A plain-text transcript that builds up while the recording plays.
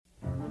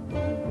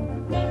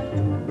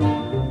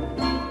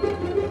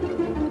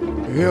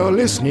You're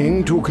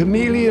listening to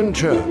Chameleon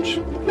Church,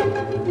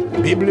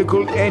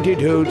 biblical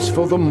antidotes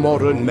for the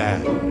modern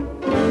man.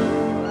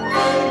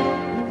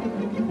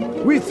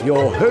 With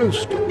your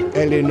host,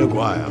 Ellen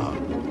Aguirre.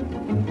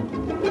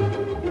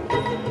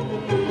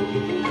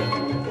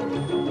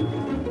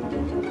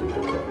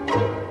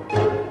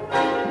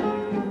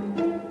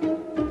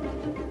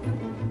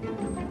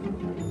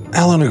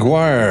 Alan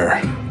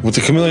Aguirre with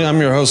the Chameleon.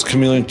 I'm your host,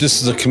 Chameleon.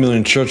 This is a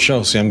Chameleon Church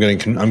Show. See, I'm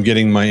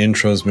getting my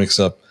intros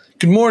mixed up.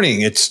 Good morning.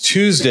 It's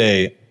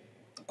Tuesday,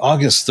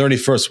 August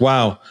 31st.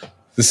 Wow,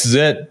 this is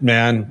it,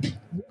 man.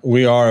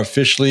 We are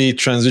officially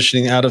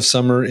transitioning out of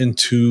summer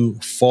into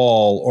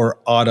fall or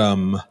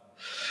autumn.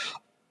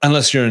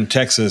 Unless you're in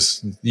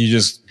Texas, you're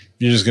just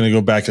going to go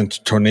back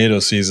into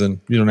tornado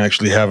season. You don't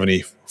actually have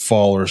any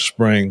fall or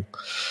spring.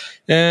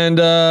 And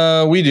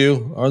we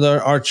do.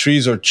 Our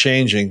trees are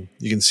changing.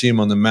 You can see them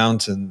on the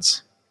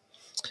mountains.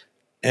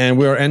 And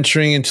we are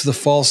entering into the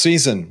fall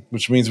season,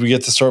 which means we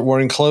get to start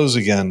wearing clothes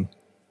again.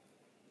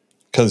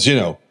 Because,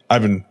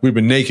 we've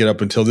been naked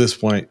up until this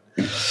point.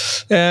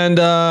 And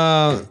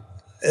I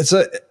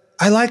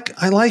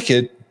like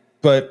it,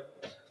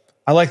 but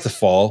I like the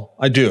fall.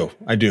 I do.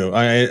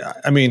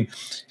 I mean,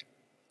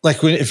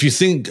 like if you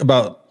think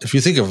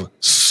of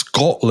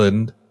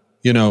Scotland,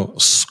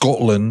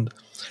 Scotland.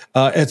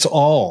 It's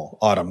all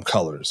autumn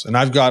colors, and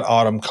I've got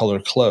autumn color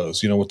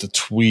clothes, with the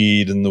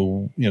tweed and the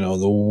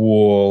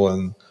wool,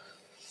 and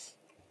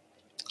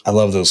I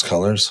love those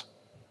colors.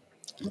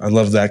 I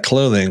love that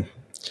clothing,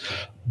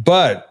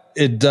 but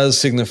it does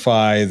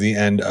signify the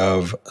end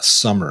of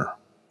summer,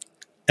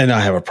 and I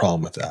have a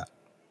problem with that.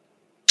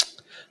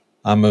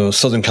 I'm a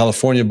Southern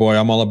California boy.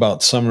 I'm all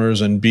about summers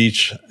and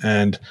beach,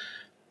 and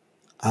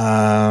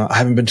I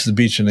haven't been to the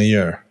beach in a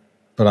year,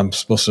 but I'm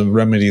supposed to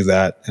remedy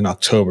that in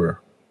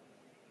October.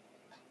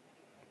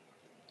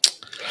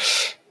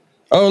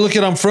 Oh, look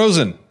I'm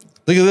frozen.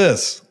 Look at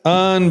this.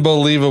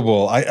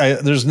 Unbelievable.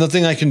 There's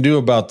nothing I can do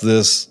about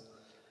this.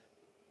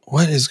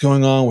 What is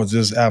going on with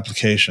this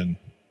application?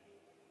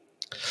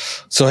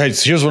 So, hey,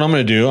 here's what I'm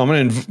going to do. I'm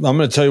going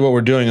to tell you what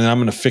we're doing, and then I'm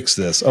going to fix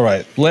this. All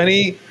right.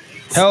 Lenny,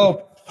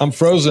 help. I'm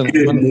frozen.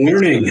 Good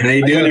morning. How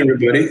you doing,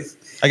 everybody?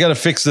 I got to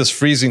fix this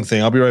freezing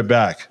thing. I'll be right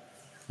back.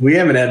 We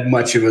haven't had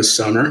much of a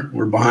summer.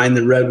 We're behind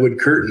the redwood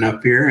curtain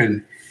up here,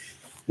 and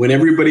when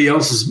everybody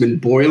else has been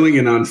boiling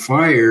and on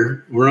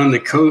fire, we're on the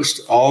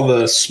coast, all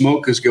the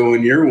smoke is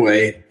going your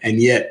way,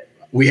 and yet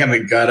we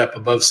haven't got up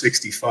above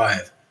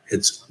 65.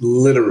 It's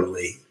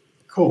literally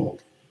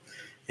cold.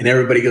 And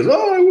everybody goes,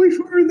 oh, I wish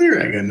we were there.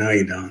 I go, no,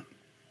 you don't.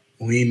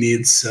 We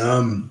need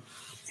some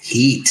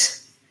heat.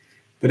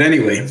 But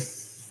anyway,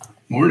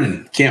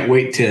 morning. Can't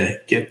wait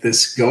to get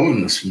this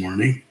going this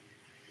morning.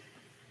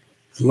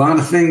 A lot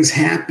of things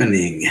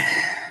happening.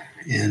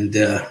 And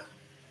we're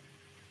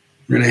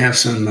going to have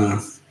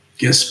some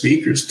guest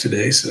speakers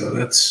today, so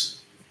that's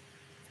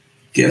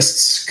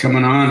guests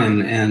coming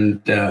on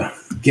and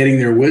getting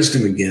their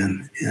wisdom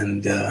again.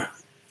 And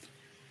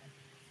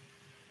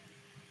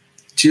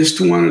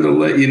just wanted to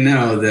let you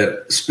know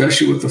that,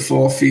 especially with the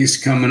fall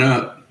feast coming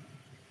up,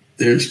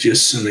 there's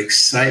just some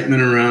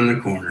excitement around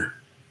the corner.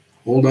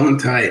 Hold on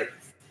tight,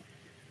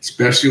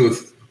 especially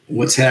with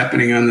what's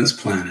happening on this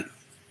planet.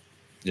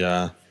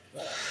 Yeah,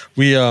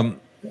 we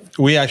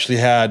actually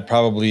had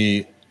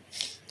probably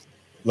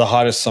the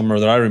hottest summer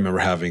that I remember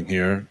having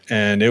here.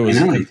 And it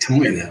was, I know, you told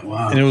me that.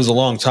 Wow. And it was a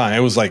long time. It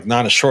was like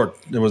not a short,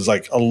 it was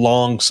like a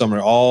long summer,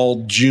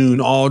 all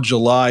June, all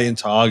July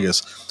into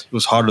August. It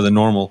was hotter than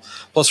normal.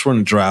 Plus we're in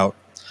a drought.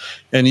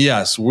 And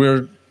yes,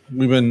 we've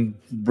been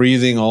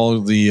breathing all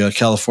of the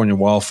California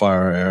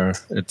wildfire air.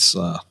 It's,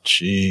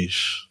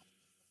 sheesh.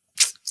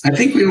 I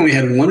think we only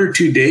had 1 or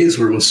 2 days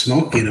where it was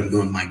smoky, and I'm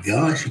going, my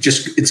gosh,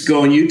 it's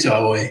going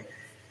Utah way.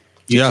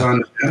 Yeah.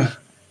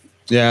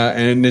 Yeah,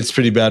 and it's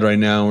pretty bad right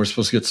now. We're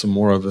supposed to get some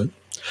more of it.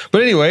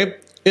 But anyway,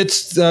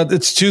 it's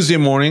Tuesday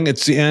morning.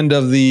 It's the end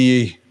of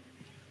the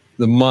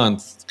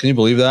month. Can you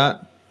believe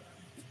that?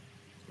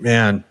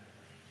 Man.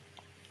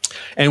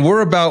 And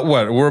we're about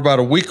what? We're about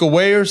a week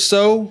away or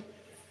so,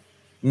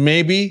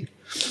 maybe.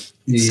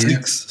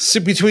 Yeah.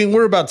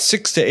 We're about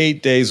 6 to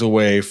 8 days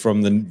away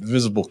from the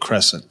visible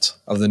crescent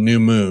of the new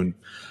moon.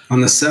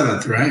 On the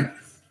 7th, right?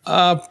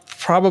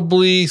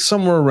 Probably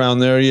somewhere around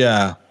there,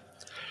 yeah.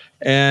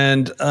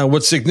 And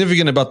what's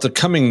significant about the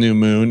coming new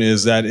moon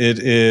is that it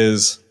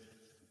is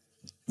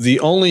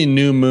the only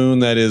new moon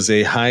that is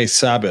a high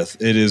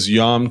Sabbath. It is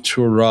Yom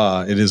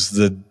Torah. It is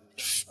the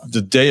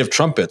Day of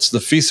Trumpets, the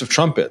Feast of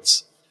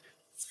Trumpets.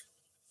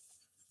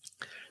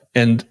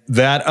 And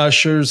that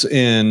ushers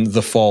in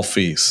the fall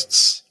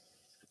feasts.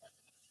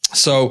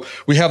 So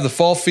we have the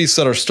fall feasts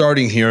that are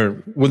starting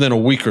here within a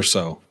week or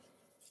so.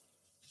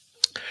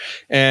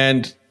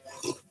 And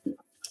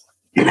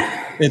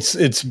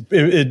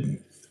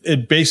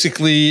it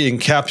basically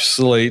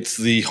encapsulates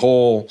the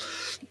whole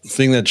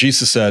thing that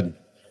Jesus said,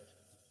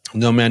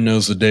 no man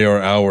knows the day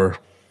or hour.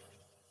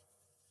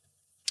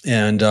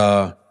 And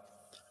I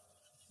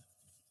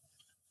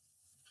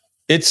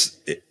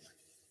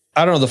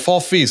don't know, the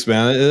fall feast,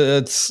 man.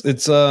 It's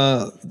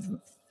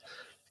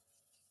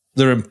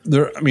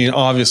I mean,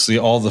 obviously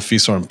all the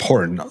feasts are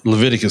important.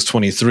 Leviticus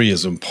 23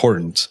 is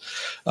important.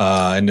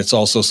 And it's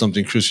also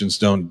something Christians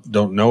don't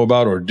know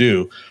about or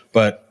do.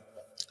 But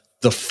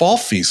the fall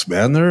feast,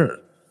 man,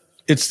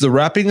 it's the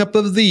wrapping up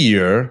of the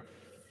year.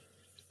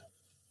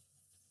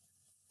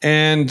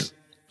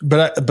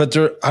 But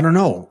there, I don't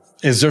know.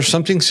 Is there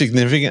something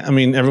significant? I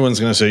mean, everyone's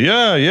going to say,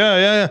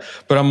 yeah.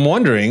 But I'm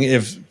wondering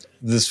if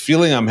this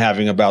feeling I'm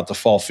having about the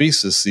fall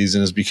feast this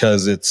season is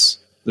because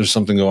there's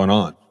something going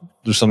on.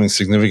 There's something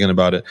significant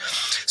about it.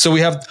 So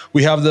we have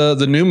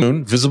the new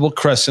moon, visible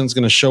crescent, is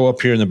going to show up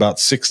here in about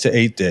 6 to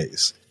 8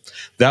 days.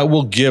 That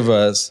will give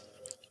us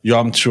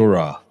Yom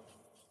Torah,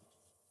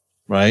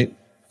 right?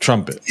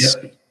 Trumpets.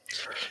 Yep.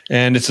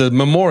 And it's a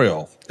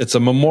memorial. It's a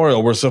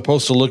memorial. We're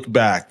supposed to look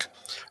back.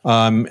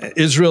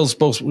 Israel's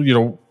supposed,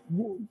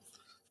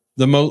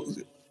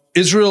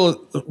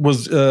 Israel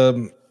was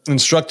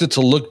instructed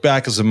to look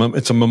back as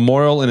it's a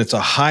memorial, and it's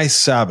a high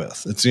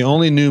Sabbath. It's the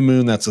only new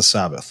moon that's a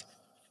Sabbath.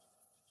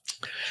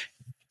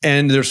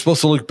 And they're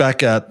supposed to look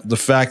back at the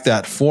fact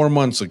that 4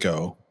 months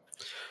ago,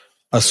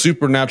 a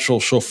supernatural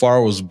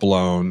shofar was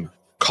blown,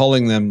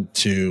 calling them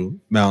to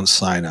Mount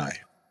Sinai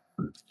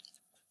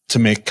to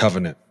make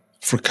covenant,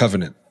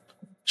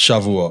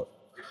 Shavuot.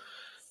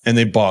 And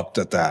they balked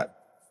at that.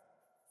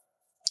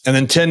 And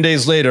then 10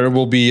 days later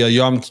will be a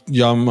Yom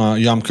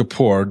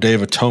Kippur, Day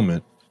of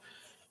Atonement.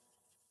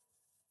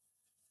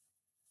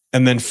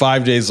 And then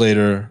 5 days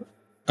later,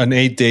 an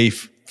 8-day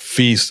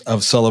feast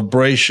of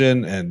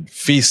celebration and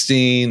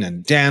feasting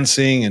and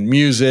dancing and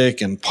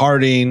music and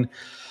partying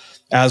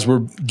as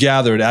we're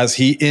gathered, as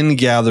he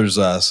ingathers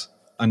us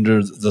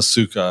under the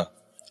sukkah,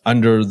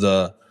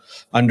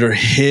 under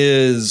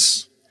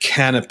his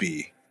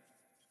canopy.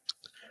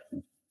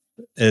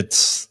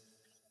 It's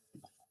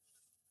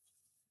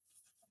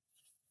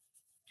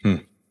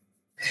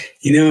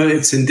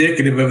it's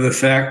indicative of the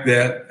fact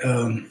that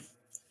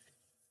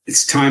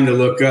it's time to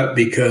look up,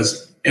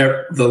 because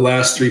the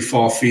last 3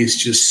 fall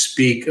feasts just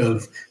speak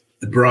of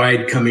the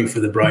bride coming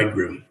for the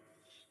bridegroom.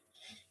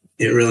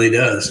 It really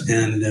does.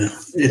 And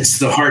it's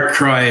the heart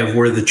cry of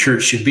where the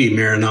church should be,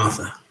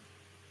 Maranatha.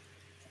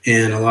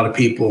 And a lot of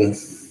people,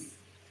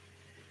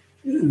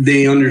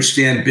 they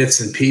understand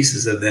bits and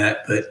pieces of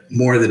that, but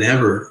more than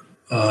ever,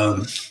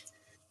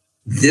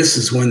 this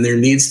is when there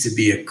needs to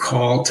be a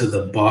call to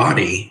the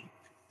body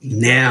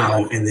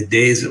now in the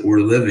days that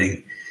we're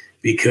living,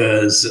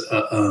 because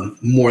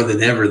more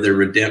than ever, the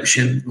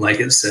redemption, like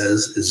it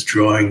says, is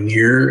drawing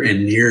nearer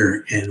and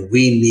nearer, and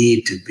we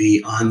need to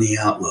be on the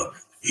outlook.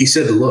 He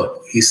said,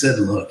 look. He said,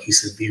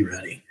 be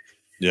ready.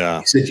 Yeah.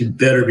 He said, you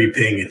better be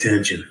paying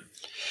attention.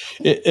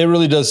 It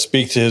really does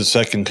speak to his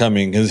second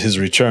coming, his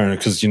return,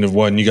 because, you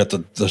got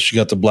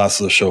the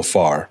blast of the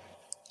shofar,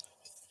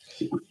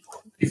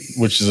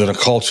 which is a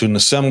call to an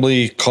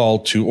assembly, call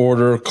to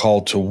order,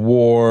 call to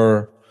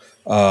war.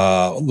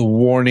 The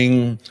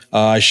warning.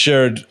 I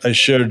shared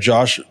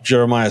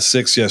Jeremiah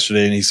 6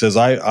 yesterday, and he says,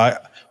 I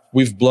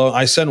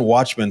sent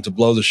watchmen to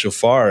blow the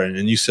shofar,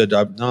 and you said,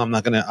 no, I'm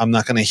not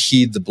gonna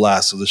heed the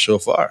blast of the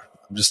shofar.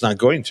 I'm just not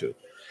going to.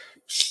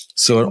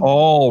 So it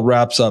all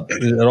wraps up.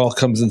 It all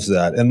comes into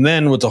that, and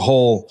then with the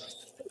whole,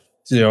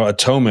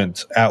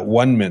 atonement, at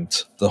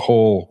one-ment, the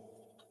whole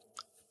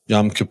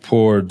Yom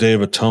Kippur, Day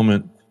of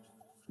Atonement.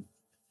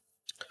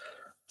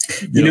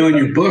 In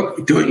your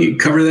book, don't you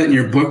cover that in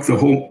your book, the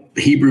whole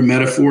Hebrew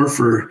metaphor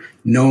for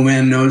no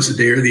man knows the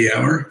day or the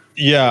hour?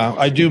 Yeah,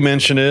 I do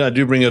mention it. I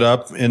do bring it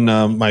up in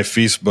my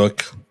feast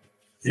book.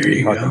 There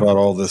you go. Talk about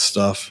all this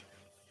stuff.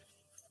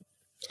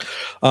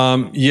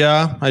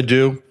 Yeah, I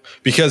do,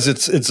 because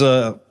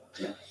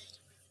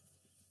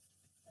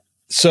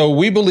so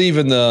we believe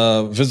in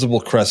the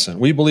visible crescent.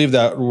 We believe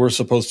that we're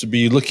supposed to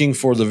be looking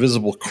for the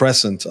visible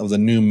crescent of the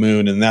new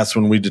moon, and that's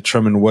when we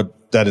determine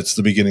that it's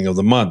the beginning of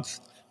the month,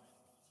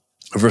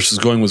 versus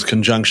going with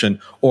conjunction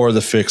or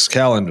the fixed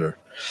calendar.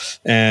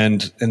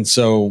 And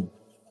so,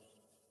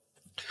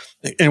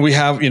 and we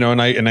have,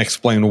 and I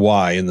explain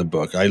why in the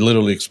book. I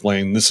literally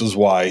explain, this is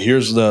why.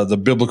 Here's the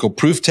biblical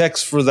proof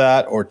text for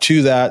that, or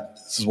to that.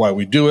 This is why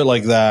we do it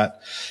like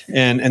that.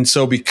 And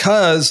so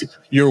because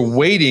you're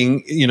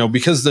waiting,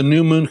 because the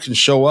new moon can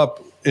show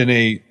up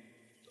in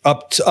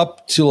up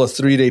till a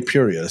 3-day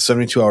period, a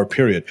 72-hour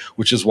period,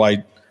 which is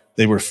why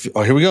they were,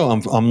 here we go.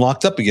 I'm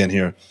locked up again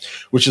here,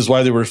 which is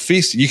why they were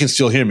feasting. You can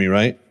still hear me,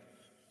 right?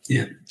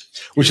 Yeah.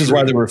 Which is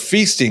why they were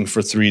feasting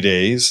for 3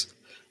 days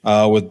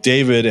with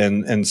David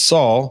and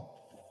Saul.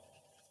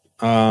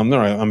 All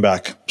right, I'm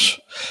back.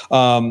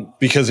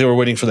 Because they were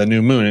waiting for that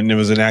new moon, and it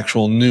was an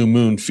actual new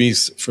moon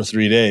feast for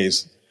 3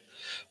 days.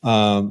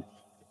 But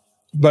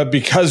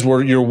because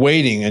you're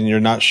waiting and you're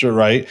not sure,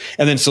 right?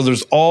 And then so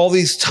there's all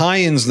these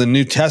tie-ins in the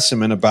New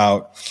Testament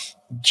about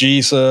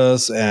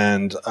Jesus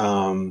and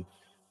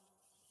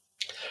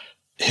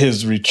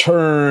his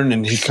return,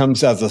 and he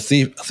comes as a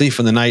thief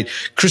in the night.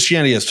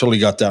 Christianity has totally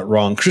got that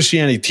wrong.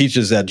 Christianity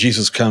teaches that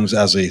Jesus comes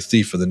as a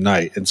thief of the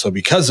night. And so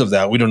because of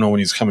that, we don't know when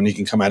he's coming. He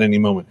can come at any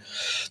moment.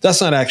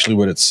 That's not actually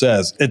what it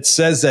says. It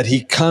says that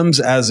he comes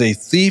as a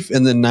thief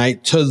in the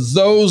night to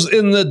those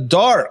in the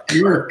dark.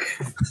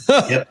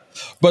 Yep.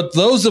 But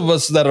those of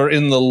us that are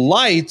in the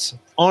light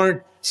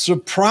aren't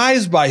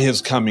surprised by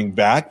his coming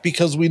back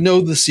because we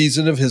know the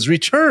season of his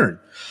return.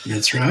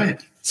 That's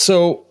right.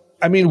 So,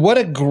 I mean, what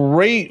a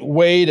great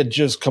way to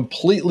just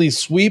completely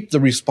sweep the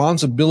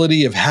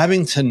responsibility of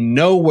having to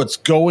know what's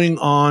going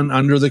on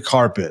under the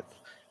carpet.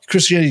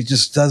 Christianity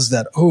just does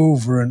that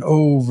over and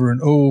over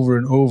and over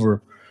and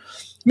over.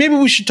 Maybe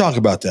we should talk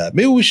about that.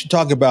 Maybe we should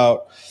talk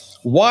about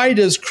why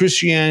does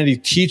Christianity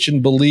teach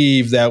and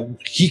believe that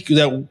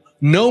that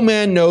no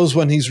man knows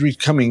when he's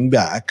coming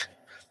back,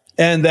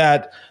 and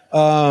that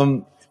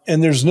and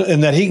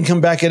that he can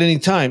come back at any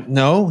time.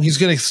 No, he's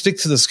going to stick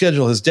to the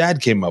schedule his dad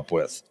came up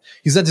with.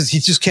 He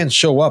just can't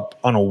show up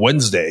on a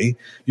Wednesday.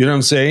 You know what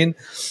I'm saying?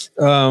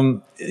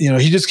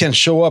 He just can't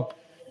show up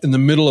in the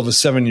middle of a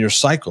 7-year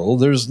cycle.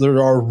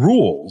 There are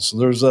rules.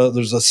 There's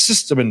a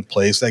system in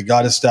place that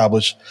God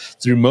established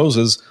through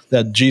Moses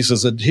that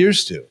Jesus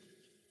adheres to.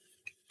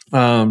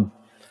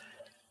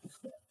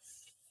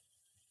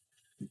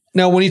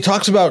 Now, when he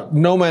talks about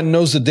no man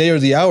knows the day or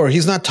the hour,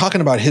 he's not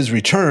talking about his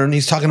return.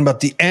 He's talking about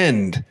the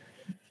end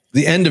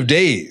of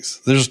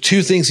days. There's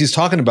two things he's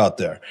talking about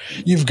there.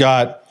 You've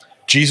got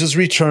Jesus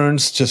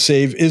returns to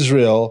save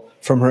Israel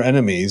from her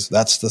enemies.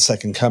 That's the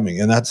second coming.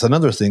 And that's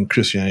another thing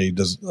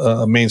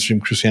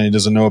mainstream Christianity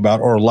doesn't know about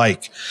or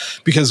like,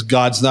 because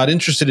God's not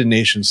interested in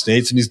nation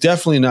states, and he's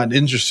definitely not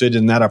interested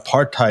in that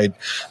apartheid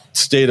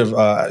state of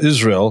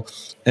Israel.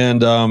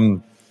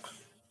 And,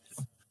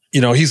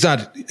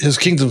 his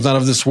kingdom's not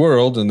of this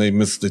world, and they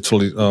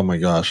totally, oh my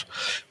gosh.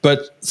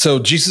 But so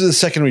Jesus'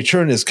 second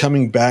return is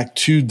coming back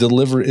to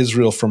deliver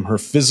Israel from her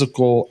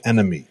physical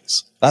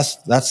enemies. That's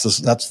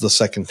the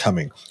second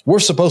coming. We're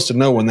supposed to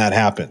know when that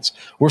happens.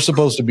 We're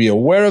supposed to be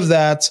aware of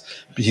that.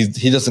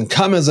 He doesn't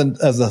come as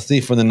a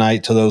thief in the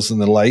night to those in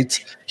the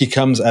light. He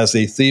comes as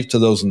a thief to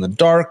those in the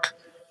dark.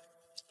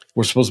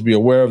 We're supposed to be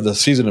aware of the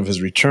season of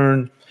his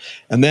return.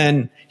 And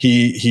then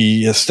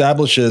he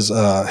establishes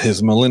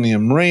his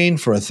millennium reign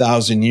for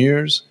 1,000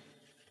 years.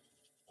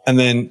 And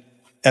then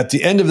at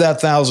the end of that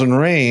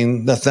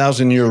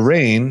 1,000-year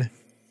reign,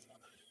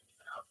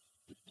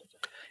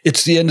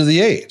 it's the end of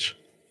the age.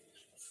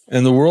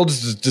 And the world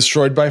is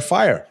destroyed by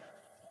fire.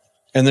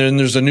 And then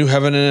there's a new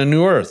heaven and a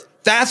new earth.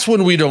 That's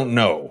when we don't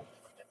know.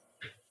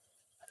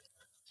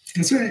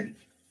 That's right.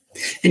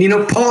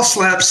 And Paul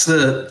slaps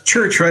the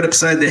church right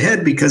upside the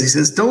head because he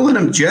says, don't let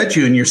them judge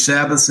you in your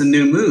Sabbaths and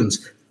new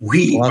moons.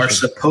 We are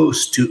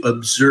supposed to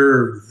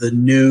observe the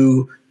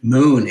new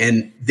moon.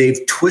 And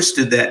they've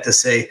twisted that to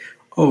say,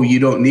 oh, you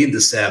don't need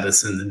the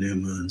Sabbaths and the new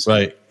moons.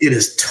 Right. It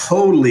is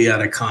totally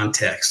out of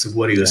context of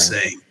what he was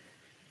saying.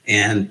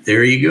 And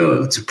there you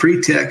go. It's a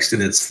pretext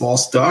and it's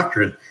false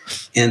doctrine.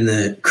 And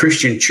the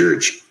Christian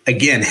church,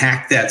 again,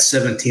 hacked that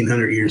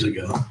 1,700 years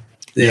ago.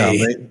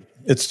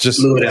 It's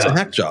a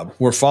hack job.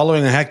 We're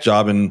following a hack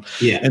job, and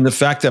the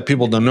fact that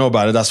people don't know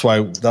about it, that's why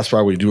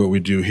we do what we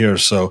do here.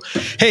 So,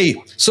 hey,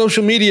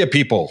 social media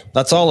people,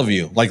 that's all of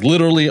you, like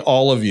literally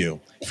all of you.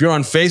 If you're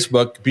on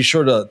Facebook, be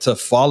sure to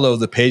follow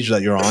the page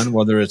that you're on,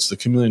 whether it's the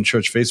Chameleon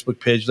Church Facebook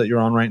page that you're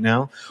on right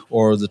now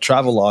or the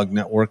Travelog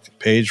Network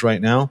page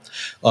right now.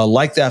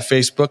 Like that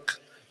Facebook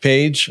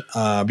page,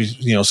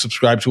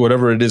 subscribe to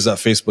whatever it is that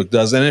Facebook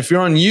does. And if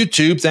you're on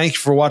YouTube, thank you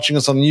for watching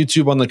us on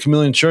YouTube on the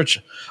Chameleon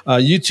Church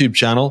YouTube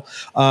channel.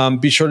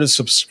 Be sure to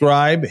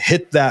subscribe,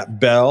 hit that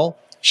bell,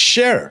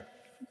 share,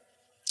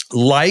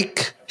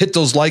 hit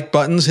those like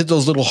buttons, hit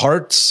those little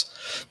hearts.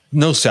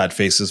 No sad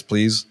faces,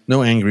 please.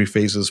 No angry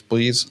faces,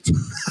 please.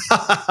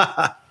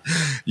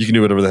 You can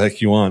do whatever the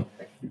heck you want.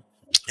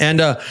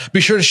 And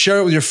be sure to share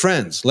it with your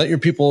friends. Let your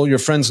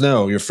friends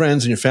know, your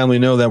friends and your family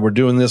know that we're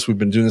doing this. We've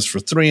been doing this for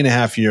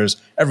 3.5 years,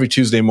 every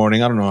Tuesday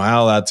morning. I don't know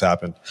how that's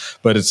happened,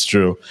 but it's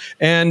true.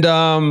 And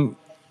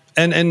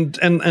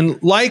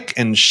like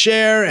and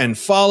share and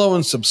follow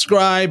and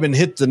subscribe and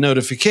hit the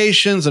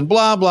notifications and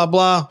blah, blah,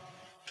 blah.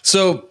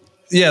 So,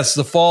 yes,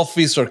 the fall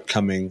feasts are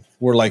coming.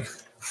 We're like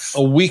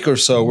a week or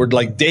so. We're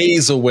like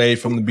days away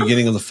from the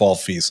beginning of the fall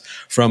feast,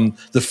 from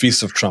the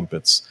Feast of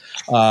Trumpets,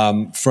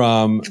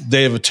 from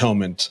Day of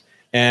Atonement,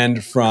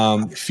 and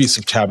from Feast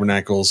of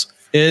Tabernacles.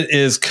 It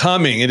is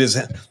coming.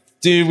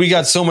 Dude, we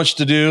got so much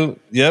to do.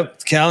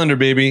 Yep, calendar,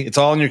 baby. It's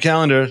all in your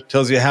calendar.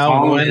 Tells you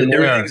how, when, and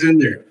where. Everything's in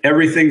there.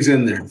 Everything's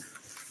in there.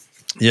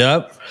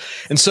 Yep.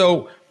 And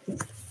so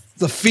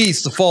the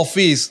fall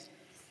feast,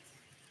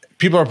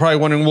 people are probably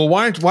wondering, well,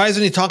 why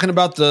isn't he talking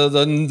about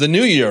the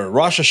New Year,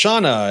 Rosh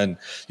Hashanah, and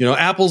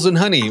apples and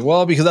honey?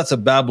 Well, because that's a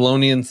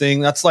Babylonian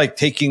thing. That's like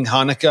taking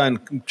Hanukkah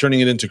and turning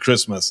it into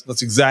Christmas.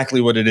 That's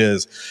exactly what it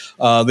is.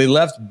 They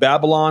left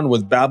Babylon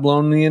with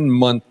Babylonian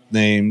month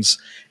names,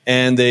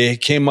 and they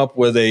came up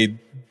with a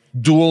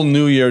dual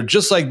New Year,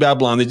 just like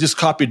Babylon. They just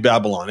copied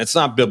Babylon. It's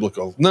not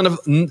biblical. None of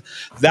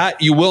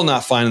that you will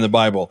not find in the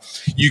Bible.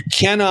 You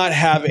cannot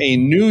have a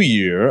new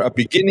year, a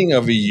beginning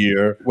of a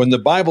year, when the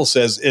Bible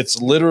says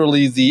it's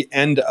literally the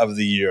end of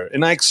the year.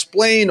 And I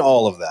explain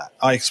all of that.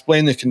 I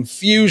explain the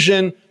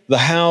confusion, the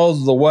how,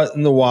 the what,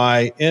 and the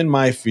why in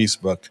my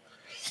Facebook.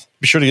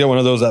 Be sure to get one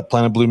of those at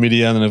Planet Blue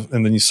Media,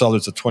 and then you saw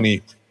there's a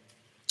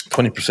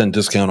 20%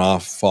 discount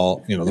off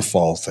fall, the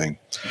fall thing.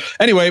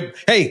 Anyway,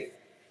 hey,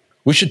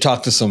 we should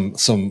talk to some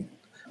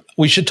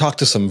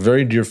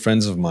very dear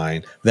friends of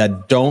mine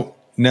that don't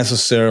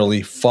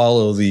necessarily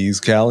follow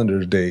these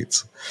calendar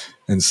dates,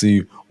 and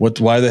see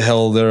why the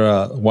hell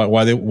they're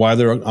why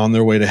they're on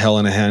their way to hell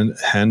in a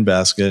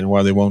handbasket, and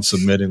why they won't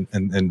submit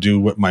and do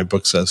what my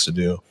book says to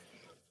do.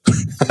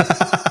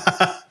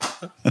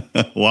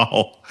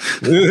 Wow.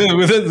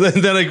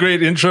 Isn't that a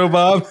great intro,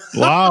 Bob?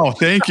 Wow.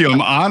 Thank you.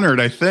 I'm honored,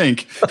 I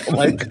think. Oh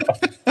my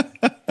God.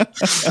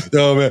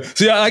 Oh, man.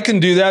 See, I can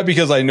do that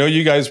because I know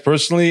you guys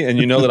personally, and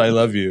you know that I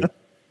love you,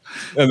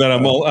 and that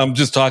I'm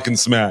just talking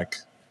smack.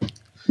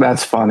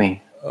 That's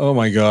funny. Oh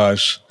my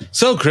gosh.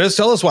 So, Kris,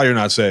 tell us why you're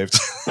not saved.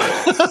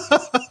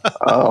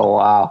 Oh,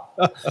 wow.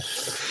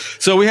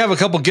 So we have a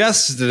couple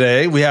guests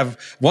today. We have,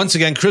 once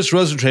again, Kris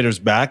Rosentrater's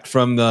back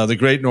from the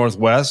Great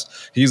Northwest.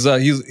 He's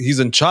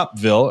in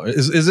Chopville.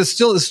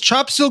 Is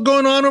Chop still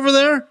going on over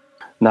there?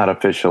 Not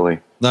officially.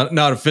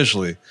 Not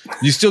officially.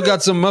 You still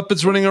got some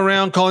Muppets running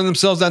around calling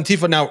themselves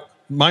Antifa. Now,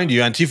 mind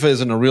you, Antifa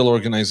isn't a real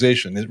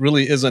organization. It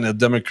really isn't a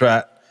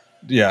Democrat.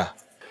 Yeah.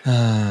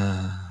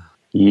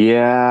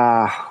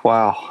 Yeah.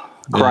 Wow.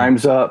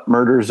 Crime's up.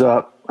 Murder's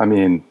up. I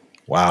mean,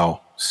 wow.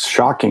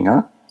 Shocking,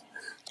 huh?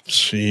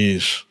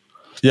 Sheesh.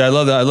 Yeah, I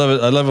love that. I love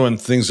it. I love it when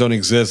things don't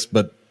exist,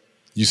 but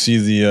you see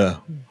the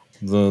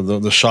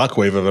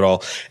shockwave of it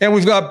all. And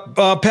we've got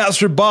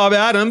Pastor Bob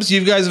Adams.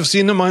 You guys have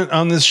seen him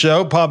on this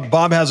show.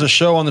 Bob has a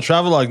show on the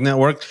Travelogue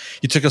Network.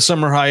 He took a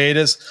summer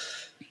hiatus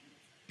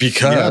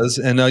because.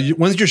 Yeah. And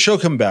when's your show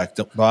come back,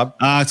 Bob?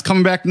 It's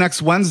coming back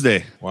next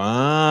Wednesday.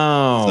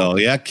 Wow. So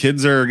yeah,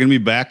 kids are going to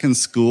be back in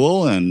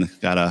school, and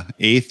got a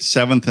 8th,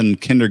 7th,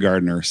 and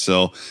kindergartner.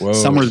 So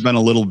summer's been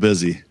a little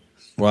busy.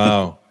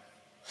 Wow.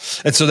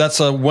 And so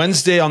that's a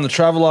Wednesday on the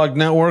Travelogue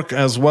Network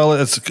as well.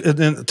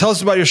 And tell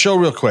us about your show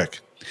real quick.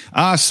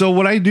 So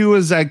what I do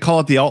is I call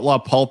it the Outlaw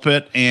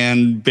Pulpit,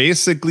 and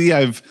basically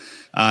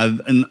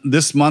and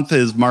this month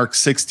has marked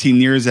 16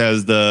 years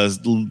as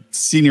the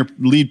senior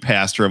lead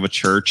pastor of a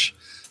church,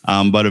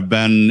 but have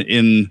been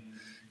in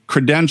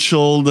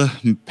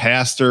credentialed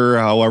pastor,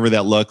 however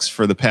that looks,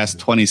 for the past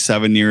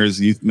 27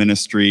 years, youth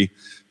ministry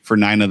for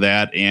 9 of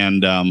that,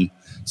 and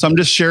so I'm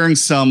just sharing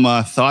some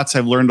thoughts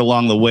I've learned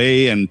along the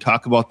way, and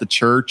talk about the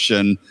church,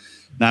 and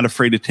not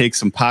afraid to take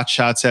some pot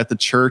shots at the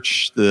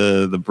church,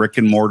 the brick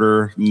and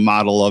mortar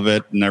model of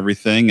it and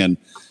everything, and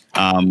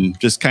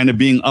just kind of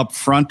being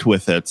upfront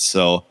with it.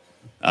 So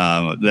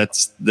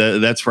that's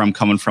where I'm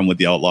coming from with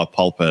the Outlaw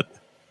Pulpit.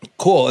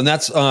 Cool. And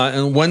that's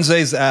and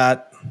Wednesdays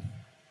at?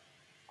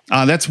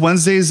 That's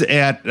Wednesdays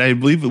at, I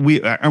believe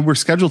we're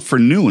scheduled for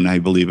noon, I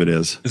believe it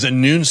is. Is it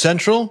noon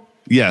Central?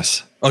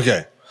 Yes.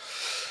 Okay.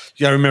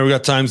 Yeah, remember we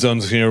got time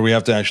zones here we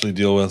have to actually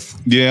deal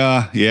with.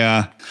 Yeah.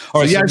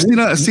 All right, so yeah,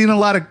 I've seen a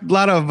lot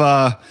of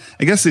I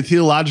guess the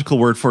theological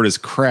word for it is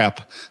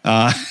crap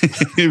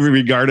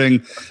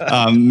regarding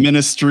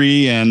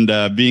ministry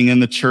and being in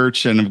the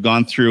church, and have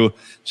gone through,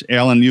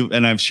 Alan,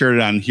 and I've shared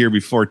it on here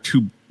before,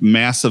 2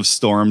 massive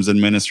storms in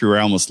ministry where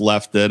I almost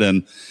left it,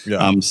 and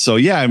so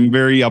yeah, I'm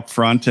very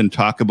upfront and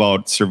talk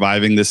about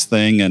surviving this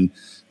thing, and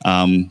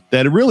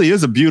that it really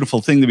is a beautiful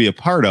thing to be a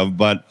part of,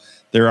 but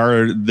there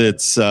are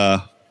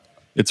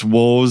it's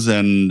woes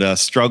and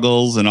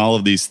struggles and all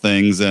of these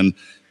things. And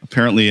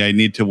apparently I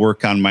need to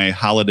work on my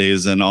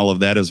holidays and all of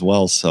that as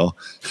well. So,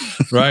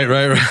 right.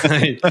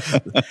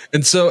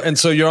 And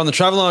so you're on the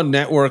Travelogue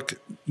Network,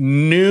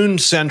 noon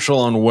Central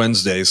on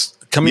Wednesdays,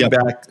 coming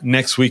back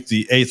next week,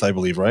 the 8th, I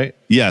believe, right?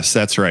 Yes,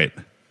 that's right.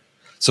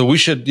 So it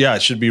should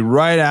be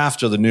right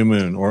after the new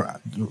moon or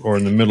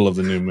in the middle of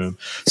the new moon.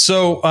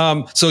 So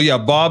yeah,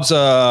 Bob's,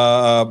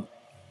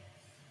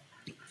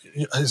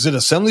 is it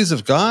Assemblies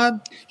of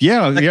God?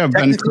 Yeah.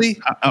 Technically,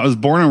 I was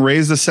born and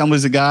raised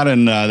Assemblies of God,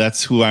 and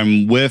that's who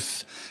I'm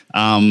with.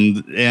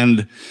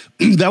 And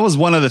that was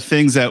one of the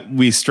things that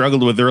we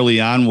struggled with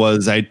early on.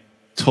 Was I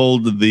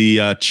told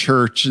the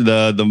church,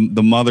 the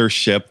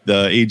mothership,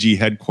 the AG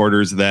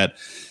headquarters, that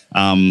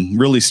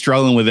really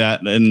struggling with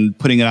that and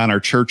putting it on our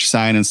church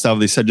sign and stuff.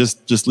 They said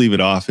just leave it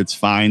off. It's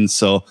fine.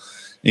 So,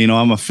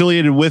 I'm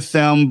affiliated with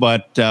them,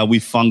 but we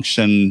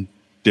function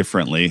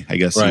differently, I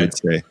guess you would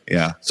say.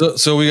 Yeah.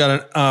 So we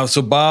got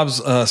so Bob's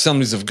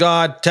Assemblies of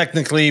God,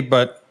 technically,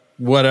 but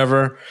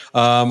whatever.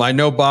 I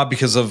know Bob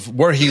because of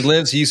where he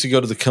lives. He used to go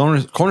to the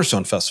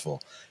Cornerstone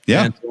Festival.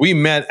 Yeah. And we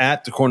met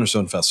at the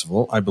Cornerstone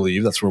Festival. I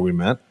believe that's where we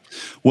met.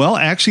 Well,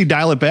 actually,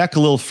 dial it back a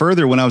little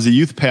further. When I was a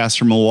youth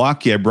pastor in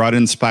Milwaukee, I brought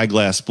in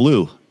Spyglass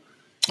Blue.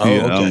 Oh,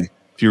 okay.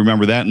 If Do you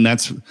remember that? And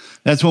that's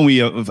when we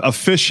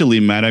officially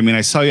met. I mean, I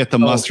saw you at the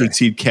Mustard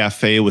Seed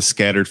Cafe with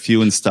Scattered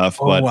Few and stuff.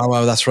 Oh, but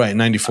wow, that's right,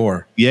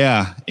 94.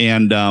 Yeah,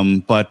 and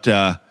when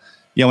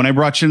I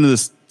brought you into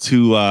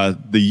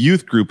the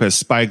youth group as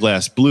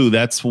Spyglass Blue,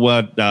 that's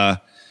what that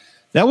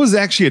was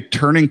actually a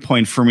turning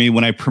point for me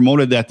when I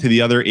promoted that to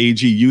the other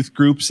AG youth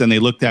groups, and they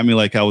looked at me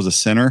like I was a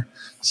sinner.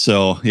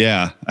 So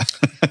yeah,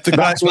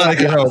 glad I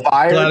could help.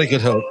 Glad I could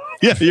help.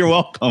 Yeah, you're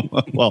welcome.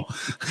 Well,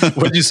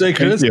 what'd you say,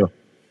 Kris? Thank you.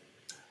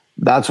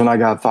 That's when I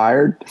got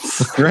fired.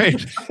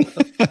 Great.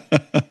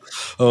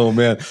 Oh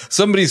man,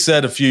 somebody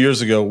said a few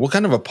years ago, "What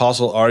kind of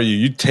apostle are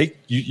you?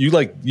 You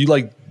like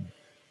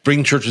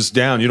bring churches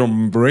down. You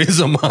don't raise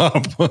them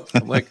up."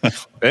 I'm like,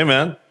 hey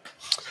man.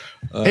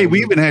 Hey,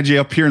 we even had you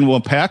up here in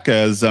Wapaka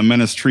as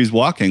Ministries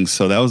Walking,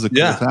 so that was a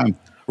cool time.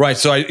 Right.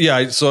 So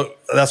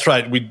that's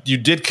right. You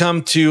did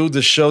come to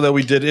the show that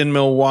we did in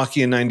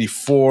Milwaukee in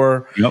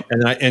 '94. Yep.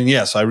 And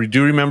yes, I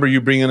do remember you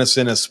bringing us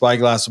in as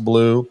Spyglass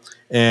Blue,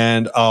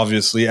 and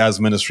obviously as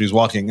Ministries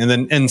Walking,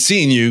 and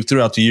seeing you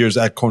throughout the years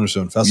at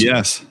Cornerstone Festival.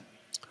 Yes.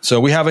 So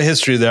we have a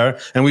history there,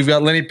 and we've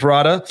got Lenny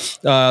Parada.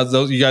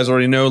 Those you guys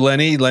already know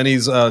Lenny.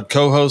 Lenny's a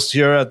co-host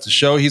here at the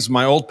show. He's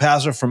my old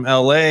pastor from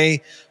LA.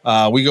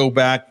 We go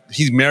back.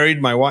 He's married.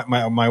 My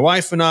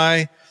wife and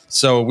I.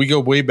 So we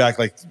go way back,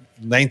 like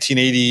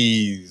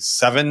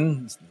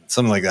 1987,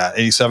 something like that.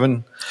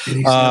 87.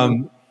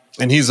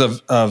 And he's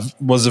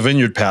was a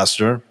vineyard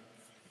pastor.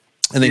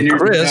 And then Vineyard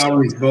Kris. and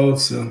Calvary's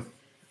both. So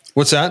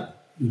What's that?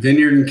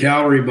 Vineyard and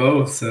Calvary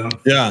both. So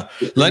Yeah,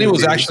 Lenny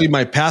was actually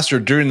my pastor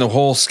during the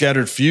whole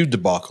Scattered Few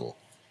debacle.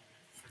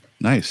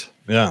 Nice.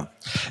 Yeah,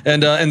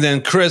 and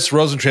then Kris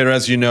Rosentrater,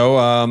 as you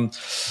know,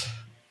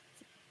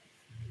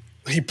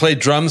 he played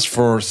drums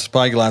for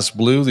Spyglass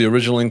Blue, the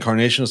original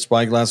incarnation of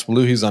Spyglass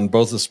Blue. He's on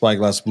both the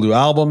Spyglass Blue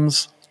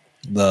albums,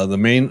 the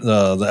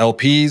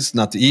LPs,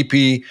 not the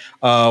EP.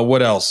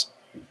 What else?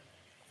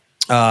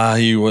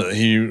 He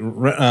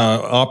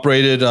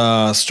operated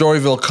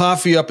Storyville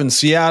Coffee up in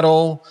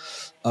Seattle.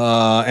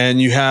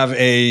 And you have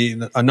a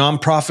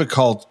nonprofit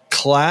called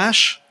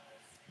Clash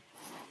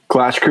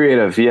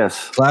Creative,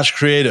 yes. Clash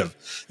Creative.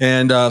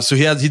 And so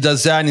he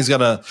does that, and he's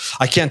got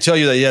I can't tell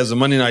you that he has a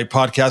Monday night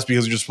podcast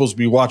because you're supposed to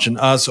be watching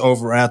us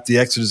over at the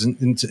Exodus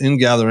in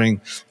Gathering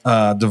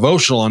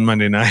devotional on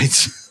Monday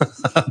nights.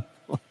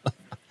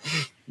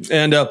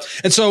 and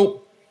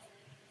so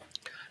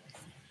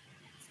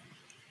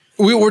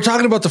we're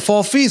talking about the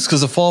fall feast because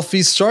the fall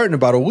feast start in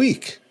about a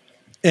week.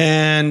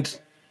 And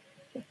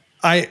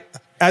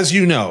as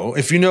you know,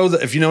 if you know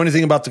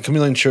anything about the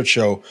Chameleon Church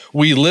Show,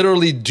 we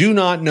literally do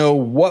not know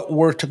what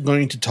we're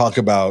going to talk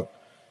about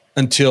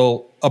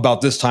until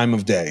about this time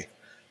of day.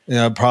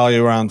 Probably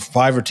around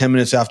 5 or 10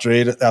 minutes after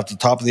 8, at the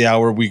top of the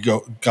hour,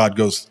 God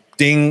goes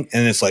ding,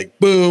 and it's like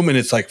boom, and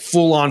it's like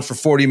full on for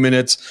 40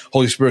 minutes.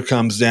 Holy Spirit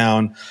comes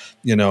down,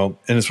 and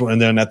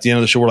then at the end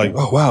of the show, we're like,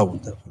 oh wow,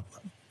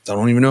 I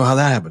don't even know how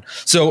that happened.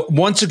 So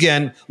once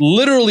again,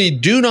 literally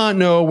do not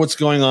know what's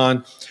going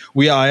on.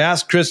 I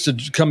asked Kris to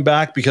come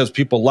back because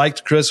people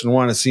liked Kris and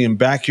wanted to see him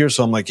back here.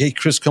 So I'm like, hey,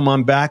 Kris, come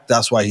on back.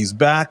 That's why he's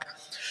back.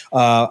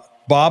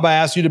 Bob, I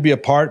asked you to be a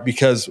part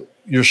because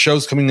your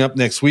show's coming up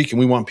next week, and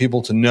we want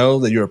people to know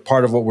that you're a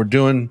part of what we're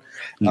doing.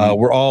 Mm-hmm.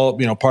 We're all,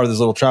 part of this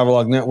little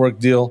Travelog Network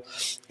deal,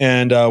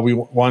 and we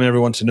want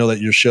everyone to know that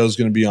your show's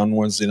going to be on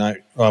Wednesday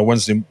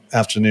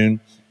afternoon,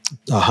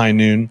 high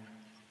noon.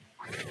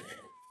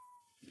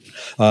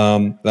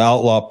 The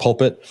Outlaw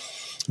Pulpit.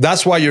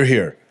 That's why you're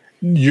here.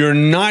 You're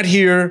not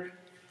here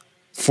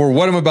for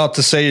what I'm about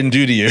to say and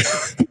do to you.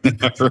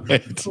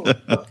 Right.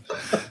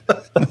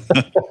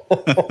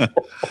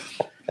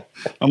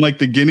 I'm like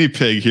the guinea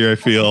pig here, I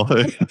feel.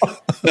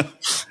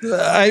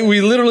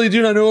 We literally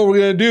do not know what we're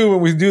going to do when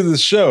we do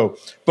this show.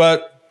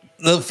 But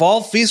the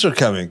fall feasts are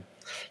coming.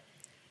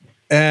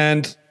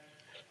 And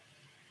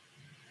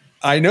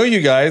I know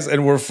you guys,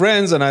 and we're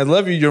friends, and I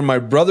love you. You're my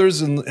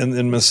brothers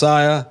in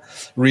Messiah,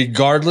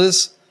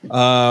 regardless.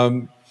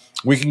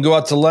 We can go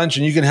out to lunch,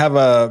 and you can have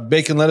a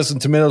bacon, lettuce,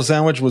 and tomato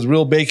sandwich with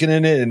real bacon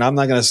in it, and I'm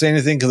not going to say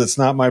anything because it's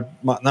not my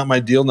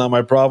deal, not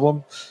my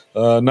problem,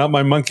 not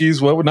my monkeys,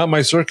 not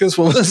my circus.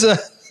 What was that?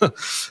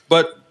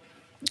 But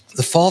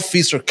the fall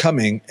feasts are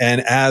coming,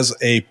 and as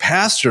a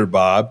pastor,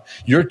 Bob,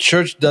 your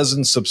church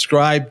doesn't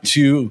subscribe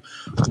to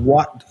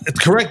what?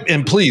 Correct,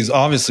 and please,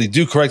 obviously,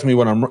 do correct me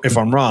if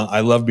I'm wrong. I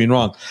love being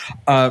wrong.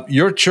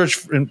 Your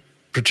church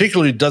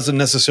particularly doesn't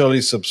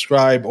necessarily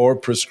subscribe or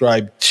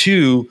prescribe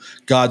to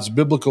God's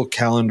biblical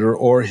calendar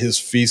or his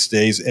feast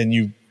days, and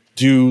you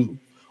do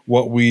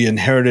what we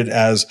inherited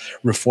as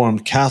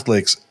Reformed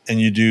Catholics, and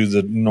you do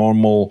the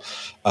normal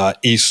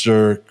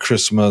Easter,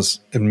 Christmas,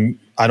 and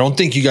I don't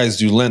think you guys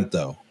do Lent,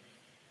 though.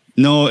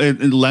 No,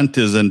 Lent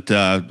isn't.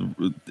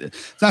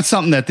 It's not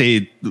something that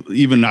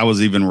I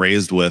was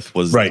raised with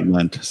was right.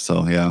 Lent.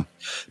 So yeah.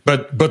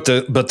 But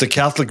the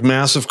Catholic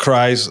Mass of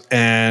Christ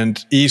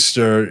and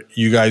Easter,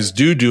 you guys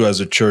do as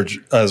a church,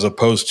 as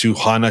opposed to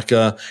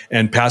Hanukkah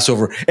and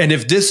Passover. And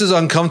if this is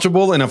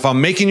uncomfortable, and if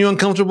I'm making you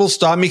uncomfortable,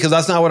 stop me, because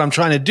that's not what I'm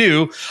trying to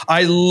do.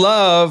 I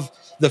love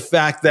the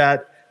fact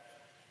that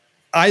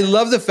I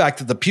love the fact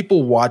that the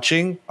people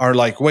watching are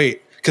like,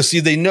 wait, because see,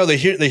 they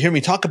hear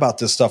me talk about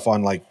this stuff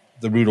on like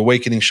the Root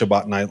Awakening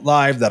Shabbat Night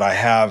Live, that I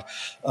have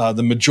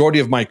the majority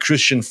of my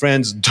Christian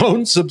friends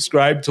don't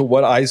subscribe to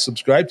what I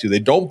subscribe to. They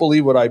don't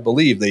believe what I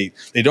believe. They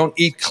don't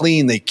eat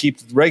clean. They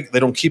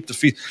don't keep the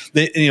feast.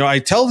 I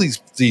tell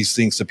these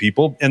things to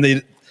people, and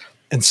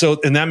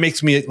that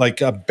makes me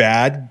like a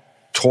bad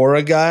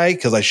Torah guy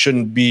because I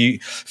shouldn't be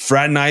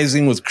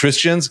fraternizing with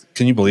Christians.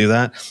 Can you believe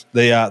that?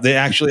 They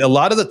actually, a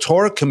lot of the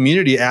Torah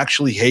community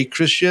actually hate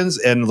Christians,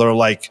 and they're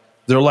like.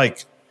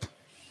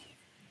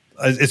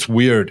 It's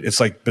weird. It's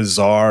like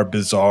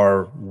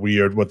bizarre,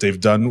 weird what they've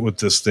done with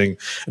this thing.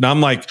 And I'm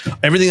like,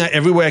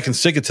 every way I can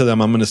stick it to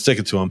them, I'm going to stick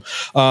it to them.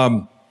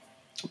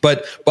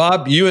 But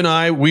Bob, you and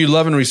I, we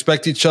love and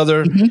respect each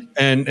other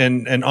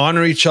and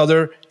honor each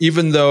other,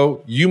 even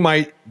though you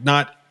might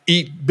not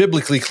eat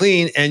biblically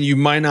clean and you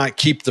might not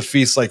keep the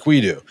feast like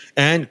we do.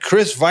 And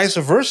Kris, vice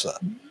versa.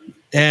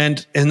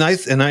 And I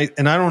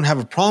don't have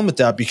a problem with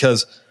that,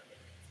 because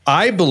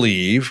I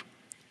believe,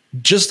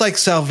 just like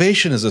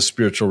salvation is a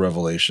spiritual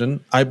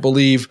revelation, I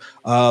believe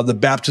the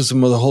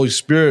baptism of the Holy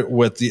Spirit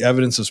with the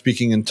evidence of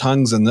speaking in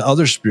tongues and the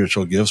other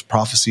spiritual gifts,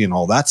 prophecy and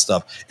all that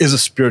stuff, is a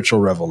spiritual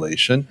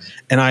revelation.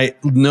 And I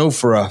know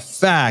for a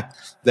fact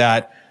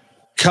that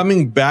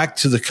coming back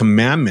to the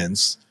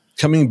commandments,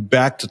 coming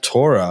back to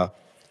Torah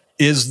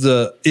is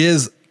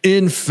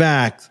in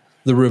fact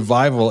the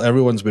revival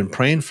everyone's been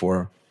praying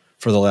for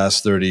the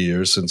last 30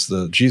 years since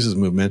the Jesus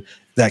movement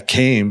that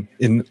came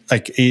in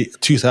like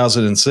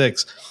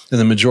 2006. And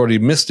the majority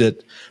missed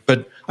it.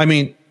 But I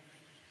mean,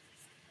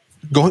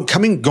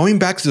 going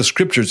back to the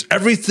scriptures,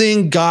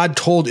 everything God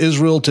told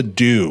Israel to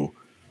do,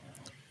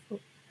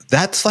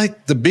 that's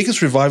like the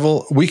biggest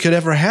revival we could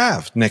ever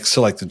have, next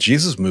to like the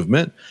Jesus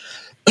movement.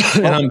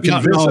 And I'm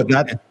convinced of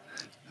that.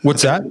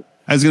 What's that?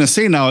 I was going to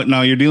say,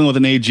 now you're dealing with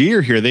an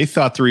AGer here. They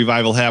thought the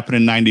revival happened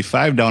in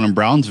 95 down in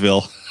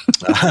Brownsville.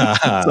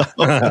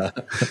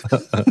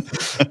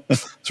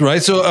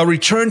 Right. So a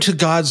return to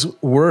God's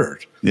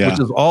word, which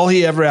is all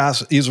he ever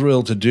asked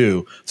Israel to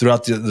do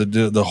throughout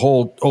the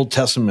whole Old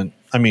Testament.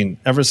 I mean,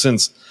 ever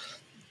since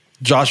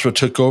Joshua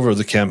took over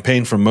the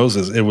campaign from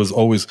Moses, it was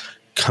always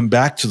come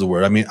back to the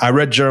word. I mean, I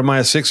read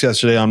Jeremiah 6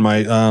 yesterday on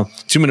my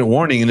 2-minute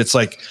warning, and it's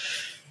like,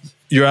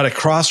 you're at a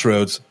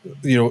crossroads,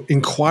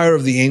 inquire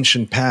of the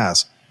ancient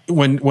paths.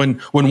 When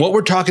what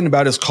we're talking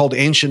about is called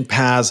ancient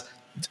paths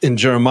in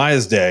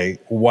Jeremiah's day,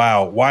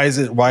 wow, why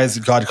is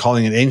God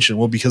calling it ancient?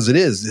 Well, because it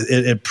is.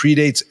 It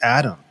predates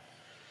Adam.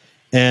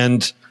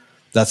 And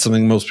that's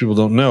something most people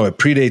don't know. It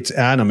predates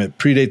Adam. It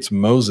predates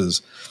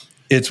Moses.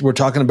 We're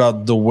talking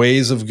about the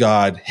ways of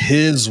God,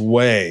 his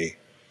way.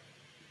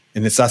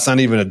 And that's not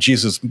even a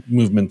Jesus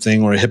movement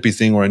thing or a hippie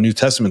thing or a New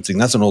Testament thing.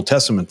 That's an Old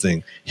Testament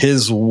thing.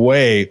 His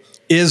way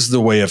is the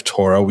way of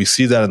Torah. We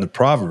see that in the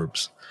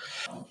Proverbs.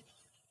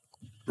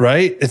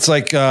 Right? It's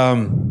like, I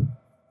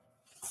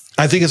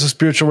think it's a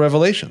spiritual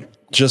revelation,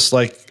 just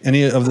like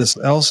any of this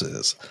else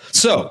is.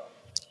 So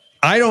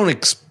I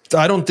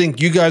don't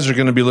think you guys are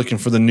going to be looking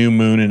for the new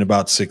moon in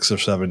about 6 or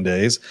 7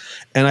 days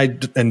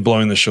and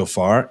blowing the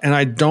shofar. And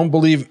I don't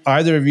believe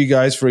either of you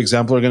guys, for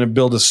example, are going to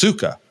build a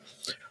sukkah,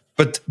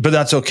 but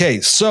that's okay.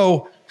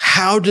 So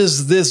how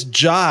does this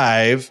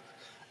jive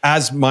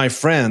as my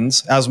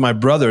friends, as my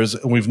brothers,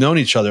 and we've known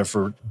each other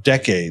for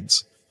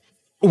decades?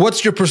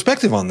 What's your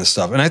perspective on this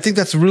stuff? And I think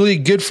that's really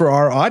good for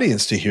our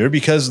audience to hear,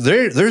 because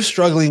they're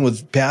struggling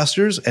with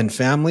pastors and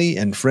family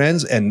and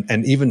friends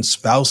and even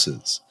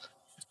spouses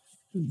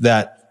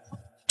that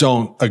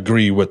don't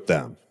agree with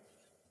them.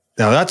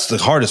 Now, that's the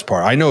hardest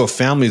part. I know of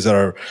families that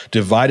are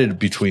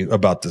divided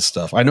about this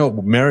stuff. I know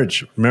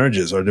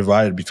marriages are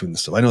divided between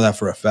this stuff. I know that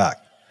for a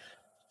fact.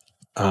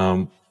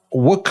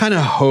 What kind of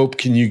hope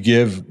can you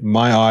give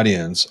my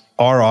audience,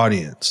 our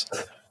audience,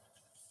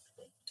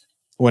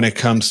 when it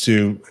comes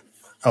to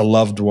a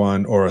loved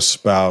one or a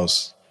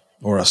spouse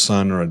or a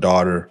son or a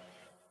daughter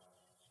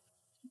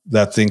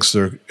that thinks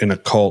they're in a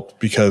cult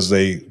because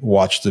they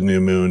watch the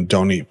new moon,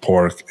 don't eat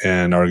pork,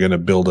 and are going to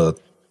build a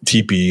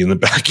teepee in the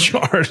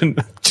backyard in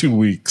 2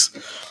 weeks?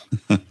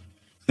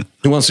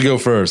 Who wants to go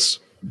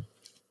first?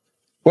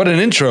 What an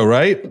intro,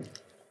 right?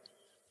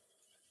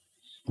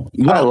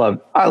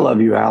 Well, I love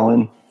you,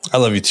 Alan. I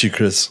love you too,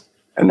 Kris.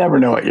 I never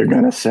know what you're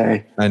going to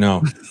say. I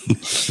know.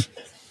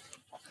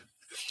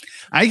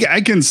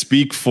 I can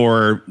speak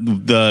for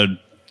the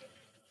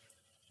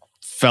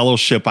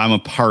fellowship I'm a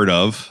part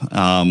of.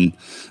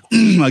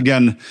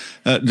 Again,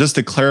 just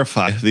to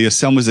clarify, the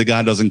Assemblies of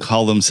God doesn't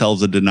call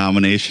themselves a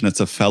denomination;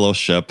 it's a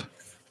fellowship.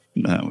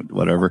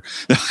 Whatever.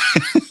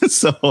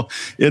 So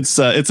it's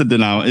a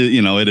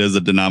it is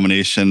a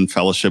denomination,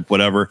 fellowship,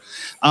 whatever.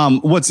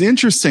 What's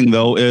interesting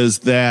though is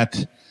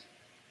that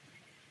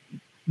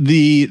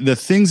the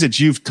things that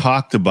you've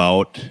talked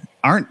about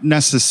aren't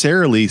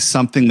necessarily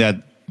something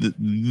that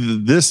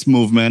this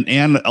movement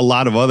and a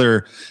lot of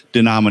other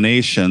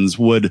denominations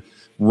would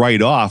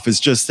write off. It's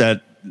just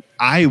that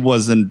I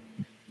wasn't,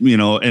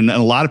 and a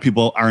lot of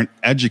people aren't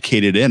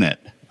educated in it.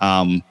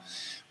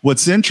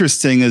 what's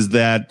interesting is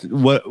that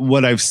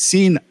what I've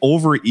seen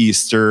over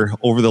Easter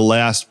over the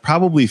last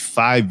probably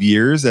 5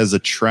 years as a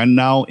trend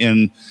now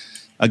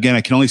again,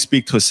 I can only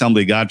speak to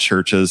Assembly of God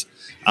churches,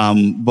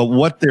 but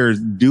what they're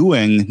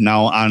doing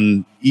now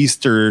on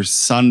Easter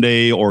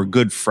Sunday or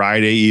Good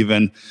Friday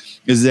even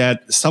is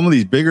that some of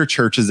these bigger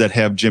churches that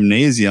have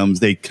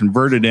gymnasiums, they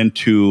converted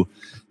into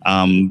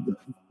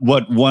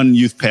what one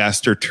youth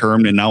pastor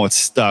termed, and now it's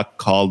stuck,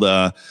 called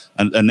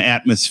an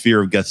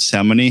atmosphere of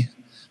Gethsemane.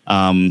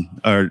 And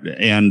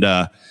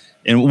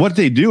what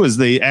they do is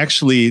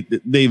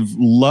they've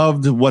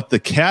loved what the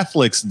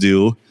Catholics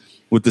do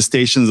with the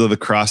Stations of the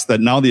Cross, that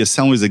now the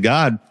Assemblies of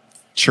God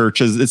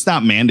churches, it's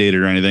not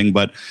mandated or anything,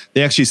 but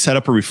they actually set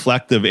up a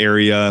reflective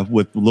area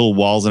with little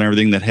walls and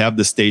everything that have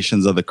the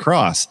Stations of the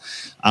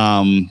Cross.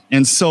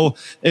 And so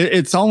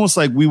it's almost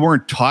like we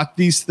weren't taught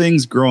these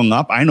things growing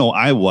up. I know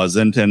I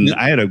wasn't, and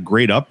I had a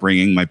great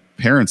upbringing. My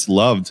parents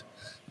loved,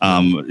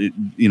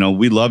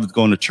 we loved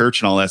going to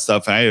church and all that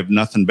stuff. I have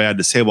nothing bad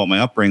to say about my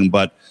upbringing,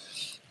 but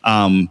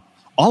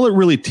all it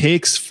really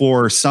takes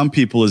for some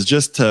people is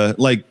just to,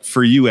 like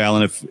for you,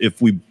 Alan,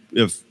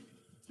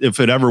 if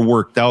it ever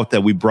worked out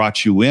that we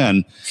brought you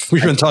in.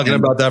 We've been talking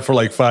about that for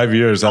like 5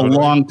 years. A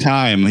long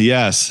time.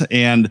 Yes.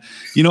 And,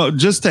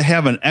 just to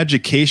have an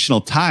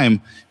educational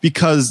time,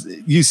 because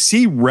you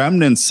see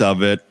remnants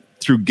of it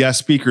through guest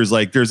speakers.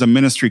 Like there's a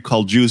ministry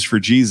called Jews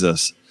for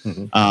Jesus.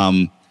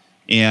 Mm-hmm.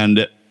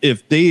 And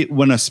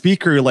when a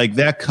speaker like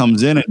that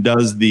comes in and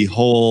does the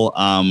whole,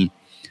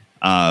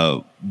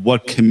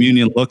 what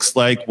communion looks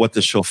like, what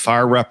the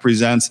shofar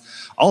represents,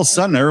 all of a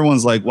sudden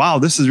everyone's like, wow,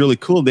 this is really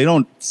cool. They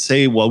don't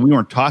say, well, we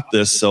weren't taught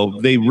this. So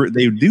they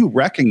do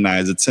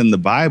recognize it's in the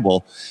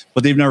Bible,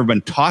 but they've never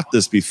been taught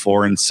this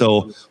before. And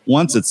so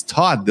once it's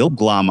taught, they'll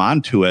glom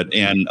onto it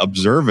and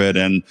observe it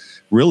and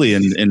really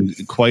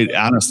and quite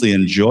honestly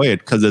enjoy it,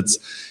 because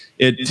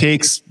it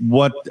takes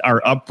what our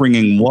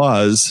upbringing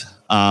was,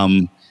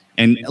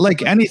 and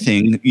like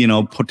anything,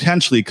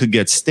 potentially could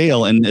get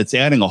stale, and it's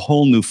adding a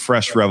whole new,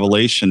 fresh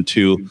revelation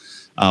to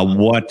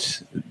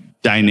what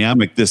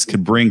dynamic this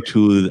could bring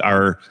to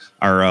our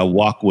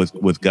walk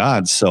with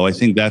God. So I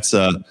think that's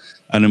an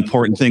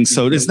important thing.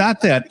 So it's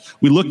not that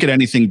we look at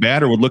anything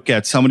bad, or would look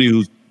at somebody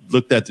who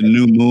looked at the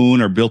new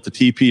moon or built a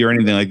teepee or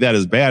anything like that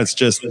as bad. It's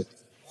just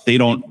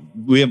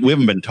we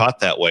haven't been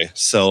taught that way.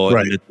 So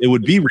right. It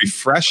would be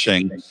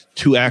refreshing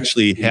to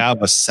actually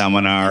have a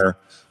seminar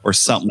or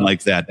something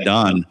like that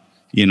done.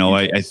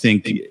 I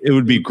think it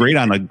would be great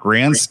on a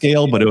grand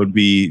scale, but it would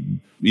be,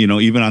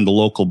 even on the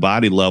local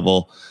body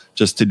level,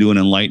 just to do an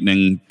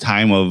enlightening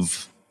time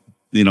of,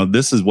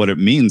 this is what it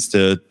means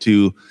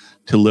to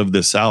live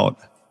this out.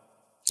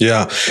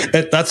 Yeah,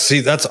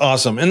 that's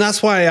awesome. And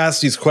that's why I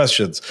asked these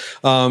questions.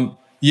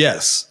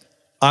 Yes,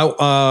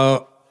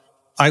 I've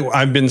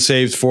been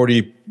saved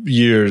 40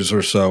 years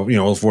or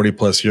so, 40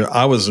 plus years.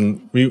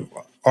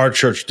 Our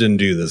church didn't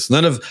do this.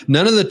 None of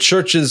the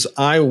churches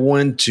I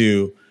went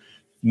to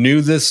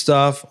knew this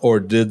stuff or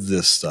did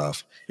this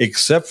stuff,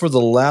 except for the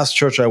last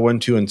church I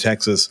went to in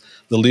Texas.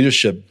 The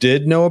leadership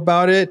did know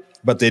about it,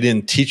 but they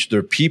didn't teach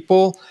their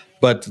people.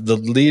 But the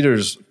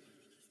leaders,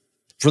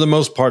 for the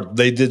most part,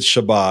 they did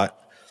Shabbat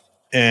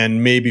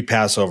and maybe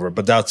Passover,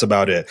 but that's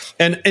about it.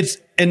 And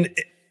it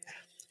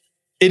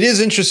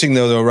is interesting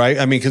though, right?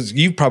 I mean, because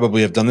you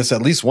probably have done this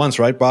at least once,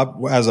 right, Bob?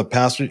 As a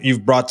pastor,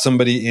 you've brought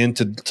somebody in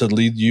to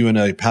lead you in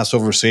a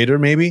Passover Seder,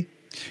 maybe?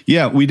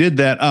 Yeah, we did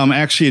that.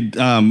 Actually,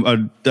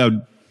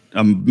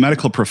 a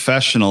medical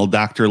professional,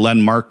 Dr. Len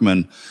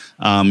Markman,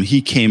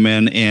 he came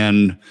in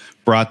and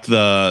brought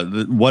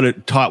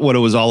taught what it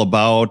was all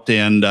about,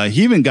 and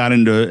he even got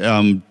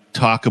into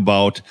talk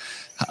about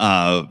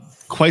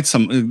quite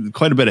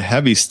a bit of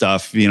heavy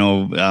stuff,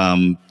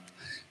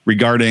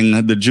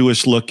 regarding the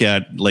Jewish look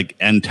at like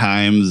end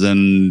times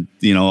and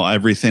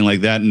everything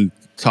like that, and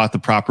taught the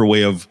proper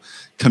way of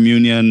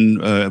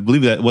communion. I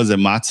believe that was it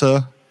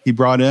matzah he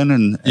brought in,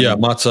 and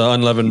matzah,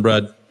 unleavened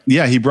bread.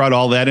 Yeah, he brought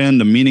all that in,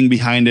 the meaning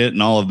behind it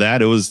and all of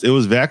that. It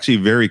was actually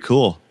very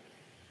cool.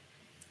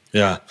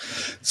 Yeah.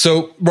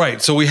 So,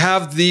 right. So we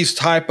have these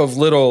type of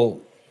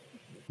little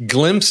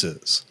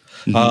glimpses.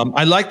 Mm-hmm.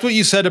 I liked what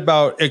you said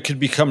about it could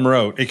become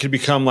rote. It could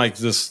become like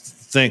this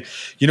thing.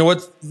 You know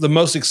what? The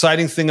most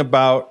exciting thing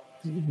about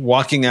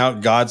walking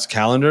out God's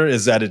calendar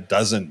is that it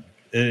doesn't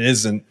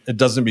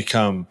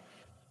become,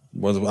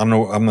 well,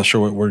 I'm not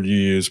sure what word you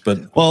use,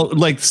 but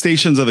like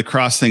Stations of the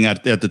Cross thing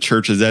at the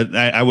churches, that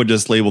I would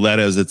just label that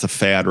as it's a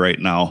fad right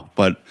now.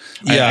 But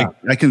yeah,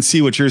 I can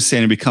see what you're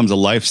saying. It becomes a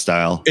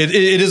lifestyle. It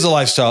is a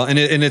lifestyle, and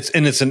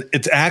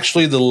it's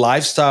actually the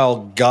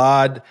lifestyle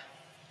God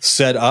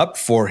set up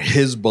for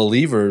His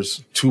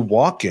believers to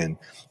walk in.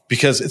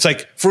 Because it's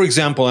like, for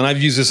example, and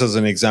I've used this as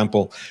an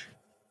example.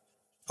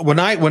 When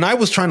I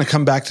was trying to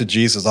come back to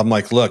Jesus, I'm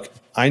like, look,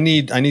 I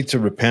need to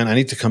repent. I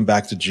need to come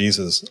back to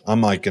Jesus.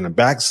 I'm like in a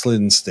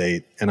backslidden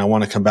state and I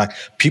want to come back.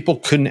 People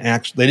they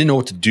didn't know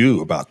what to do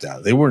about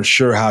that. They weren't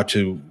sure how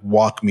to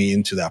walk me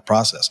into that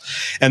process.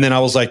 And then I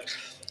was like,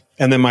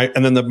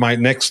 my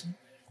next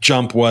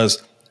jump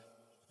was,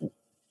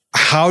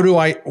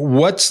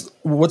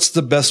 what's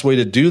the best way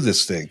to do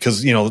this thing?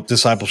 Because,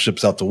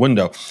 discipleship's out the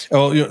window.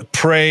 Oh,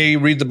 pray,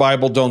 read the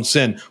Bible, don't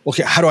sin.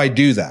 Okay, how do I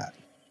do that?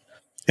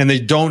 And they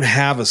don't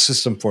have a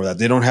system for that.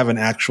 They don't have an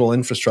actual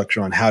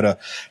infrastructure on how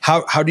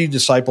do you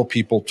disciple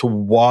people to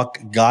walk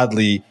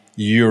godly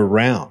year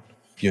round,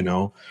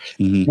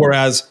 Mm-hmm.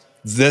 Whereas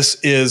this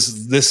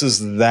is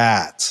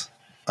that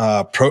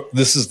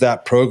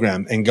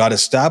program, and God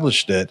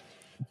established it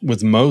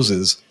with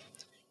Moses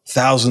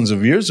thousands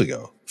of years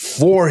ago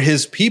for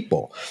his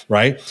people,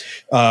 right?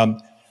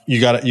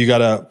 You have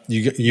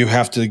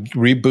to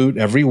reboot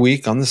every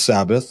week on the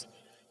Sabbath,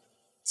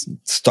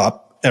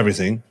 stop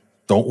everything.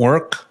 Don't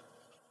work,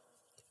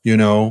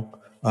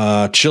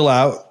 chill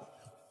out,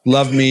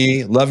 love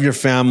me, love your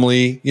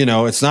family.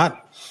 It's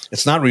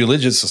not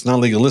religious. It's not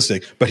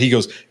legalistic, but he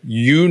goes,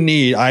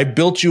 I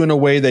built you in a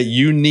way that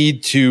you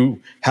need to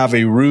have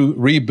a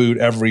reboot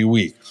every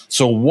week.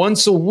 So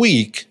once a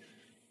week,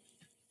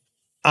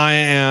 I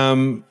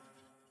am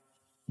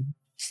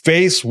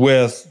faced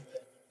with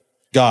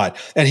God.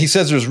 And he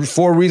says there's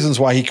 4 reasons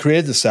why he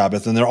created the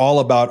Sabbath, and they're all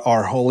about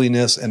our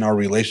holiness and our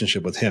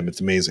relationship with him.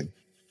 It's amazing.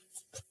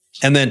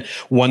 And then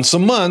once a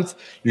month,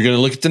 you're going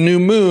to look at the new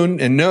moon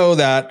and know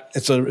that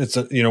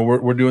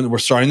we're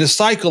starting this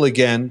cycle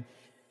again.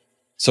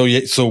 So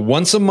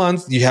once a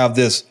month, you have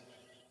this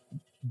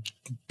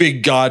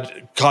big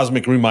God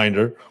cosmic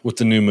reminder with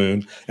the new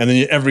moon, and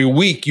then every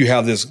week you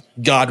have this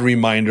God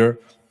reminder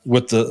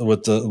with the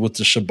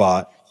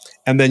Shabbat,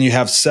 and then you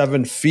have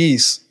 7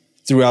 feasts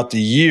throughout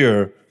the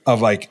year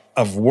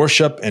of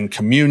worship and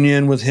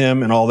communion with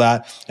him and all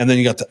that, and then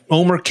you got the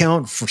Omer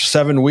count for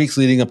 7 weeks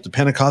leading up to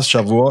Pentecost,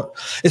 Shavuot.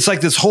 It's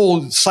like this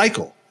whole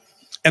cycle,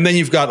 and then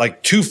you've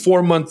got 2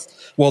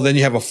 4-month. Well, then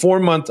you have a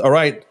 4-month. All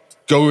right,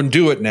 go and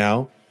do it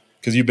now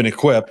because you've been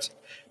equipped.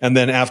 And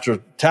then after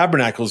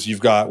Tabernacles, you've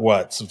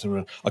got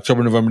September,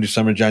 October, November,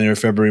 December, January,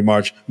 February,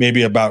 March,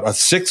 maybe about a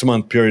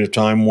 6-month period of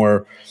time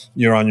where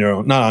you're on your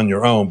own, not on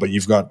your own, but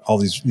you've got all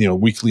these,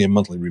 weekly and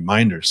monthly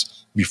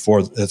reminders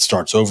before it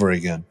starts over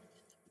again.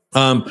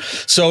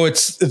 So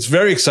it's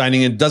very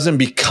exciting. It doesn't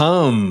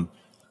become,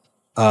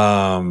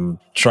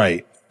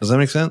 trite. Does that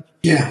make sense?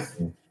 Yeah.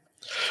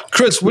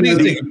 Kris, what do you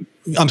think?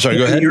 I'm sorry,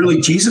 go ahead. The early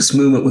Jesus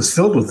movement was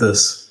filled with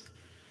this.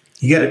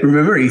 You got to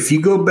remember, if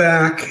you go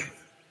back,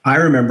 I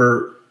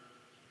remember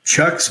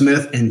Chuck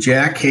Smith and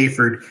Jack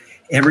Hayford,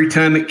 every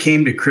time it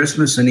came to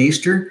Christmas and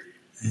Easter,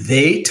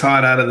 they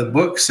taught out of the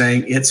book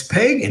saying it's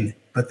pagan,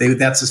 but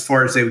that's as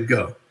far as they would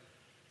go.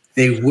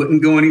 They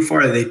wouldn't go any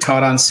farther. They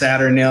taught on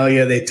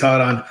Saturnalia. They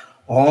taught on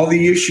all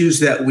the issues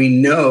that we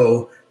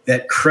know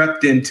that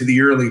crept into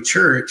the early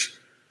church,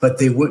 but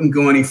they wouldn't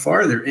go any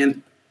farther.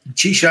 And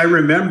geez, I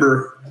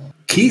remember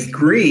Keith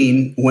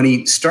Green, when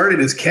he started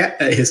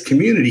his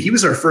community, he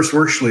was our first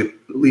worship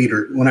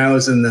leader when I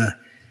was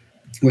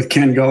with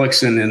Ken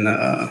Gullickson in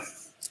the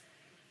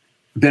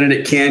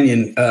Benedict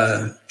Canyon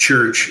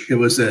church. It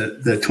was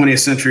the 20th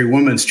Century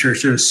Women's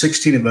Church. There was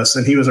 16 of us,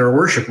 and he was our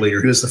worship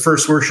leader. He was the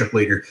first worship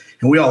leader.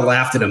 And we all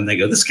laughed at him. They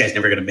go, this guy's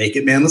never going to make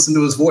it, man. Listen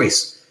to his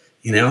voice.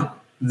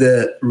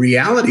 The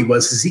reality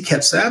is he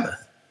kept Sabbath.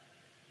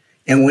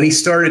 And when he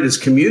started his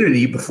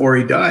community before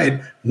he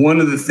died, one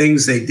of the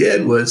things they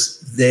did was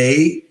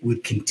they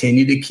would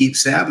continue to keep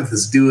Sabbath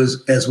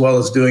as well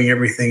as doing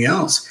everything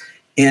else.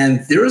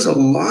 And there is a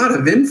lot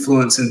of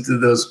influence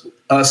into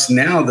us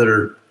now that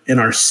are in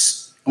our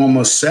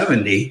almost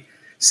 70s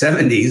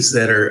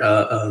that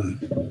are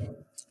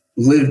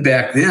lived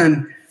back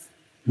then.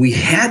 We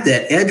had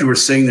that edge. We're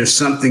saying there's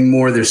something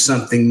more, there's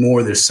something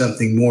more, there's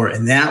something more.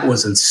 And that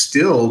was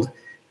instilled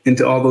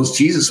into all those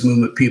Jesus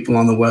movement people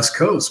on the West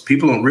Coast.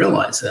 People don't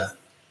realize that.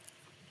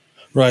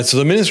 Right. So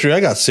the ministry I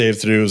got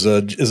saved through is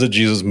a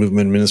Jesus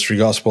movement ministry,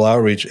 gospel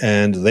outreach,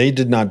 and they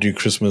did not do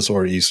Christmas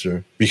or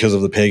Easter because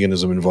of the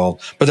paganism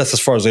involved. But that's as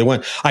far as they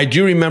went. I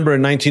do remember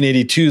in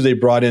 1982 they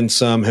brought in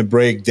some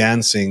Hebraic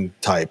dancing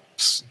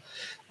types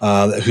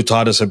who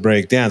taught us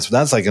Hebraic dance. But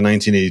that's like in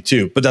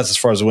 1982. But that's as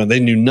far as it went.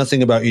 They knew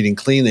nothing about eating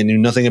clean. They knew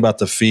nothing about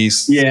the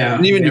feast. Yeah,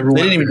 they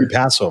didn't even do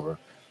Passover.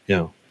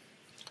 No.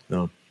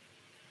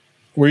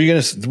 Were you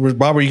gonna,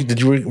 Bob? Were you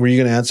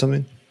gonna add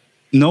something?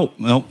 Nope.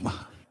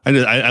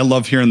 I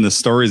love hearing the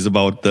stories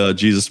about the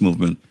Jesus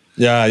movement.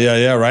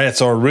 Yeah. Right.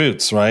 It's our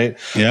roots, right?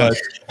 Yeah. But,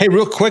 hey,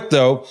 real quick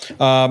though,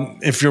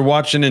 if you're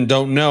watching and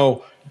don't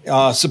know,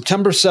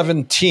 September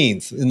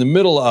 17th, in the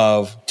middle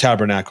of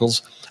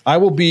Tabernacles, I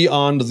will be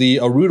on the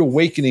A Root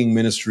Awakening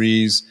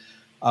Ministries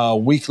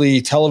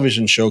weekly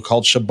television show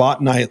called Shabbat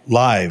Night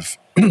Live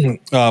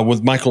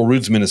with Michael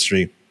Rood's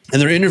ministry.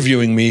 And they're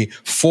interviewing me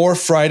 4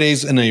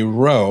 Fridays in a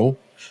row,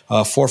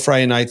 4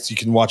 Friday nights. You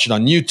can watch it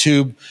on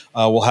YouTube.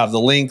 We'll have the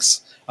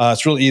links.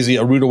 It's real easy.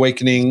 A Root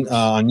Awakening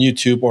on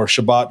YouTube or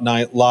Shabbat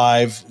Night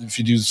Live if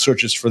you do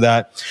searches for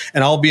that.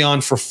 And I'll be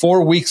on for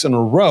 4 weeks in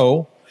a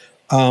row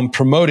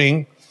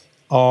promoting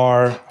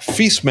our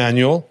feast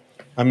manual.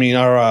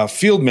 Our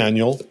field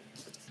manual,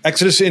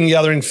 Exodus in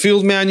Gathering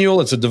Field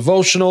Manual. It's a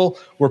devotional.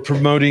 We're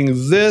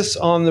promoting this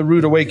on the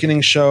Root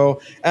Awakening show,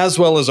 as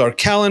well as our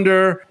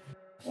calendar,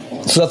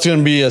 So that's going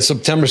to be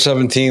September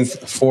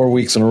 17th, 4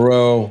 weeks in a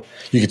row.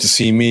 You get to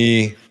see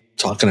me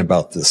talking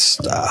about this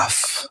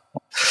stuff.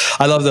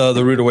 I love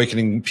the Root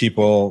Awakening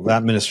people.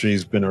 That ministry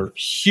has been a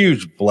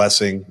huge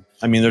blessing.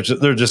 I mean,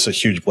 they're just a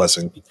huge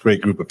blessing.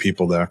 Great group of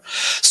people there.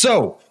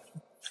 So,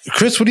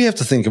 Kris, what do you have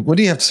to think of? What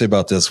do you have to say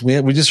about this?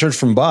 We just heard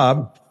from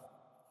Bob.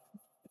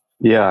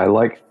 Yeah, I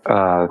like.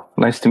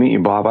 Nice to meet you,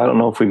 Bob. I don't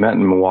know if we met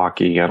in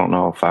Milwaukee. I don't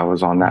know if I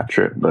was on that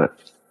trip, but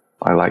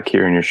I like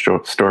hearing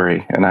your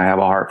story, and I have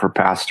a heart for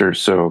pastors.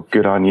 So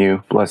good on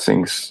you.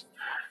 Blessings.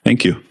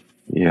 Thank you.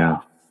 Yeah,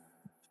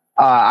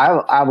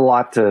 I have a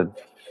lot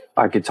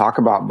I could talk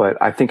about, but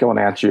I think I want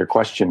to answer your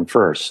question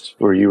first,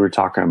 where you were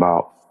talking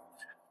about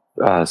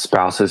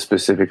spouses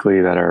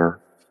specifically that are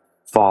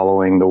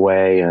following the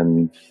way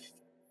and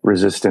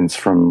resistance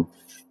from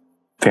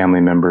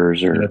family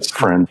members or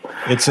friends.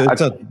 It's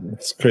a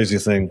crazy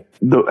thing.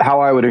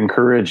 How I would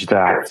encourage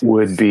that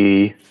would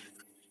be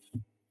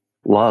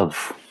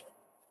love.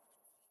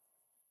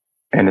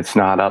 And it's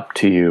not up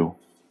to you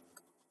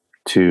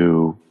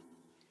to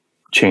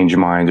change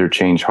minds or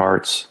change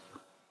hearts.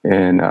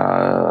 In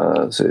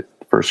is it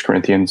 1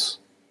 Corinthians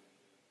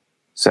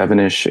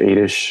 7-ish,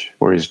 8-ish,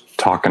 where he's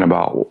talking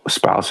about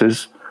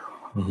spouses.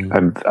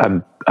 Mm-hmm.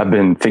 I've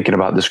been thinking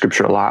about the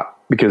scripture a lot,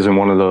 because in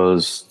one of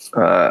those,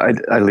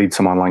 I lead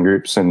some online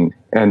groups, and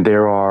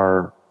there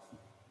are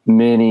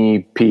many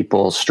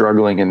people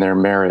struggling in their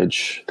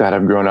marriage that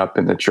have grown up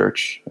in the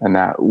church and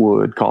that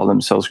would call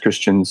themselves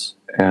Christians.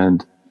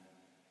 And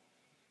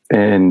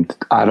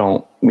I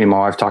don't, me and my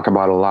wife talk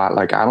about it a lot.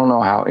 Like, I don't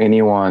know how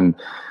anyone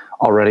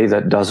already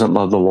that doesn't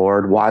love the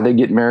Lord, why they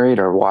get married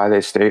or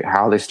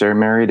how they stay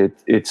married.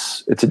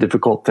 It's a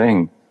difficult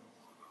thing.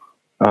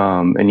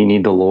 And you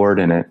need the Lord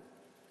in it.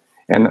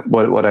 And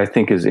what I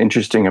think is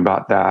interesting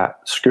about that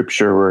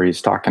scripture where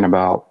he's talking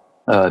about,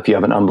 if you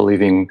have an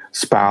unbelieving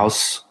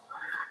spouse,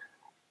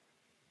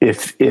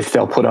 if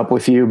they'll put up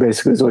with you,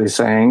 basically is what he's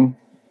saying,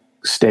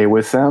 stay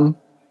with them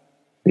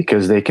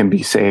because they can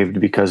be saved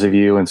because of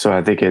you. And so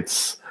I think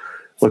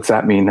what's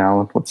that mean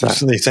now? What's that?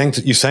 So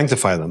you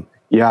sanctify them.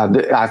 Yeah.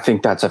 I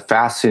think that's a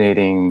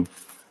fascinating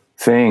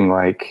thing.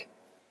 Like,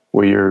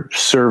 where you're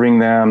serving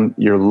them,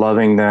 you're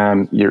loving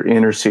them, you're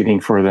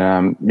interceding for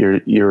them.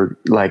 You're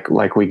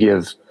like we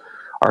give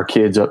our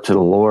kids up to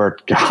the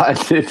Lord. God,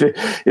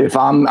 if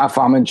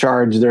I'm in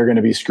charge, they're going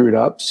to be screwed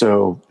up.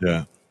 So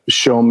yeah.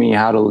 Show me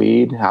how to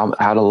lead, how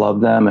to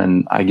love them,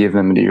 and I give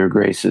them into your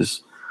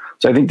graces.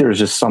 So I think there's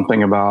just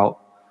something about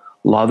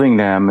loving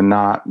them and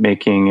not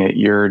making it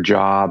your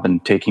job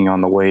and taking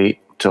on the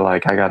weight to,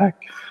 like, I got to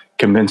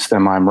convince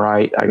them I'm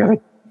right. I got to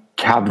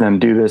have them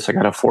do this. I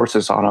got to force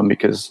this on them,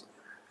 because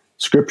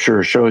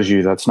Scripture shows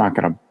you that's not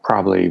going to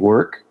probably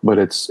work, but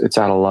it's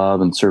out of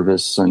love and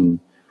service and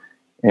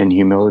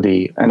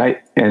humility. And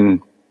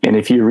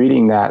if you're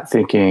reading that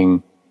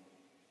thinking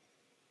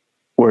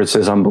where it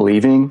says an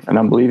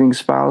unbelieving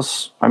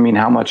spouse, I mean,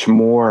 how much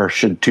more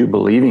should two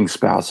believing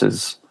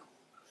spouses,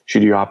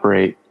 should you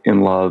operate in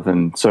love?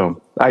 And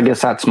so I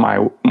guess that's my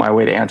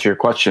way to answer your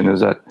question, is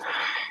that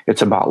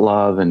it's about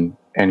love and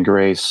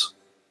grace.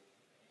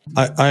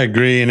 I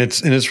agree, and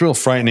it's real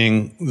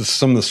frightening,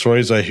 some of the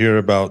stories I hear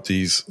about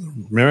these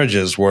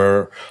marriages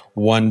where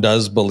one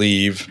does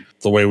believe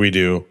the way we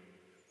do.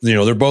 You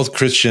know, they're both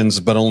Christians,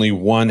 but only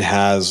one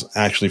has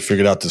actually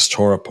figured out this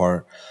Torah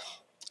part,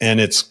 and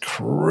it's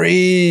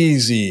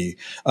crazy.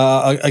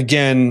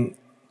 Again,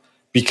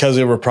 because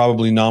they were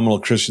probably nominal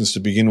Christians to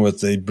begin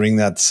with, they bring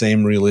that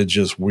same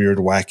religious, weird,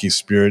 wacky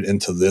spirit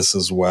into this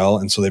as well.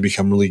 And so they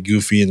become really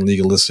goofy and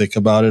legalistic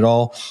about it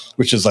all,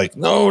 which is like,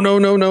 no.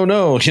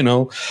 You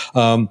know,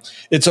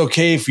 it's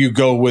okay if you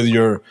go with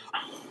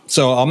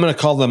so I'm going to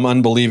call them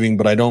unbelieving,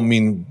 but I don't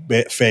mean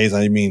faith.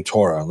 I mean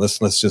Torah. Let's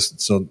just,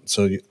 so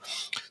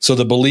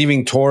the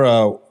believing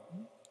Torah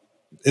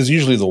is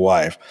usually the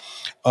wife.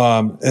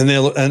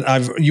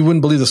 You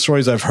wouldn't believe the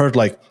stories I've heard.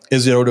 Like,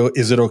 is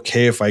it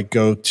okay if I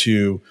go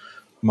to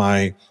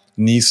my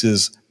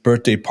niece's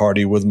birthday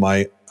party with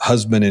my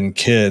husband and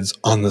kids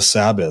on the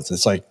Sabbath?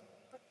 It's like,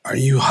 are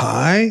you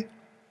high?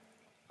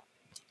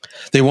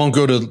 They won't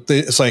go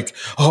it's like,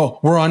 oh,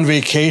 we're on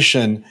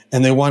vacation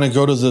and they want to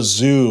go to the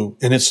zoo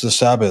and it's the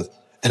Sabbath.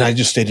 And I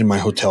just stayed in my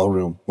hotel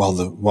room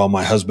while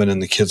my husband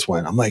and the kids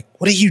went. I'm like,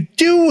 what are you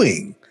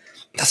doing?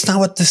 That's not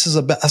what this is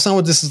about. That's not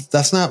what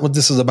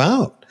this is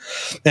about.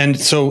 And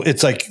so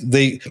it's like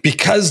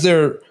because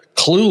they're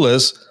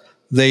clueless,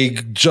 they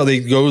go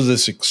to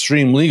this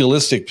extreme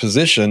legalistic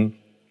position,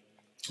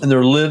 and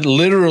they're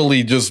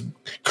literally just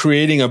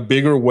creating a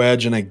bigger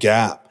wedge and a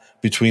gap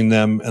between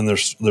them and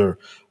their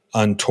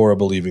un-Torah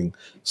believing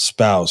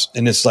spouse.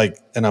 And it's like,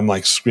 and I'm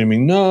like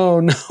screaming,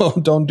 no,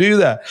 don't do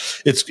that.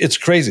 It's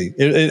crazy.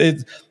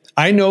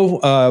 I know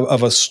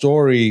of a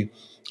story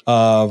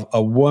of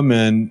a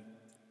woman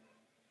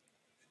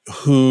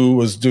who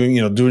was doing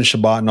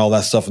Shabbat and all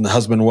that stuff, and the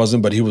husband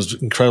wasn't, but he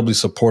was incredibly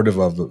supportive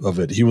of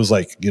it. He was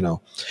like, he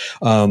was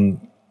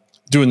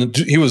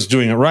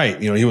doing it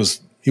right.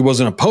 He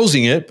wasn't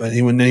opposing it, but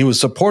he was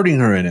supporting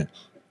her in it.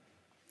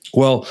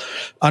 Well,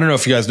 I don't know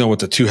if you guys know what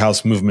the two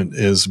house movement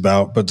is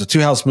about, but the two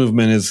house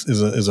movement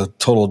is a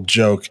total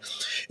joke.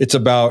 It's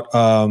about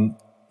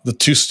the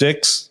two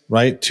sticks,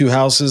 right? Two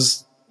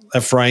houses,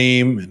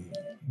 Ephraim,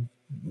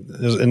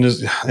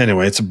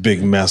 anyway, it's a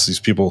big mess. These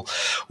people.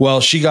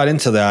 Well, she got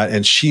into that,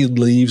 and she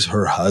leaves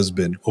her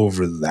husband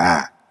over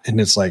that,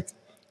 and it's like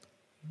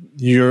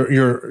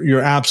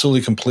you're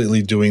absolutely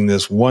completely doing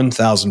this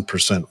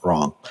 1,000%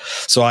 wrong.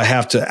 So I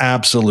have to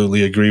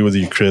absolutely agree with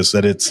you, Kris,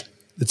 that it's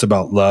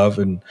about love,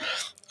 and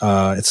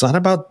it's not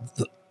about,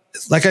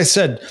 like I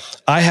said,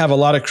 I have a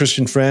lot of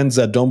Christian friends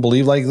that don't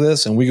believe like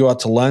this, and we go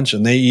out to lunch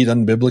and they eat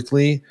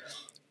unbiblically,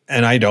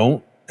 and I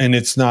don't, and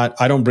it's not,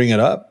 I don't bring it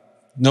up.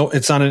 No,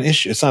 it's not an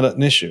issue. It's not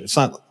an issue. It's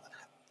not,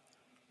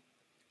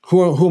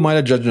 who am I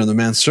to judge another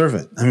man's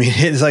servant? I mean,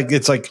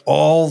 it's like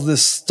all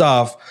this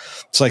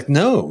stuff. It's like,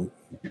 no,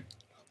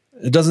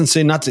 it doesn't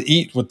say not to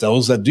eat with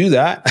those that do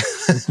that.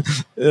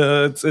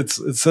 It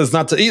says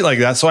not to eat like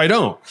that. So I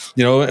don't,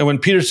 and when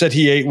Peter said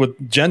he ate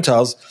with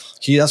Gentiles,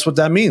 that's what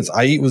that means.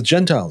 I eat with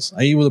Gentiles.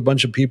 I eat with a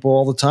bunch of people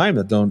all the time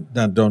that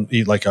don't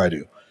eat like I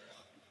do.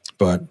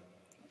 But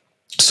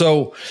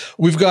so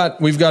we've got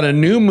a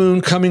new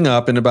moon coming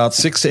up in about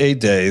 6 to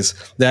 8 days.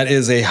 That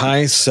is a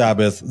high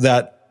Sabbath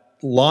that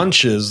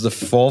launches the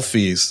fall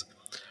feast,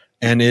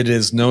 and it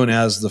is known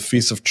as the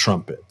Feast of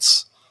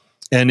Trumpets.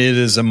 And it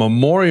is a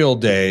memorial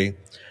day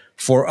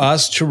for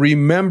us to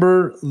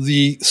remember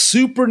the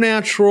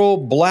supernatural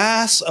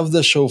blast of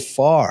the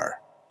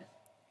shofar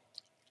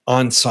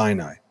on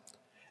Sinai.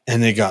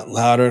 And they got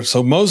louder.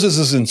 So Moses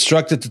is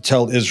instructed to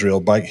tell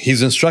Israel,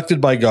 he's instructed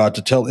by God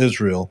to tell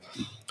Israel,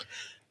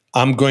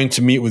 I'm going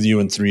to meet with you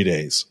in 3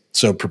 days.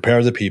 So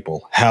prepare the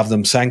people, have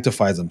them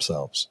sanctify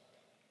themselves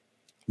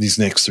these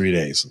next 3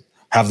 days,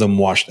 have them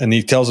washed. And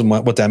he tells them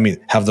what that means.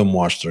 Have them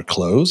wash their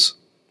clothes,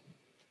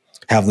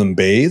 have them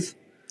bathe,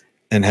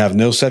 and have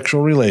no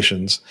sexual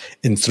relations.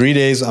 In 3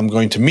 days, I'm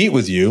going to meet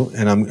with you,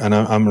 and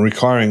I'm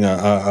requiring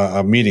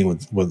a meeting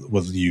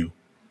with you.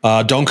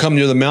 Don't come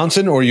near the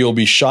mountain, or you'll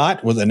be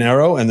shot with an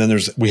arrow. And then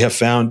we have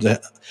found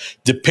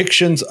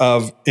depictions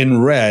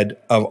in red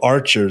of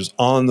archers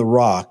on the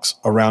rocks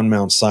around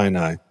Mount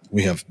Sinai.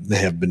 They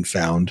have been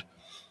found.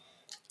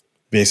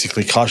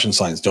 Basically, caution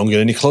signs: don't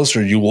get any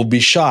closer, you will be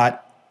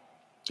shot.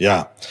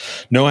 Yeah,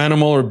 no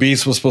animal or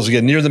beast was supposed to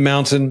get near the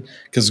mountain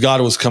because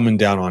God was coming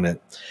down on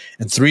it.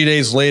 And 3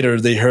 days later,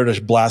 they heard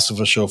a blast of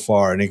a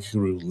shofar, and it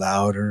grew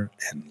louder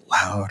and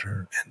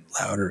louder and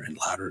louder and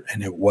louder,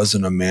 and it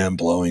wasn't a man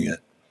blowing it.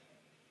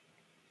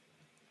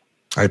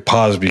 I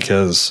pause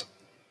because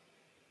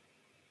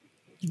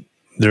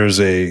there's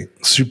a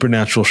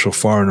supernatural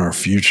shofar in our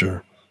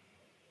future,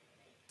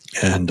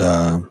 and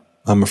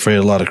I'm afraid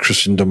a lot of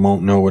Christians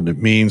won't know what it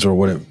means or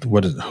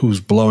who's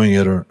blowing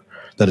it or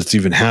that it's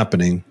even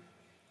happening,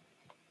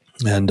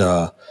 and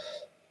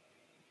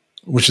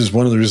which is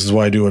one of the reasons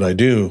why I do what I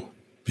do.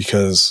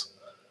 Because,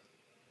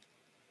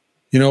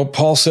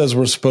 Paul says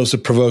we're supposed to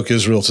provoke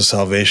Israel to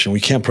salvation. We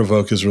can't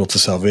provoke Israel to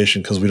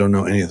salvation because we don't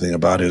know anything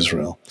about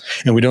Israel.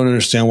 And we don't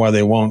understand why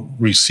they won't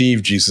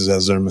receive Jesus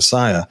as their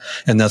Messiah.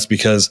 And that's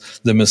because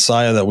the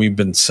Messiah that we've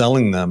been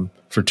selling them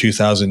for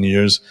 2,000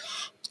 years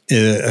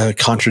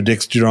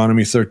contradicts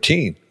Deuteronomy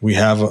 13. We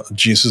have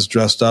Jesus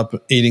dressed up,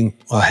 eating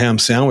a ham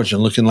sandwich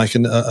and looking like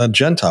a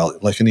Gentile,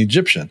 like an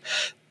Egyptian.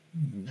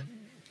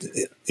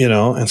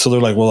 And so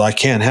they're like, well, I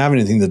can't have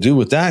anything to do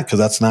with that because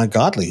that's not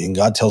godly. And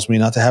God tells me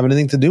not to have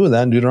anything to do with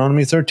that in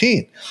Deuteronomy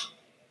 13.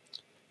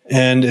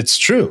 And it's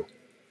true.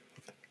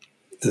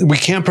 We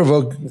can't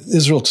provoke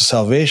Israel to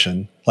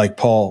salvation like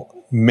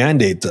Paul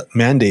mandates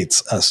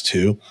us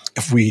to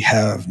if we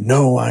have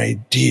no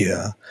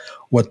idea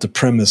what the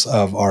premise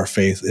of our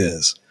faith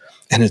is.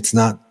 And it's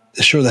not,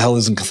 sure the hell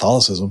isn't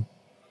Catholicism.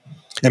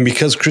 And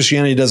because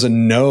Christianity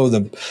doesn't know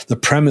the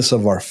premise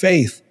of our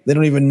faith, they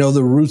don't even know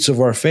the roots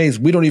of our faith.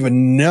 We don't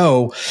even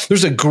know.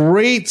 There's a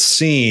great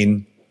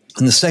scene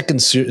in the second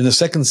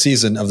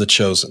season of The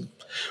Chosen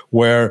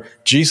where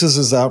Jesus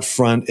is out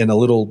front in a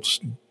little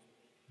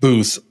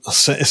booth.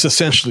 It's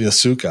essentially a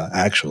sukkah,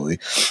 actually.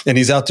 And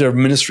he's out there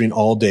ministering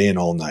all day and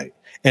all night.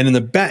 And in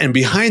the back and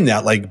behind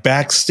that, like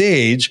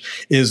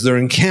backstage, is their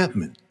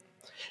encampment.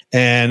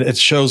 And it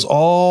shows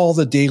all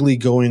the daily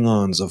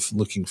going-ons of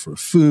looking for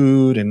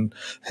food and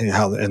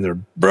how and they're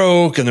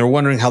broke and they're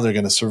wondering how they're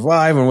going to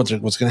survive and what's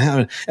going to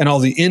happen, and all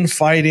the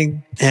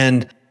infighting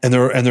and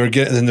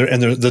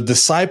the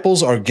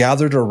disciples are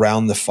gathered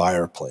around the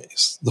fire,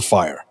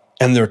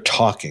 and they're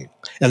talking,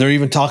 and they're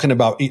even talking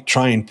about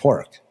eating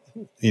pork.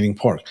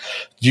 Did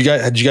you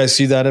guys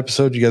see that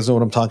episode? Do you guys know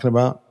what I'm talking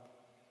about?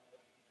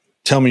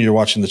 Tell me you're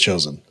watching The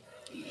Chosen.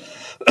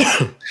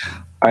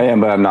 I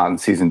am, but I'm not in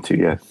season 2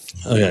 yet.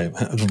 Okay.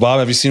 Bob,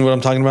 have you seen what I'm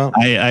talking about?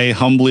 I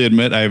humbly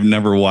admit I've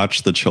never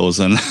watched The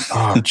Chosen.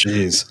 Oh,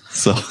 jeez.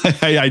 So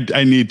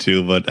I need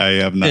to, but I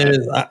have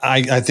not.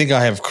 I think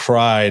I have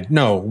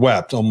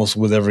wept almost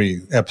with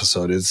every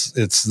episode. It's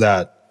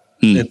that.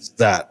 It's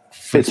that.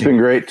 It's been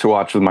great to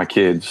watch with my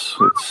kids.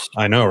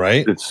 I know,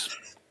 right?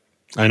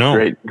 I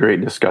know.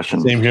 Great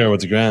discussion. Same here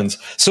with the grands.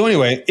 So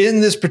anyway,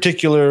 in this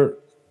particular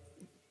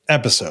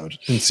episode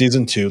in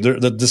season 2,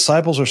 the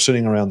disciples are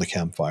sitting around the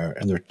campfire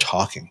and they're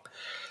talking.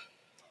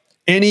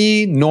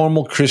 Any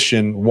normal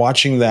Christian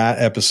watching that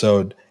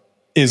episode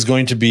is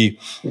going to be,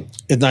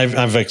 and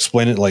I've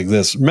explained it like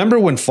this. Remember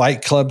when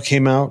Fight Club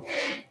came out?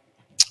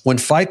 When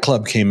Fight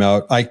Club came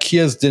out,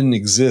 IKEAs didn't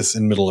exist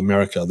in Middle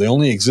America. They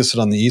only existed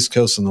on the East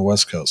Coast and the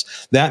West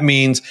Coast. That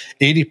means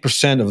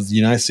 80% of the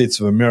United States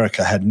of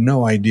America had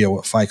no idea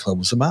what Fight Club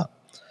was about.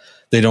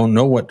 They don't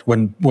know what,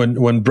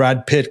 when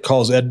Brad Pitt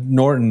calls Ed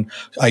Norton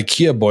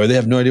IKEA boy, they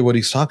have no idea what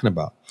he's talking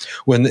about.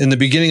 When in the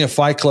beginning of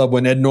Fight Club,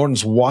 when Ed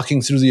Norton's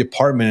walking through the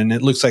apartment and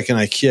it looks like an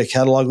IKEA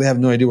catalog, they have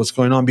no idea what's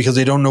going on because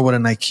they don't know what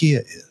an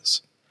IKEA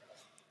is.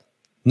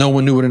 No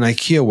one knew what an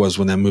IKEA was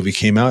when that movie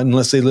came out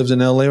unless they lived in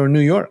LA or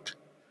New York.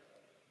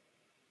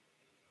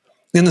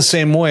 In the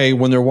same way,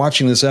 when they're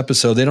watching this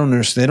episode, they don't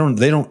understand what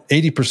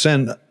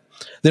 80%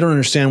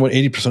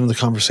 of the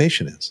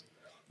conversation is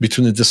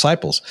between the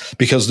disciples,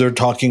 because they're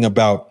talking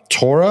about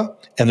Torah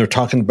and they're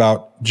talking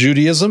about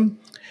Judaism,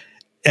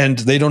 and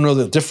they don't know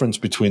the difference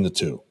between the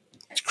two.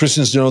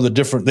 Christians don't know the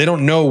difference. They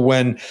don't know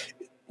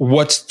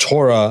what's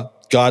Torah,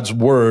 God's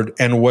word,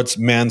 and what's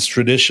man's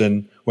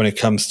tradition when it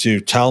comes to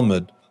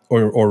Talmud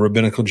or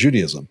rabbinical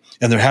Judaism.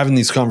 And they're having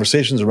these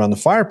conversations around the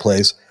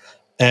fireplace,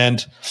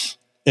 and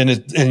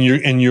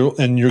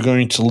you're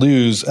going to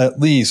lose at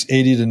least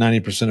 80 to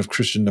 90% of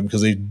Christendom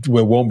because they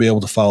won't be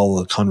able to follow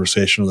the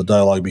conversation or the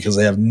dialogue because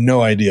they have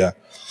no idea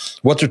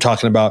what they're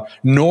talking about,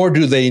 nor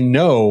do they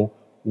know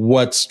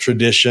what's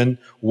tradition,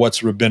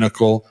 what's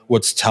rabbinical,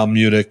 what's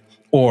Talmudic,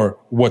 or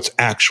what's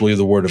actually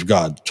the Word of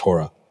God,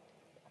 Torah.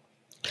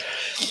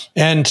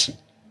 And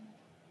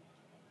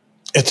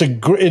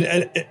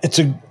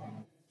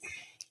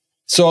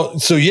so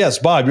yes,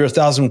 Bob, you're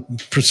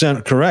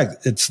 1,000%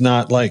 correct. It's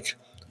not like,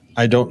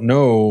 I don't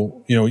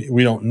know,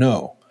 we don't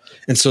know.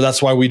 And so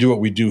that's why we do what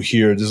we do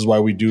here. This is why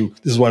we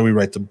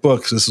write the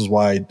books. This is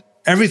why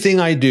everything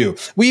I do.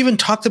 We even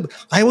talked about,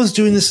 I was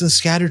doing this in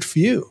Scattered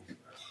Few.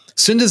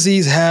 Sin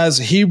Disease has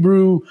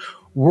Hebrew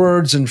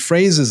words and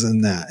phrases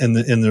in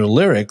their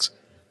lyrics.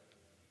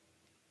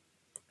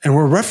 And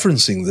we're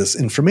referencing this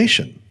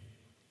information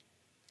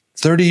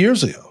 30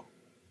 years ago.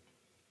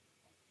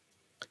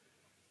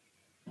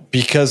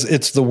 Because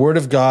it's the Word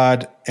of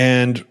God,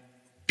 and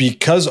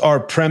because our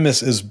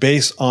premise is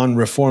based on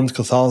Reformed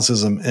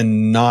Catholicism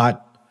and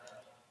not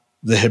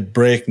the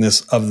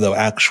Hebraicness of the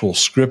actual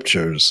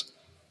scriptures,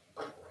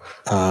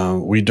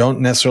 we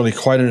don't necessarily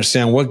quite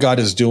understand what God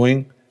is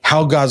doing,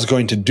 how God's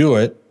going to do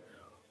it,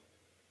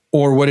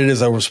 or what it is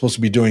that we're supposed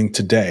to be doing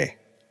today.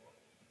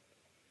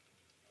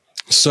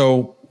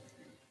 So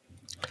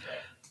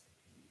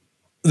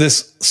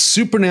this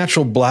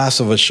supernatural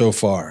blast of a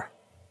shofar,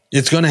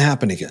 it's going to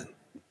happen again.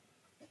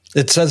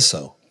 It says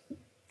so.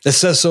 It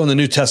says so in the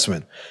New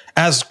Testament.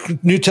 As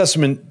New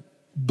Testament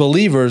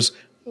believers,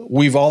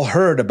 we've all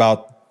heard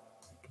about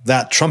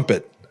that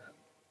trumpet.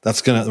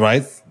 That's going to,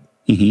 right?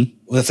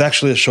 Mm-hmm. That's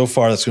actually a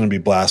shofar that's going to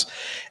be blast.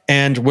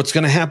 And what's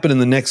going to happen in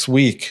the next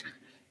week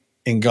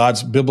in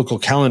God's biblical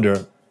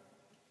calendar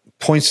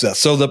points to that.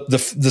 So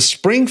the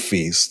spring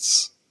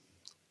feasts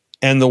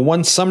and the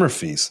one summer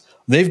feast,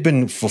 they've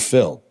been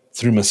fulfilled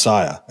through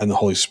Messiah and the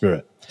Holy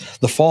Spirit.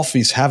 The fall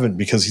feasts haven't,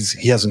 because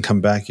he hasn't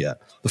come back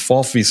yet. The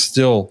fall feasts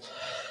still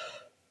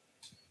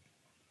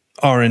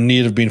are in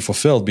need of being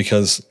fulfilled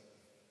because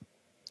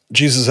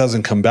Jesus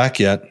hasn't come back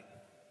yet,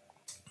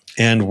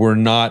 and we're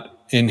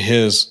not in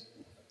his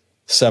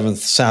seventh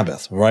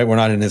Sabbath, right? We're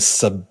not in his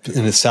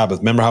Sabbath.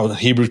 Remember how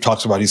Hebrew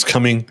talks about he's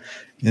coming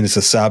and it's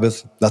a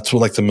Sabbath? That's what,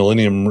 like, the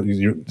millennium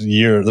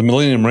year, the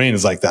millennium reign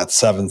is like that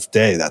seventh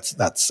day.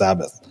 That's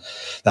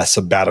Sabbath, that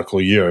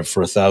sabbatical year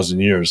for 1,000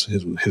 years,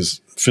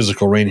 his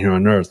physical reign here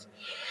on earth.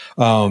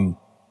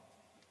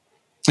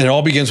 And it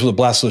all begins with a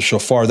blast of the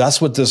shofar. That's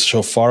what this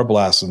shofar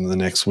blast in the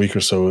next week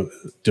or so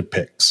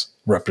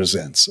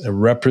represents. It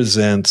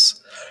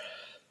represents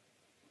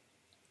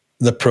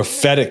the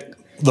prophetic.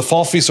 The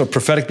fall feasts are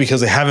prophetic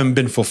because they haven't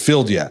been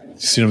fulfilled yet. You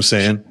see what I'm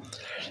saying?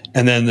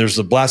 And then there's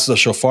the blast of the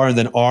shofar, and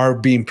then our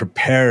being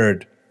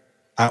prepared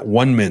at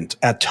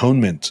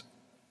atonement,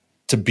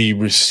 to be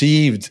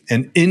received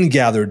and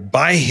ingathered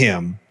by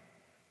him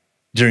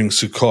during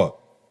Sukkot.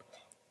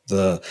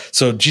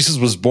 So Jesus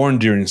was born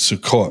during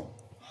Sukkot.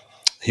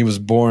 He was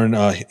born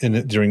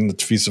during the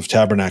Feast of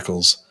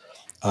Tabernacles,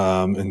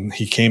 and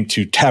he came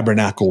to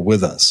tabernacle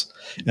with us.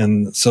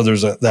 And so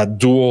there's that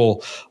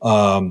dual.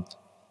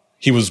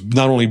 He was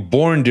not only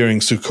born during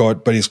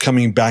Sukkot, but he's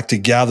coming back to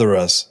gather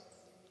us.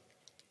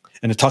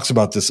 And it talks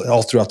about this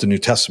all throughout the New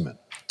Testament.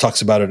 It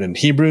talks about it in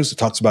Hebrews. It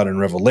talks about it in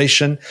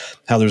Revelation,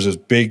 how there's this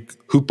big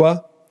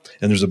huppah,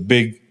 and there's a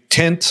big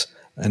tent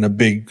and a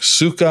big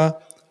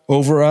sukkah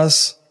over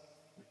us.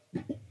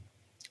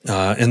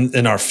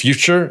 In our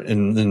future,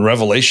 in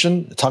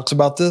Revelation, it talks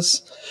about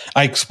this.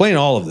 I explain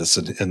all of this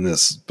in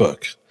this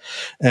book.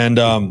 And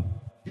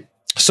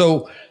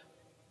so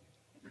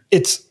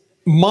it's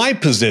my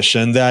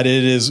position that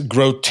it is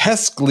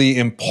grotesquely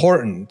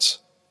important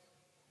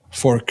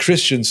for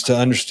Christians to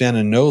understand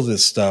and know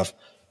this stuff,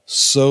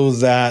 so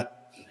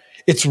that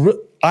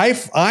I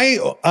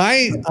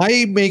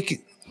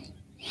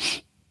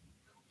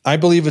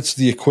believe it's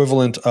the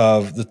equivalent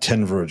of the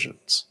 10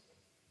 virgins.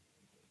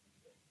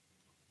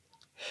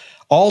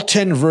 All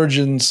 10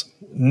 virgins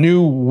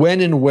knew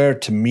when and where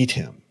to meet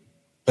him,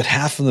 but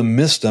half of them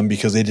missed him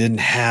because they didn't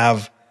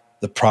have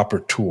the proper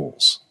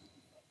tools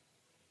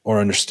or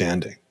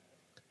understanding.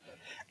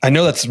 I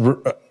know that's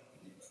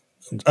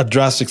a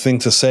drastic thing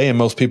to say, and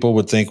most people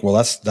would think, well,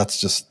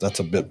 that's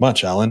a bit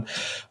much, Alan.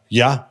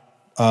 Yeah.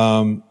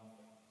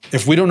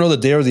 If we don't know the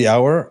day or the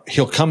hour,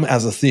 he'll come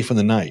as a thief in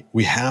the night.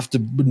 We have to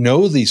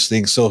know these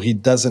things so he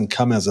doesn't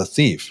come as a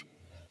thief,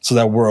 so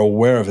that we're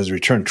aware of his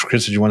return.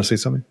 Kris, did you want to say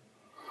something?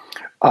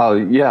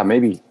 Yeah,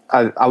 maybe.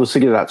 I was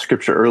thinking of that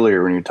scripture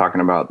earlier when you were talking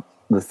about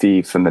the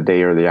thief and the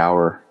day or the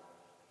hour,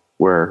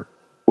 where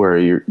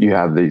you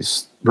have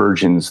these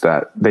virgins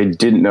that they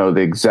didn't know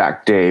the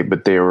exact day,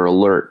 but they were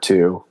alert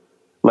to,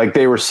 like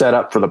they were set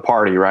up for the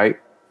party, right?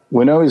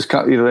 We know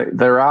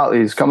they're out.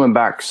 He's coming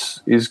back.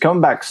 He's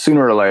coming back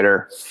sooner or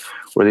later.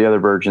 Where the other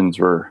virgins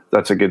were.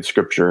 That's a good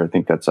scripture. I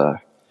think that's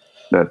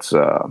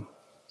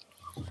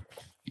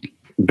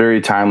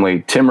very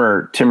timely.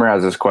 Timmer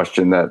has this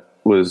question that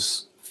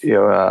was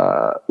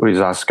he's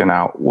asking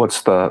out,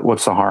 what's the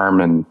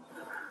harm in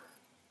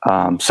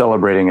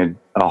celebrating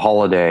a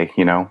holiday,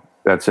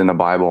 that's in the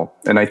Bible.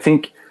 And I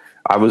think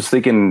I was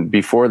thinking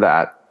before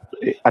that,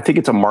 I think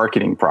it's a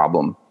marketing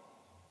problem.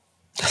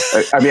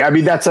 I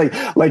mean, that's like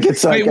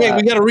it's like, wait,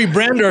 we got to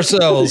rebrand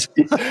ourselves.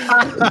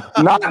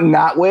 Not in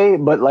that way,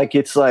 but like,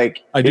 it's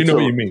like, I do know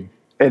what you mean.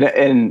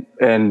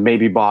 And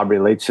maybe Bob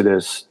relates to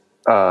this.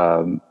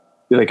 I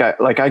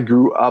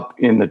grew up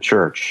in the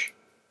church,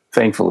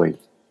 thankfully.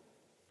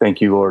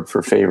 Thank you, Lord,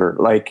 for favor.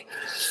 Like,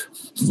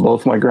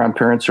 both my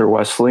grandparents are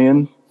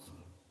Wesleyan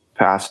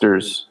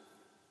pastors.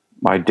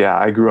 My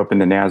dad, I grew up in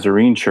the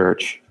Nazarene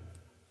church.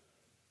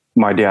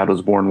 My dad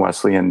was born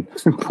Wesleyan.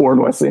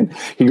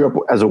 He grew up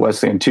as a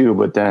Wesleyan too,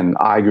 but then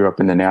I grew up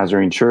in the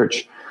Nazarene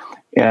church,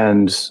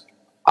 and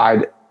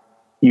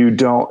you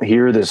don't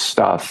hear this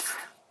stuff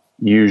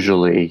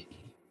usually.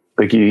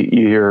 Like you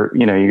hear,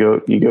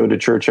 you go to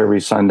church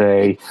every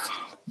Sunday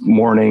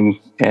morning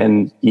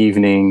and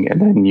evening, and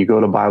then you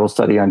go to Bible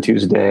study on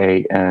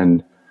Tuesday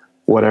and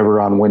whatever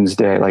on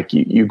Wednesday. Like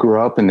you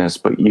grew up in this,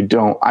 but you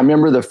don't. I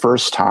remember the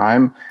first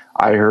time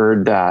I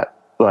heard that,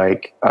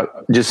 like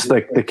just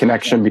like the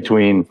connection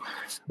between,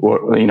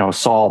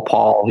 Saul,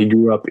 Paul, he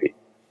grew up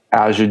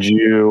as a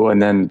Jew,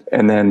 and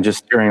then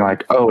just hearing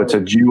like, oh, it's a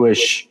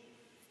Jewish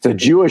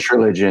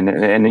religion.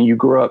 And then you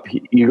grow up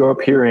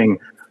hearing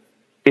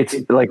it's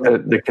like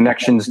the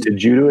connections to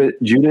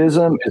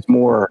Judaism is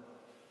more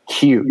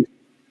cute,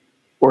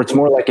 or it's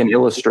more like an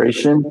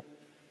illustration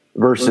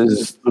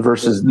versus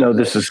no,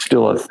 this is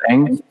still a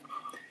thing.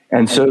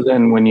 And so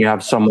then when you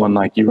have someone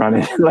like you run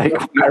into, like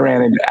when I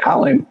ran into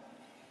Alan,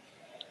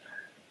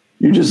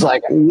 you're just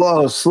like,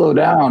 whoa, slow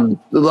down.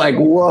 Like,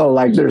 whoa,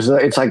 like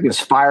it's like this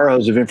fire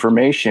hose of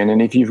information.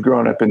 And if you've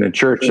grown up in the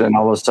church, then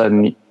all of a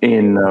sudden,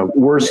 in the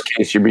worst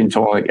case, you're being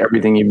told like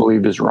everything you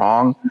believed is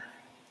wrong.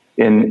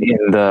 In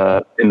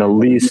the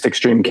least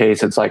extreme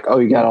case, it's like, oh,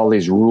 you got all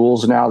these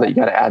rules now that you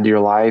got to add to your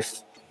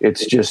life.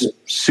 It's just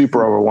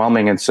super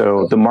overwhelming. And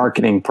so the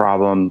marketing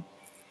problem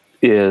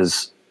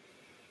is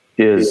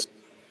a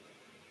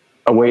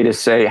way to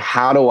say,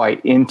 how do I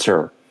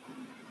enter?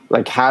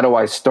 Like, how do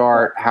I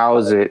start? How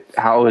is it?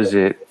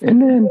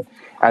 And then,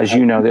 as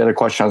you know, the other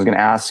question I was going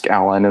to ask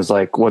Alan is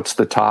like, what's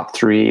the top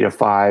 3 to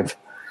 5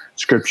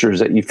 scriptures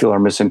that you feel are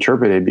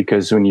misinterpreted?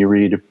 Because when you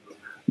read,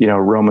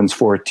 Romans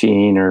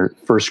 14 or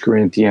 1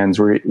 Corinthians,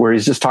 where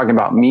he's just talking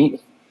about meat.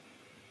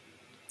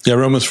 Yeah,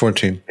 Romans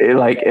 14.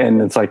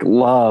 And it's like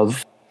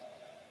love.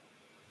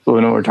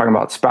 When we're talking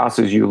about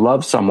spouses, you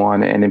love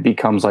someone, and it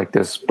becomes like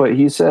this. But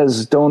he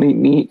says, don't eat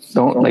meat.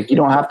 You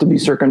don't have to be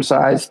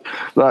circumcised.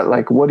 But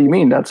like, what do you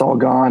mean? That's all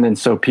gone. And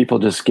so people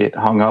just get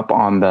hung up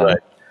on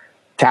the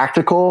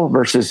tactical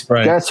versus,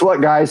 guess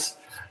what, guys?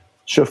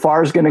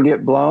 Shofar's going to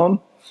get blown.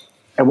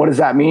 And what does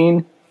that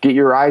mean? Get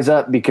your eyes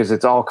up, because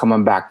it's all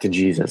coming back to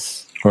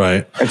Jesus.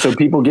 Right. And so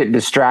people get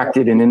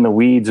distracted and in the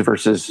weeds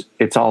versus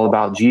it's all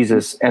about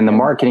Jesus. And the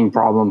marketing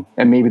problem,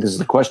 and maybe this is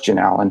the question,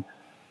 Alan,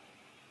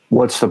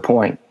 what's the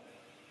point?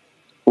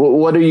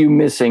 What are you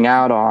missing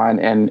out on?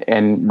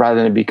 And rather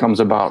than it becomes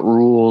about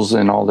rules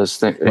and all this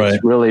thing,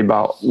 it's really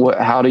about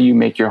how do you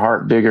make your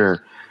heart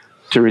bigger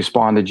to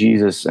respond to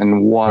Jesus,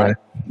 and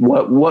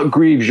what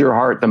grieves your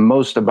heart the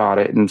most about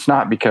it. And it's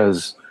not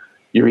because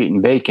you're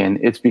eating bacon.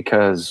 It's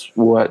because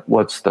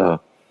what's the,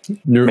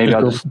 maybe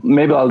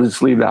I'll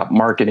just leave that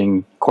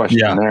marketing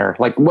question there.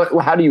 Like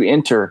how do you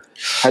enter?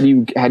 How do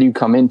you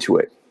come into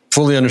it?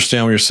 Fully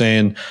understand what you're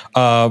saying.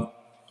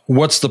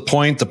 What's the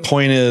point? The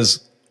point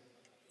is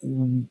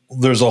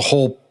there's a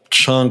whole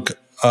chunk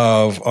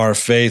of our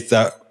faith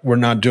that we're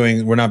not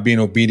being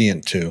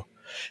obedient to.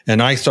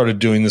 And I started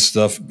doing this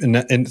stuff.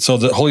 And so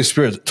the Holy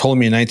Spirit told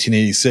me in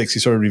 1986, he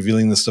started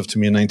revealing this stuff to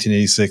me in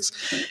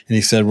 1986. And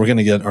he said, we're going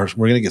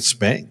to get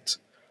spanked.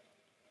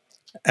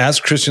 As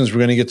Christians, we're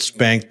going to get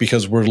spanked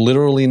because we're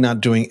literally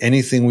not doing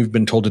anything we've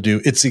been told to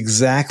do. It's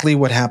exactly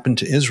what happened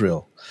to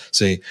Israel.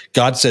 See,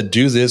 God said,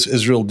 do this.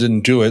 Israel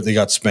didn't do it. They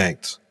got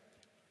spanked.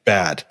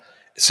 Bad.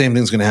 Same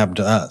thing's going to happen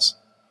to us.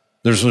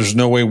 There's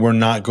no way we're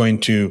not going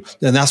to.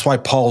 And that's why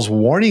Paul's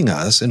warning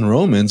us in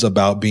Romans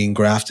about being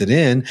grafted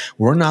in.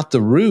 We're not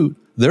the root.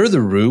 They're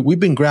the root. We've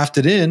been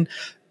grafted in.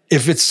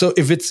 If it's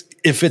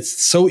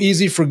so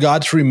easy for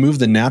God to remove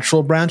the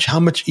natural branch, how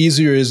much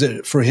easier is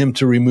it for him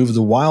to remove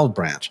the wild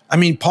branch? I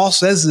mean, Paul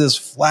says this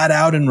flat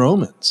out in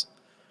Romans,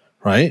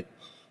 right?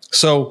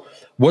 So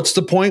what's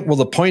the point? Well,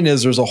 the point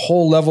is there's a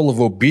whole level of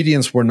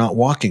obedience we're not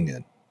walking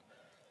in.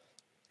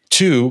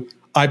 2,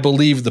 I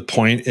believe the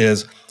point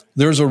is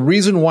there's a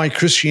reason why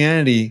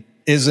Christianity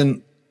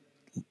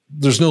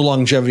there's no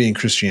longevity in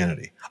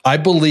Christianity. I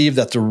believe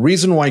that the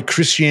reason why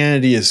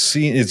Christianity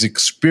is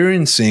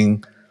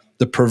experiencing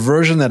the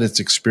perversion that it's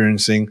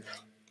experiencing,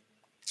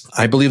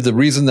 I believe the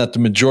reason that the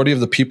majority of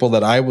the people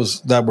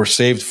that were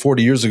saved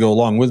 40 years ago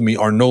along with me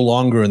are no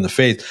longer in the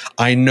faith.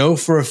 I know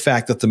for a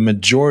fact that the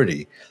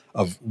majority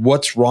of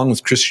what's wrong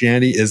with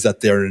Christianity is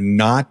that they're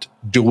not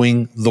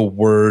doing the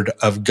word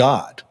of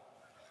God.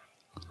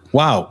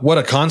 Wow, what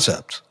a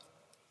concept.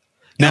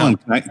 Now,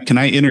 can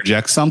I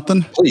interject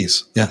something?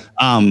 Please. Yeah.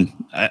 And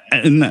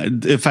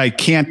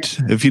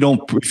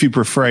if you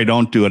prefer I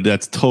don't do it,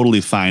 that's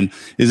totally fine.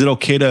 Is it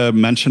okay to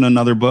mention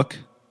another book?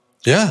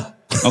 Yeah.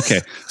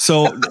 Okay.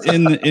 So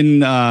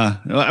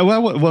I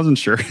wasn't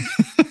sure.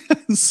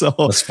 So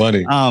that's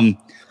funny.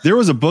 There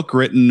was a book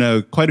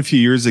written quite a few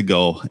years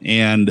ago,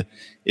 and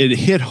it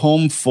hit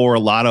home for a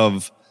lot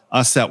of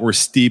us that were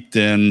steeped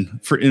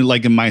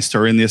like in my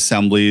story, in the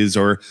assemblies,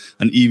 or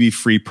an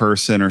EV-free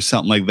person or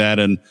something like that.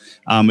 And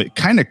it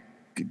kind of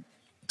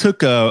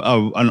took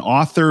an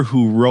author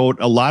who wrote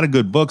a lot of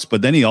good books,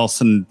 but then he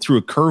also threw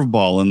a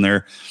curveball in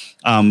there.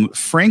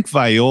 Frank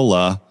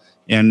Viola,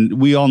 and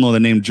we all know the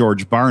name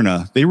George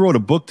Barna, they wrote a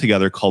book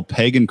together called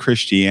Pagan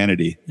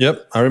Christianity.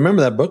 Yep, I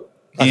remember that book.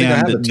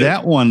 And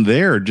that one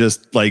there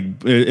just like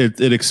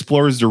it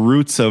explores the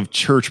roots of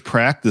church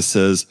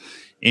practices.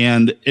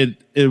 And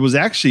it was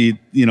actually,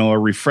 a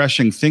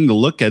refreshing thing to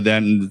look at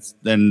that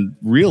and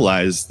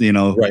realize,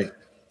 right,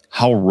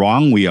 how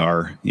wrong we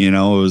are.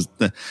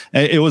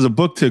 It was a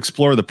book to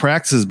explore the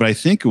practices, but I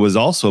think it was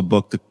also a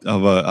book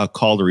of a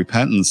call to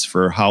repentance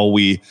for how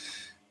we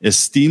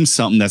esteem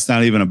something that's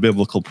not even a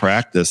biblical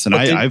practice. And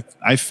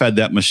I fed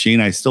that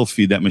machine. I still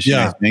feed that machine,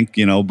 I think,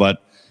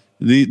 but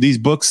these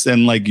books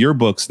and like your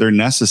books, they're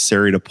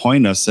necessary to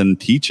point us and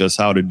teach us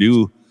how to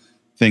do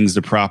things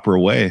the proper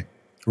way.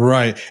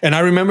 Right. And I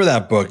remember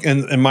that book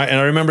and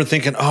I remember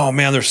thinking, oh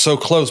man, they're so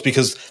close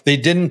because they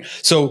didn't.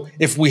 So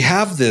if we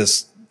have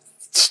this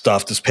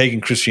stuff, this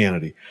pagan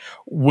Christianity,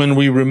 when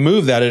we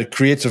remove that, it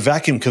creates a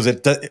vacuum because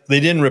they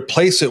didn't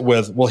replace it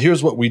with, well,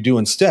 here's what we do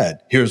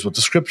instead. Here's what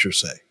the scriptures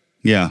say.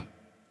 Yeah.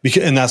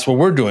 And that's what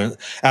we're doing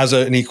as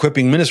an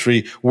equipping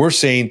ministry. We're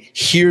saying,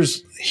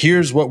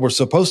 here's what we're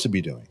supposed to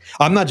be doing.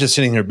 I'm not just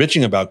sitting here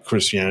bitching about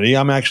Christianity.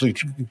 I'm actually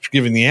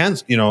giving the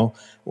answer,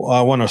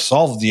 I want to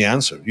solve the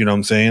answer. You know what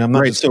I'm saying? I'm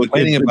not just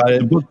complaining about it.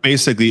 The book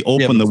basically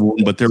opened the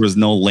wound, but there was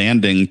no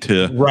landing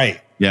to.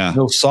 Right. Yeah.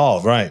 No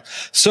solve. Right.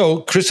 So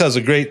Kris has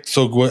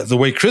the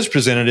way Kris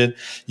presented it.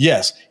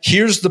 Yes.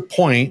 Here's the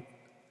point.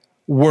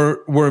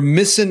 We're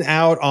missing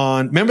out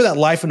on, remember that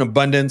life in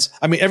abundance?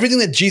 I mean, everything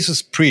that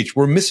Jesus preached,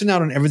 we're missing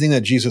out on everything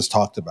that Jesus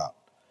talked about.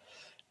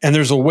 And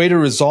there's a way to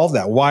resolve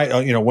that. Why,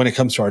 when it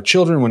comes to our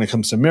children, when it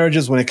comes to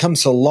marriages, when it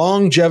comes to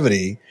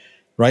longevity,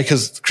 right?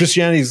 Because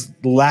Christianity is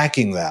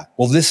lacking that.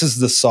 Well, this is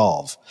the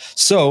solve.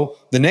 So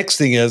the next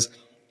thing is,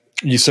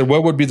 you said,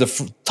 what would be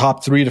the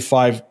top 3 to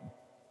 5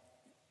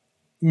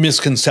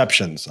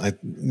 misconceptions?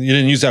 You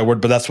didn't use that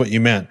word, but that's what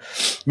you meant.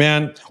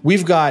 Man,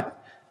 we've got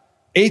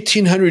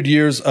 1,800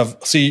 years of,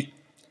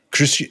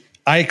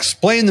 I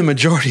explain the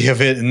majority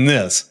of it in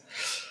this.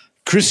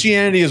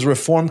 Christianity is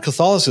Reformed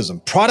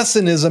Catholicism.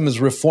 Protestantism is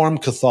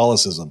Reformed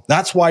Catholicism.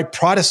 That's why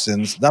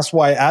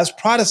as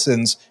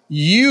Protestants,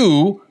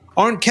 you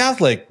aren't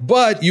Catholic,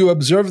 but you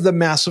observe the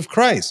Mass of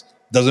Christ.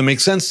 Doesn't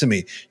make sense to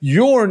me.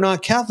 You're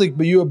not Catholic,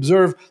 but you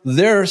observe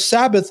their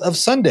Sabbath of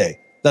Sunday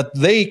that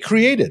they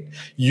created.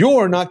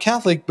 You're not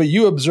Catholic, but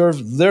you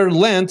observe their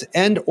Lent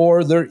and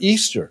or their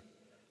Easter.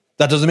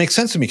 That doesn't make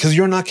sense to me because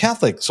you're not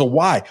Catholic. So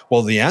why?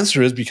 Well, the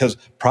answer is because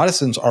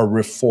Protestants are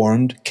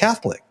Reformed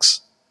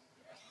Catholics.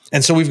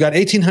 And so we've got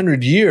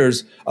 1,800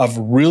 years of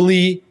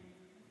really,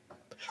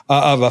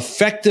 of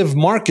effective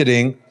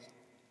marketing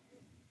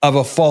of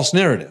a false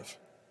narrative.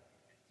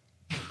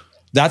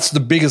 That's the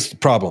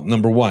biggest problem,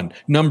 number one.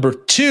 Number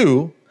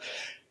two,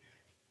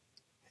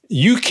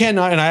 you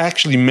cannot, and I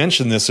actually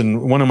mentioned this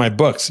in one of my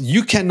books,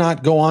 you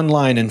cannot go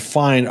online and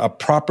find a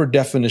proper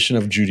definition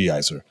of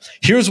Judaizer.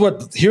 Here's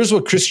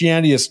what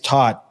Christianity has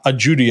taught a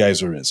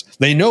Judaizer is.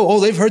 They know,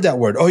 they've heard that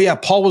word. Oh yeah,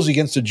 Paul was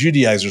against the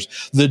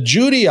Judaizers. The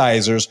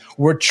Judaizers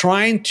were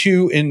trying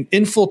to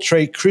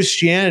infiltrate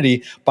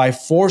Christianity by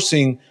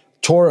forcing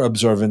Torah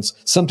observance,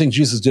 something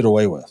Jesus did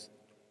away with.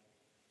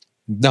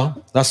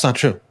 No, that's not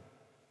true.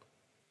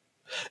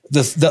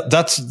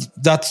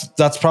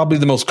 That's probably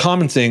the most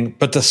common thing.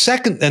 But the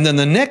second, and then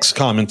the next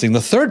common thing,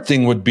 the third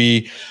thing would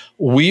be,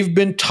 we've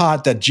been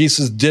taught that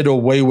Jesus did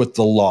away with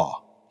the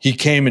law. He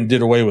came and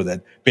did away with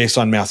it based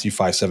on Matthew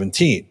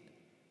 5:17.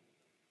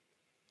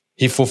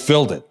 He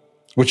fulfilled it,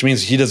 which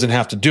means he doesn't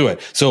have to do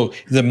it. So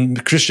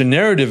the Christian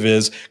narrative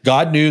is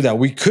God knew that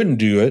we couldn't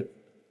do it,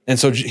 and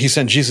so he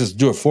sent Jesus to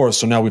do it for us,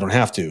 so now we don't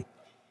have to.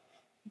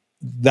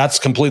 That's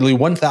completely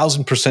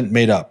 1,000%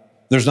 made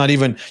up. There's not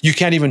even, you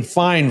can't even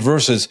find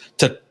verses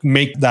to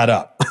make that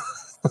up.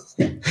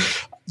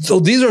 So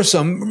these are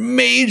some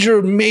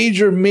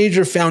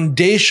major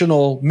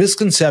foundational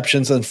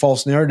misconceptions and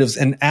false narratives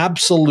and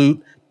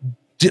absolute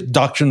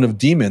doctrine of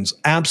demons,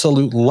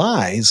 absolute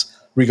lies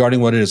regarding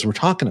what it is we're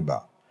talking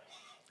about.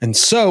 And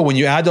so when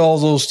you add all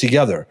those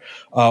together,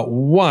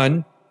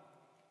 one,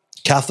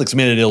 Catholics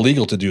made it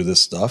illegal to do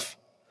this stuff.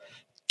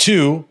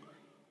 Two,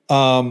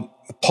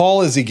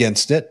 Paul is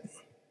against it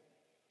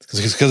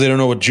because they don't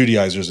know what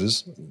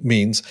Judaizers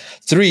means.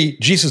 Three,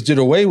 Jesus did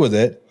away with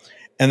it.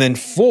 And then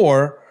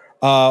four,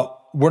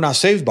 we're not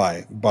saved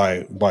by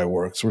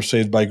works. We're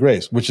saved by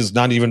grace, which is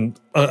not even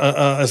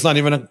it's not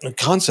even a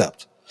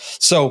concept.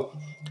 So,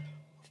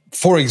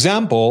 for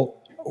example,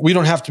 we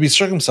don't have to be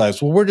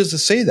circumcised. Well, where does it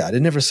say that?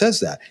 It never says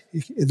that.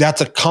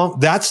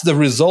 That's the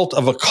result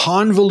of a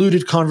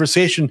convoluted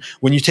conversation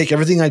when you take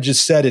everything I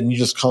just said and you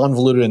just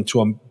convolute it into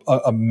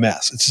a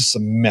mess. It's just a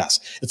mess.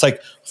 It's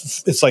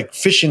like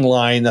fishing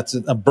line that's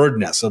a bird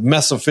nest, a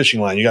mess of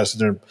fishing line. You got to sit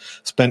there and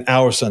spend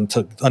hours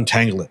to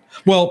untangle it.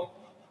 Well,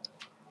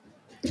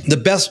 the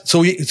best,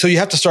 so you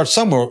have to start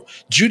somewhere.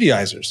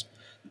 Judaizers.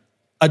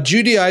 A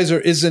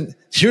Judaizer isn't,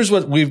 here's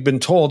what we've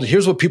been told,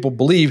 here's what people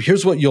believe,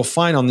 here's what you'll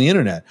find on the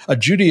internet. A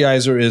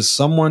Judaizer is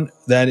someone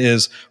that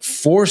is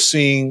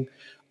forcing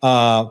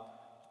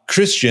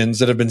Christians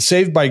that have been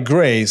saved by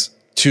grace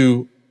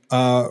to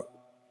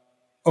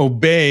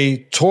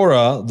obey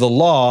Torah, the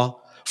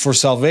law, for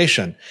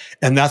salvation.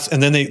 And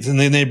then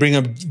they bring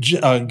up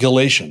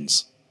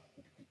Galatians.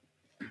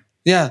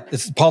 Yeah,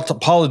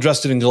 Paul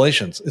addressed it in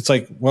Galatians. It's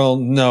like, well,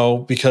 no,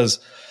 because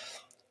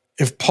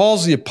if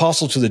Paul's the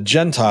apostle to the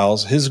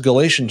Gentiles, his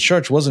Galatian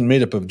church wasn't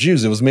made up of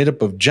Jews. It was made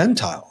up of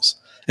Gentiles.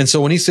 And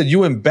so when he said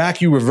you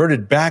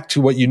reverted back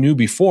to what you knew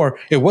before,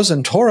 it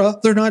wasn't Torah.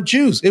 They're not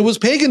Jews. It was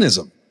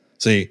paganism.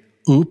 See,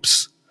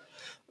 oops.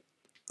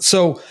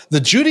 So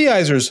the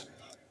Judaizers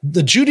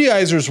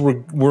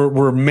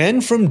were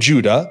men from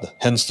Judah,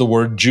 hence the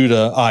word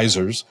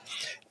Judaizers,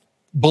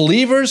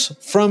 believers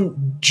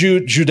from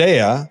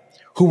Judea,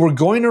 who were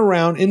going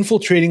around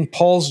infiltrating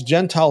Paul's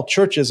Gentile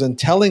churches and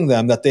telling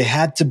them that they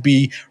had to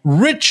be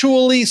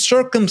ritually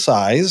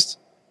circumcised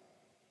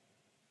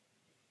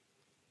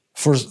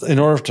in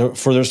order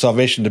for their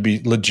salvation to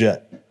be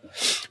legit.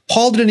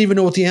 Paul didn't even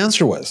know what the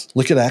answer was.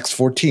 Look at Acts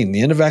 14,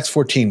 the end of Acts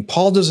 14.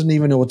 Paul doesn't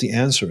even know what the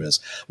answer is,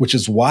 which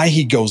is why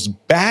he goes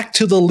back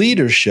to the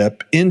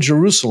leadership in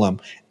Jerusalem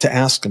to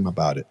ask them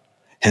about it.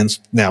 Hence,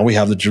 now we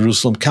have the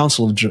Jerusalem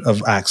Council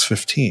of Acts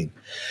 15.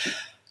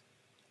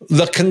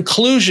 The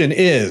conclusion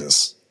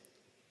is,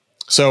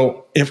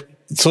 so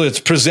it's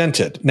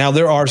presented. Now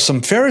there are some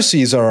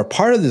Pharisees that are a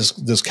part of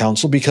this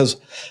council because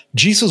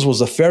Jesus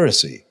was a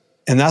Pharisee,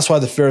 and that's why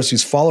the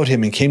Pharisees followed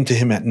him and came to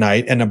him at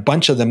night, and a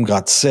bunch of them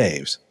got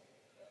saved.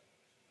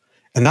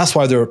 And that's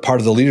why they're a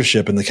part of the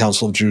leadership in the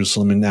Council of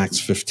Jerusalem in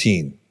Acts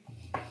 15.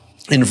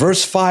 In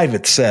verse 5,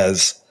 it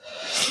says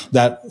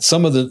that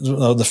some of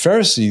the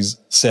Pharisees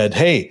said,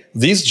 hey,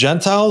 these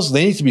Gentiles,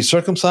 they need to be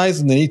circumcised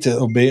and they need to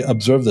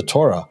observe the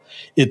Torah.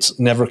 It's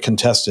never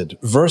contested.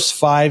 Verse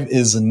 5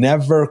 is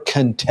never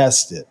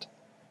contested.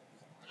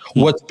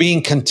 What's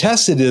being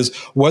contested is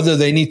whether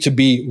they need to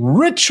be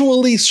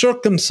ritually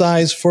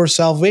circumcised for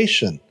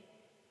salvation.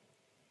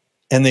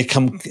 And they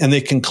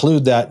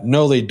conclude that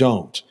no, they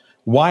don't.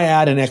 Why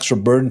add an extra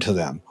burden to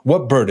them?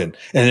 What burden?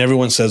 And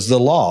everyone says the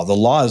law. The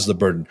law is the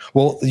burden.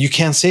 Well, you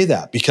can't say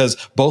that because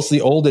both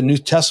the Old and New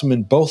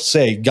Testament both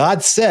say,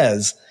 God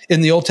says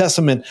in the Old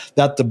Testament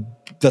that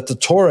the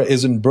Torah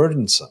isn't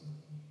burdensome.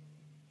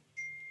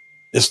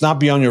 It's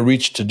not beyond your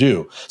reach to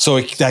do. So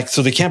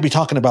they can't be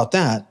talking about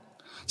that.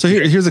 So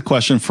here's a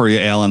question for you,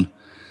 Alan.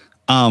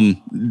 What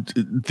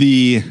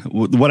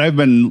I've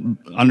been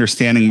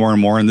understanding more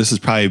and more, and this is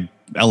probably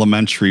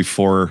elementary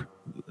for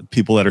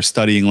people that are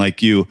studying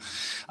like you,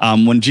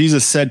 when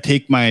Jesus said,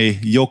 take my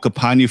yoke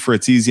upon you for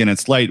it's easy and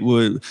it's light,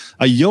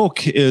 a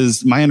yoke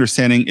is, my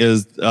understanding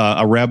is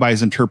a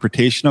rabbi's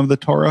interpretation of the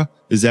Torah.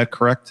 Is that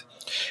correct?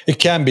 It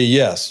can be,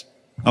 yes.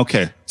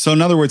 Okay. So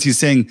in other words, he's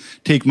saying,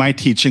 take my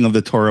teaching of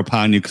the Torah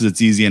upon you because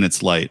it's easy and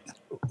it's light.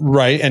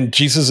 Right. And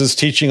Jesus'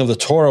 teaching of the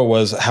Torah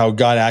was how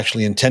God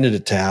actually intended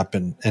it to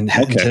happen and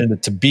intended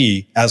it to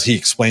be, as he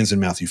explains in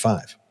Matthew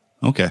 5.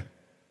 Okay.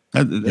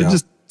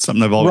 Just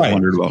something I've always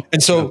wondered about.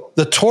 And so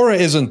the Torah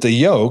isn't the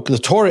yoke. The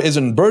Torah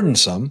isn't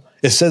burdensome.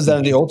 It says that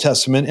in the Old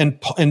Testament.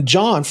 And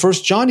John, 1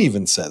 John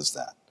even says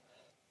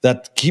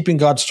that keeping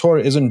God's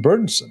Torah isn't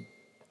burdensome.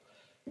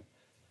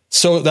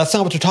 So that's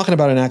not what they're talking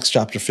about in Acts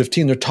chapter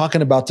 15. They're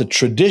talking about the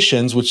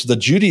traditions which the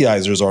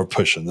Judaizers are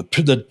pushing.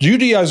 The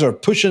Judaizers are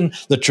pushing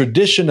the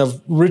tradition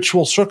of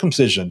ritual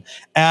circumcision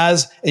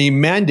as a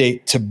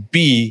mandate to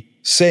be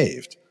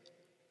saved.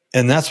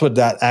 And that's what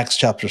that Acts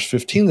chapter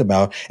 15 is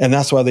about. And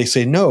that's why they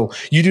say, no,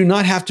 you do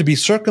not have to be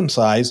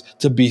circumcised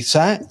to be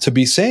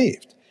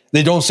saved.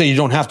 They don't say you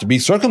don't have to be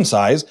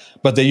circumcised,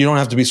 but that you don't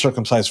have to be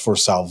circumcised for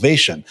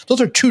salvation.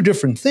 Those are two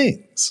different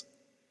things.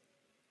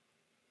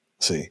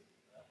 See?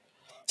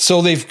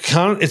 So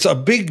it's a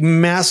big,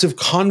 massive,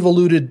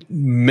 convoluted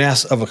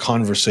mess of a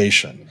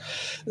conversation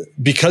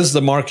because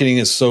the marketing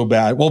is so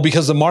bad. Well,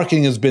 because the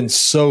marketing has been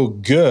so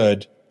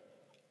good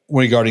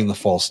regarding the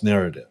false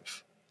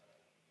narrative.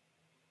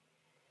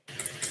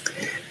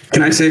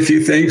 Can I say a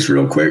few things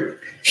real quick?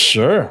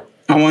 Sure.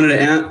 I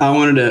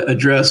wanted to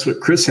address what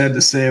Kris had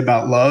to say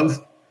about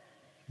love,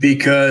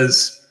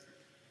 because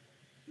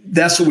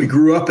that's what we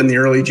grew up in the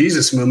early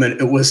Jesus movement.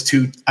 It was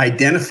to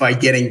identify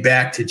getting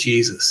back to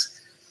Jesus.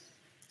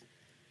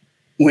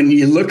 When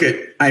you look at,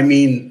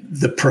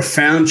 the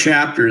profound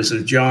chapters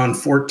of John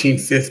 14,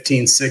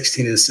 15,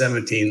 16, and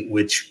 17,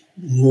 which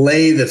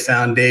lay the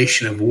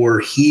foundation of where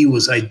he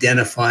was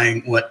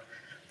identifying what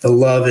the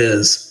love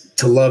is,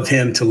 to love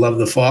him, to love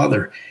the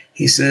Father.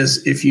 He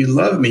says, if you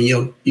love me,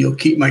 you'll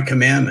keep my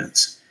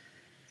commandments.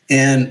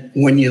 And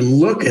when you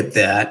look at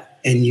that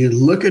and you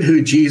look at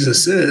who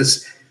Jesus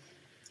is,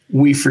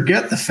 we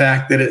forget the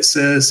fact that it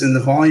says in the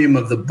volume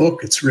of the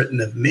book, it's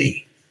written of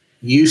me.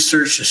 You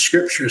search the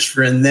scriptures,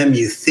 for in them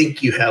you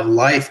think you have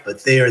life,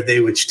 but they are they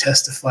which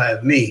testify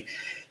of me.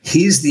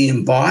 He's the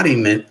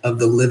embodiment of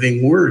the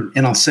living word.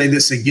 And I'll say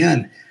this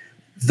again,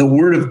 the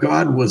word of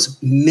God was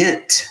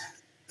meant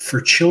for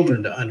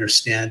children to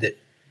understand it.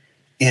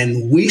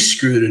 And we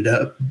screwed it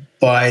up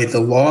by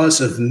the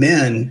laws of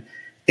men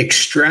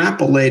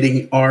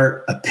extrapolating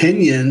our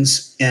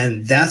opinions,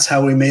 and that's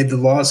how we made the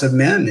laws of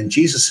men. And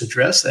Jesus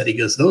addressed that. He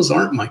goes, those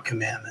aren't my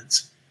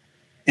commandments.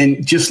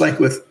 And just like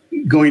with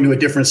going to a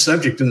different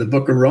subject in the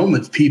book of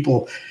Romans,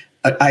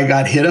 I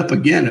got hit up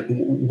again.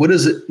 What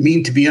does it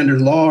mean to be under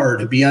law or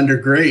to be under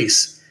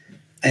grace?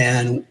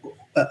 And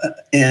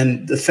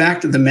the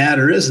fact of the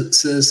matter is, it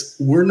says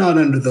we're not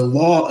under the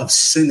law of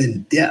sin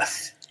and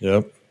death.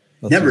 Yep.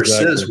 Never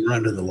says we're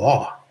under the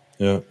law.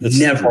 Yeah.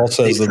 Never. Paul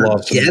says the law.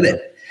 Get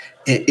it.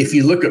 If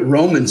you look at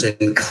Romans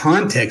in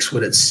context,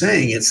 what it's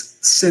saying, it's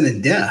sin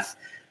and death.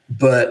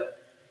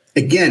 But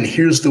again,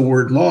 here's the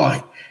word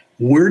law.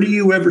 Where do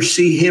you ever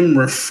see him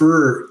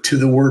refer to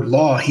the word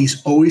law?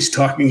 He's always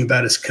talking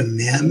about his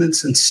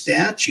commandments and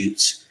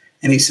statutes.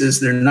 And he says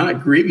they're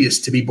not grievous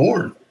to be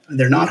borne.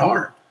 They're not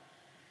hard,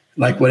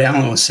 like what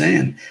Alan was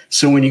saying.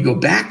 So when you go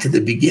back to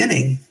the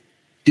beginning,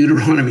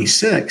 Deuteronomy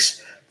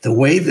 6, the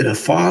way that a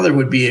father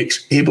would be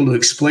able to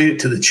explain it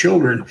to the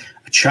children,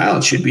 a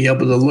child should be able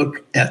to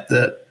look at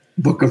the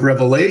book of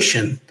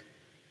Revelation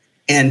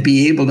and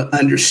be able to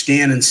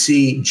understand and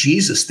see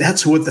Jesus.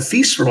 That's what the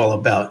feasts are all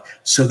about,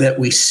 so that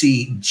we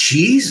see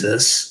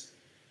Jesus,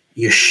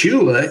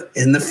 Yeshua,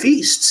 in the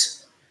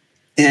feasts.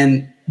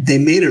 And they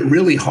made it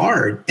really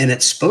hard, and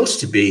it's supposed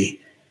to be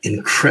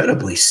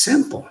incredibly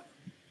simple.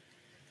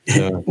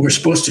 Yeah. We're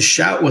supposed to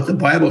shout what the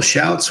Bible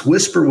shouts,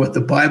 whisper what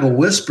the Bible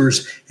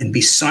whispers, and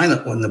be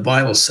silent when the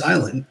Bible's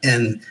silent.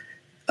 And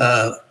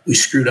we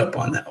screwed up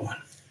on that one.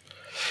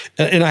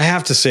 And I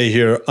have to say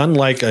here,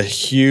 unlike a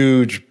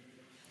huge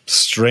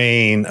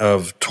strain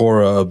of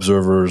Torah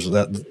observers,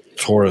 that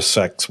Torah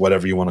sects,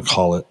 whatever you want to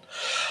call it,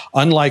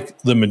 unlike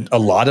a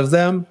lot of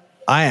them,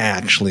 I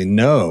actually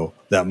know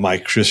that my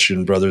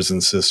Christian brothers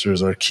and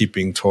sisters are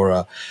keeping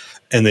Torah,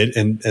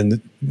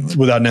 and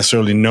without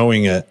necessarily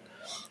knowing it.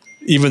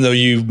 Even though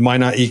you might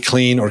not eat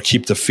clean or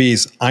keep the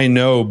feast, I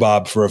know,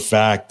 Bob, for a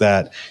fact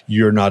that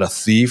you're not a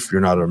thief,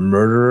 you're not a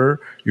murderer,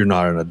 you're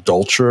not an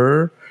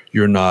adulterer,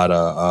 you're not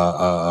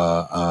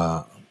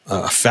a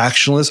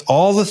factionalist.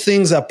 All the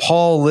things that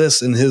Paul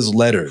lists in his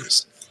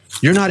letters,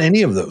 you're not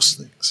any of those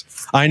things.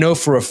 I know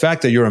for a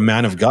fact that you're a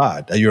man of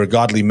God, that you're a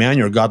godly man,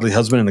 you're a godly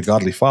husband and a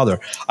godly father.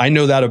 I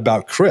know that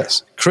about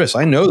Kris. Kris,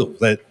 I know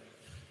that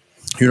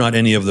you're not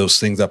any of those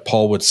things that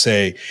Paul would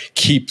say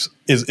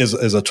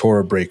is a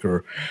Torah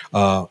breaker.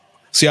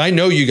 See, I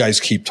know you guys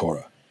keep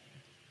Torah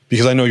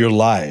because I know your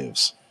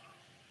lives.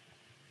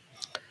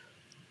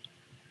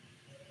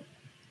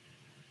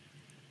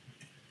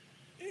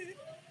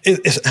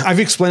 I've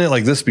explained it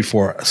like this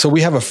before. So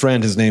we have a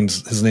friend. His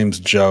name's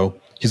Joe.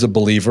 He's a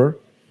believer,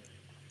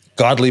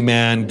 godly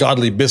man,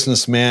 godly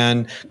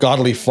businessman,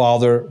 godly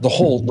father. He's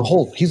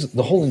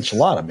the whole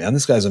enchilada, man.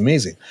 This guy's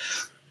amazing.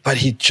 But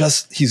he's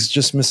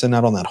just missing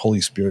out on that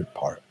Holy Spirit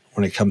part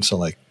when it comes to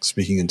like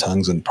speaking in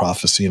tongues and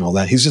prophecy and all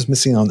that. He's just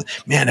missing on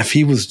man.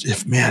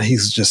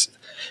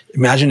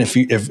 Imagine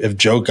if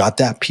Joe got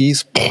that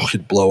piece,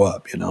 it'd blow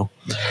up, you know?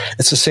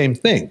 It's the same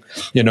thing,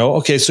 you know?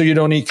 Okay, so you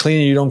don't eat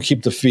clean, you don't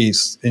keep the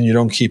feast, and you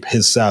don't keep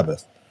his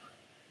Sabbath.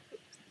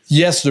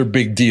 Yes, they're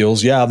big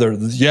deals. Yeah,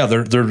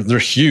 they're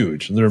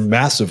huge. They're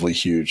massively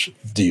huge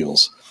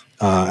deals,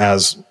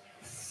 as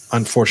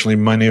unfortunately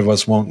many of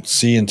us won't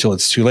see until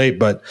it's too late,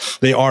 but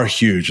they are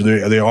huge.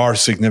 They are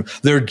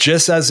significant. They're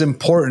just as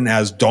important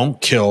as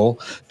don't kill,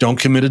 don't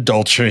commit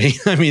adultery.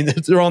 I mean,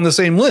 they're on the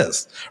same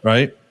list,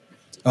 right?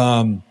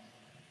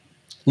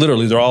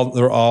 Literally, they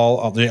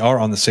are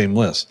on the same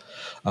list.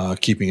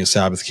 Keeping his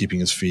Sabbath, keeping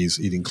his feasts,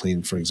 eating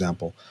clean, for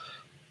example.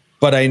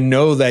 But I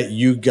know that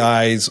you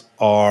guys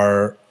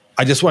are.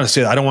 I just want to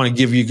say that I don't want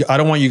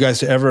you guys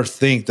to ever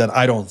think that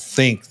I don't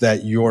think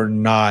that you're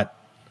not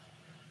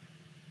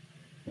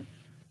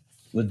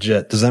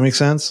legit. Does that make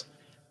sense?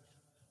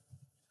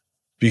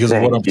 Because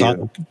of what I'm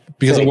talking.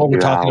 Because of what we're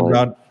talking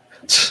about.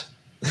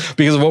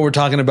 Because of what we're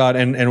talking about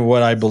and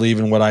what I believe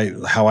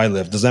and how I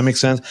live. Does that make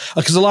sense?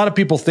 Because a lot of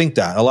people think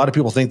that. A lot of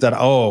people think that,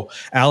 oh,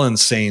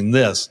 Alan's saying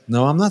this.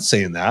 No, I'm not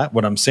saying that.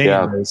 What I'm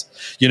saying is,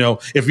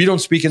 if you don't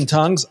speak in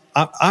tongues,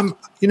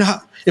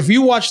 if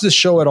you watch this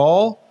show at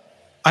all,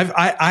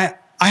 I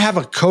have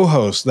a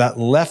co-host that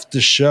left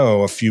the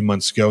show a few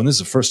months ago, and this is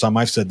the first time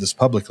I've said this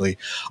publicly.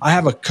 I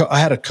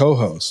had a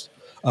co-host,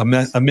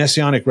 a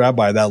Messianic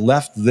rabbi that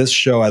left this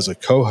show as a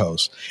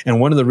co-host. And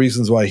one of the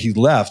reasons why he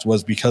left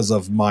was because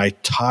of my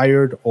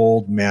tired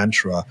old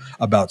mantra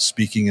about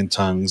speaking in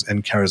tongues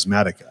and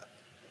charismatica.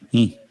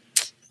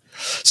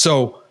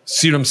 So,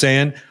 see what I'm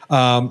saying?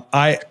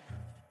 I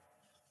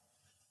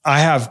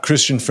have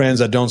Christian friends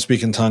that don't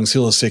speak in tongues,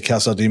 heal the sick,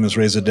 cast out demons,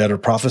 raise the dead, or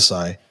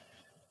prophesy.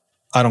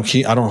 I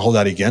don't hold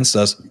that against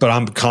us, but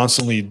I'm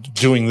constantly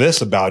doing this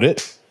about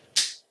it.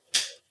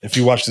 If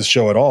you watch this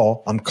show at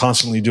all, I'm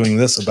constantly doing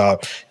this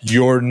about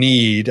your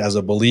need as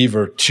a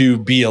believer to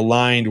be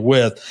aligned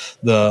with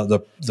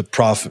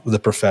the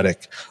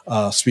prophetic,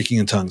 speaking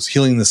in tongues,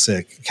 healing the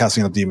sick,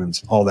 casting out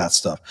demons, all that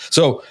stuff.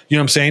 So, you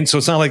know what I'm saying? So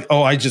it's not like,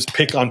 oh, I just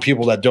pick on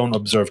people that don't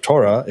observe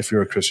Torah if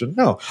you're a Christian.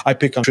 No, I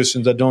pick on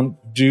Christians that don't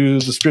do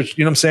the spiritual,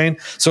 you know what I'm saying?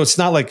 So it's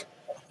not like,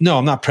 no,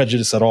 I'm not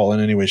prejudiced at all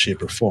in any way,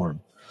 shape, or form.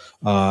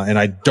 And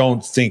I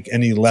don't think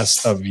any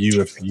less of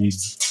you if you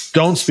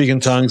don't speak in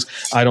tongues.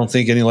 I don't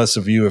think any less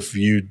of you if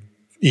you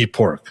eat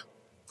pork.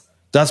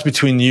 That's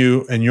between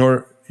you and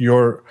you're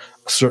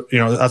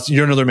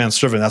another man's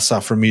servant. That's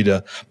not for me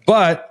to.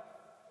 But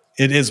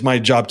it is my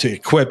job to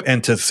equip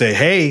and to say,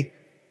 hey,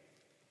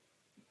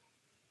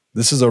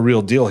 this is a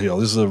real deal here.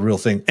 This is a real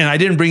thing. And I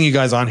didn't bring you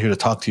guys on here to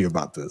talk to you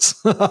about this.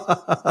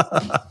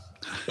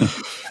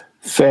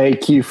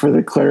 Thank you for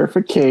the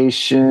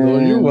clarification.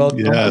 Well, you're welcome.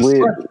 Yes.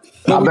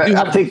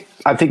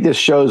 I think this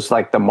shows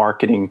like the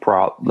marketing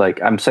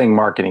like I'm saying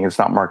marketing, it's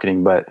not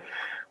marketing, but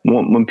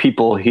when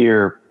people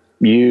hear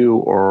you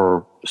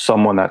or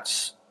someone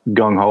that's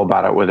gung-ho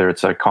about it, whether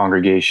it's a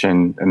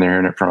congregation and they're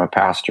hearing it from a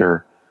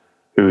pastor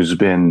who's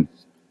been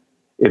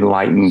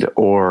enlightened,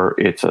 or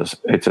it's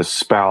a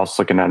spouse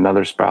looking at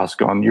another spouse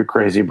going, "You're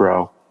crazy,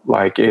 bro."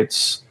 Like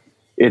it's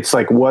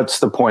like, what's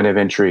the point of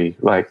entry?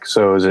 Like,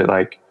 so is it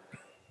like,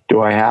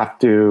 do I have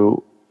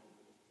to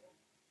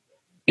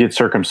get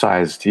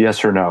circumcised?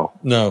 Yes or no?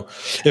 No.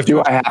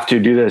 Do I have to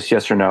do this?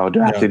 Yes or no?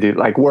 Do I have to do,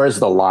 like, where's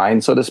the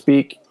line, so to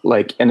speak?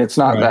 Like, and it's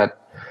not that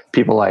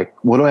people like,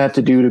 what do I have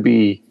to do to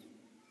be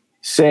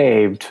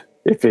saved?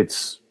 If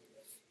it's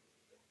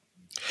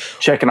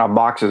checking off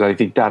boxes, I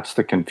think that's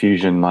the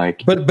confusion.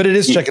 Like, but it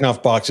is checking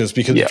off boxes,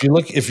 because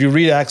if you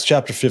read Acts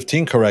chapter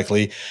 15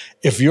 correctly,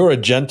 if you're a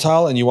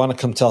Gentile and you want to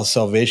come tell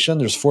salvation,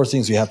 there's 4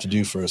 things you have to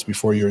do first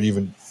before you're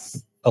even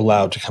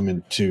allowed to come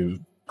into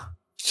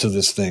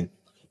this thing.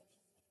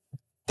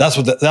 That's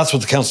what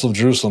the Council of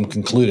Jerusalem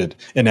concluded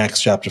in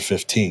Acts chapter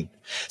 15.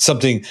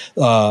 Something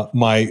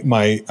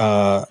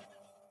my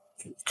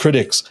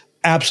critics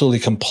absolutely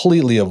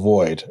completely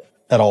avoid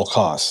at all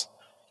costs.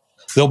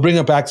 They'll bring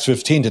up Acts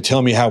 15 to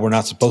tell me how we're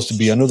not supposed to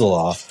be under the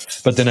law,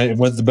 but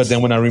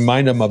then when I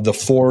remind them of the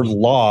 4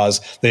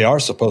 laws they are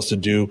supposed to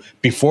do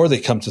before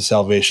they come to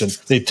salvation,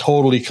 they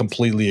totally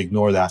completely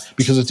ignore that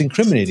because it's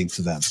incriminating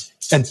to them.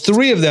 And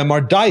 3 of them are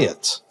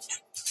diet.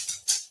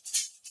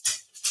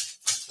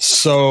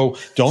 So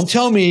don't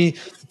tell me,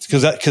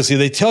 because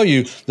they tell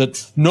you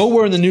that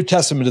nowhere in the New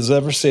Testament does it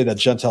ever say that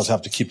Gentiles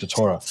have to keep the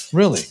Torah.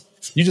 Really?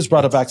 You just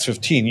brought up Acts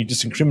 15. You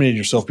just incriminated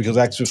yourself, because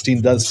Acts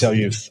 15 does tell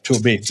you to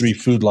obey 3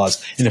 food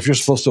laws. And if you're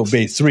supposed to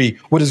obey 3,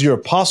 what does your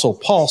apostle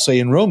Paul say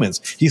in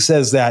Romans? He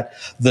says that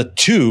the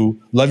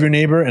 2, love your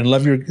neighbor and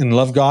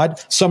love God,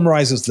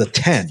 summarizes the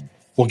 10.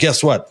 Well,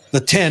 guess what? The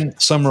 10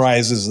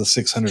 summarizes the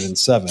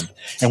 607.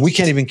 And we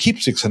can't even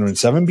keep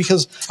 607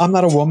 because I'm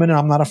not a woman and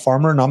I'm not a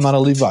farmer and I'm not a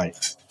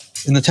Levite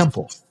in the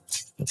temple.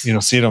 See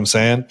what I'm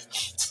saying?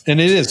 And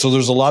it is. So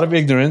there's a lot of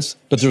ignorance,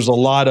 but there's a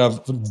lot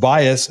of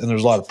bias and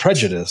there's a lot of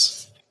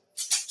prejudice.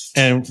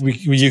 And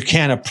you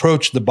can't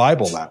approach the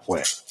Bible that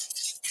way,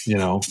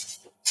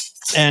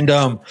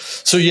 And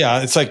so,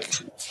 yeah, it's like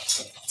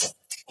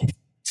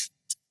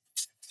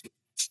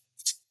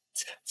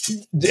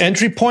the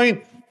entry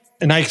point.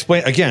 And I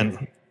explain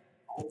again,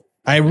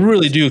 I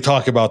really do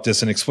talk about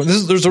this and explain.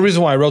 There's a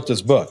reason why I wrote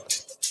this book.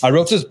 I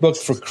wrote this book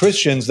for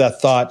Christians that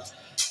thought,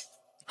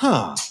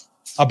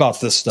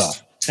 about this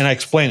stuff. And I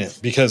explain it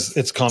because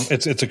it's a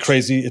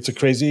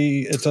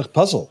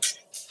puzzle.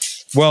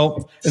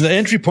 Well, and the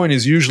entry point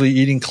is usually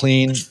eating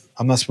clean,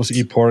 I'm not supposed to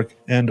eat pork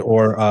and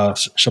or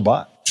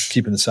Shabbat,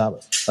 keeping the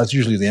Sabbath. That's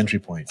usually the entry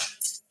point.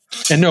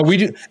 And no, we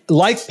do,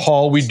 like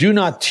Paul, we do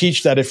not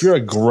teach that if you're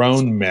a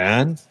grown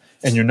man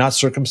and you're not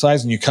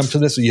circumcised and you come to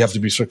this, you have to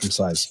be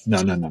circumcised.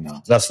 No.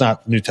 That's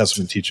not New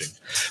Testament teaching.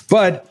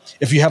 But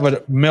if you have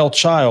a male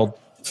child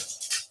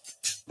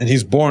and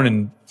he's born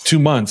in 2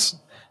 months,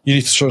 you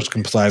need to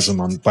circumcise him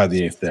by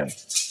the 8th day,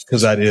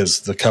 because that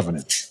is the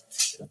covenant.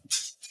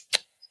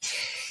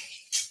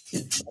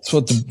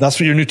 That's what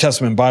your New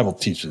Testament Bible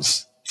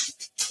teaches.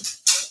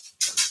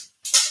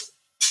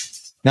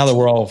 Now that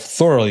we're all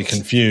thoroughly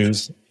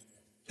confused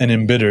and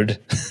embittered.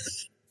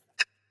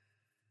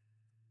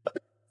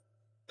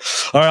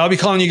 All right, I'll be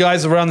calling you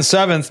guys around the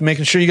 7th,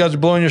 making sure you guys are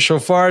blowing your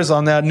shofars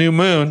on that new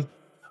moon.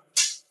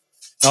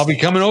 I'll be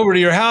coming over to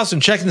your house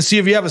and checking to see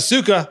if you have a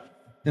sukkah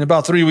in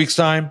about 3 weeks'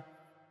 time.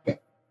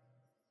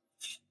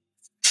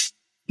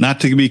 Not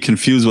to be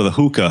confused with a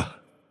hookah.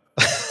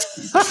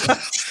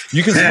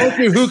 You can smoke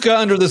your hookah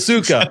under the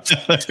sukkah.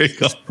 There you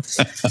go.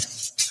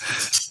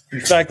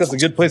 In fact, that's a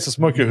good place to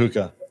smoke your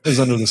hookah, is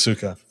under the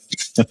sukkah.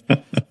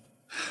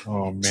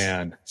 Oh,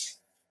 man.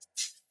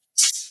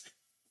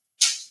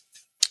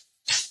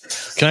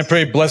 Can I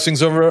pray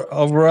blessings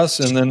over us,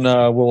 and then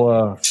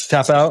we'll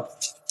tap out?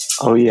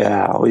 Oh,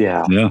 yeah.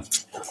 Yeah.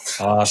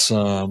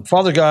 Awesome.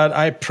 Father God,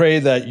 I pray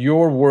that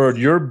your word,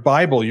 your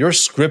Bible, your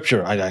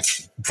scripture,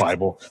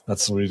 Bible,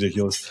 that's so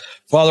ridiculous.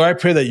 Father, I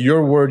pray that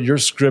your word, your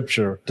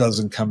scripture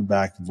doesn't come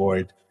back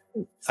void.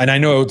 And I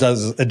know it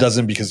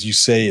doesn't because you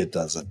say it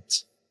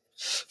doesn't.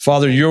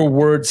 Father, your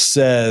word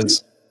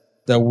says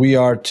that we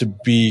are to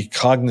be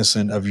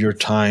cognizant of your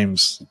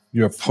times,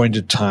 your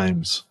appointed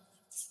times,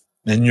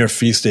 and your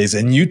feast days.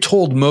 And you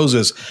told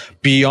Moses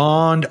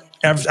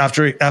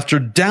after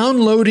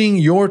downloading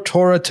your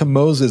Torah to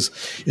Moses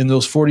in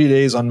those 40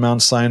 days on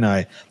Mount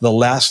Sinai, the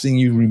last thing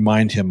you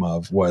remind him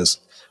of was,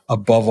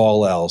 above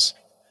all else,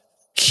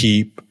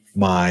 keep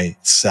my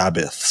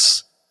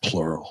Sabbaths,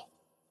 plural.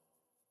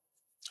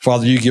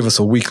 Father, you give us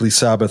a weekly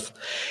Sabbath,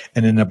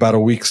 and in about a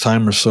week's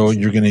time or so,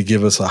 you're going to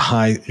give us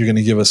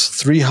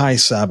 3 high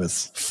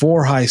Sabbaths,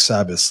 4 high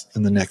Sabbaths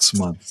in the next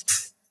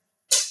month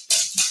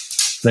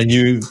that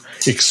you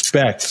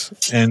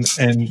expect and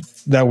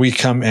that we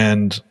come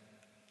and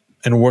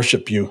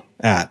worship you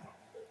at.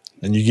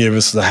 And you give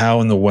us the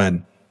how and the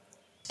when.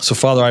 So,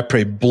 Father, I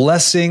pray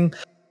blessing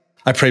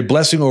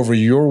over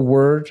your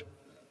word,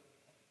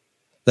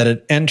 that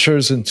it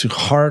enters into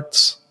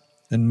hearts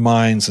and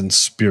minds and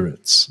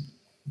spirits,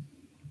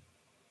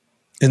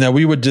 and that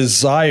we would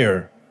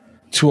desire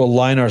to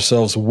align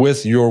ourselves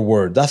with your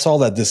word. That's all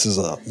that this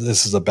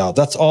is about.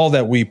 That's all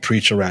that we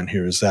preach around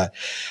here, is that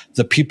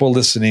the people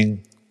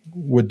listening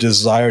would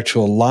desire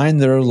to align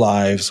their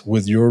lives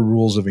with your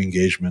rules of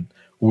engagement,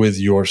 with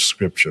your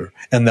scripture,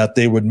 and that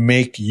they would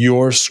make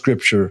your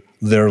scripture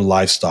their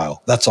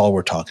lifestyle. That's all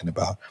we're talking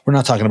about. We're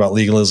not talking about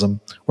legalism.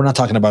 We're not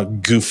talking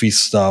about goofy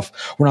stuff.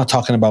 We're not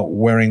talking about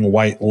wearing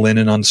white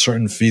linen on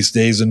certain feast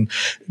days and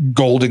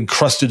gold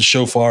encrusted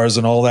shofars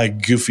and all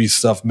that goofy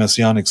stuff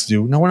Messianics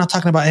do. No, we're not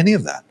talking about any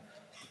of that.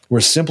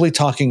 We're simply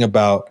talking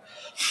about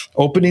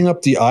opening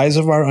up the eyes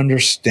of our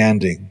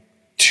understanding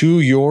to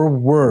your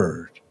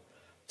word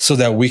so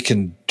that we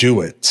can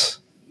do it.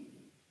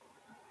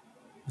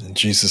 In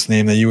Jesus'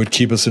 name, that you would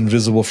keep us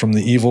invisible from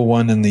the evil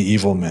one and the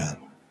evil man.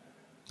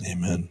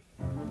 Amen.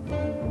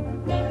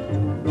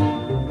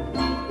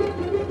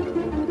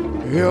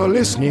 You're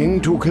listening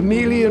to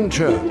Chameleon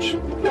Church,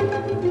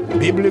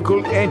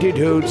 biblical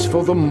antidotes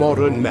for the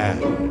modern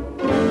man.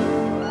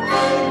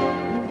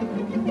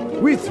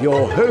 With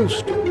your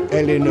host,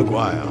 Ellen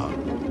Aguirre.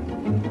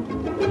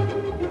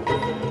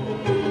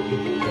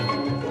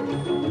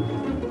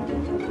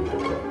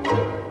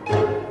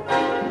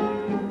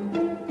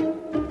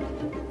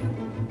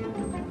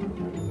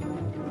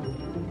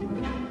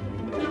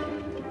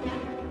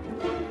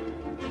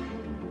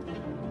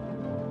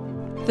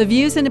 The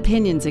views and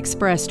opinions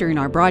expressed during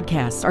our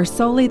broadcasts are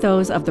solely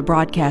those of the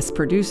broadcast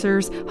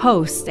producers,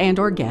 hosts,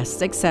 and/or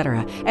guests,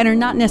 etc., and are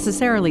not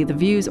necessarily the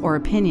views or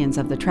opinions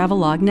of the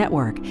Travelogue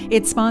Network,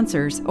 its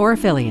sponsors, or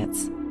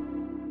affiliates.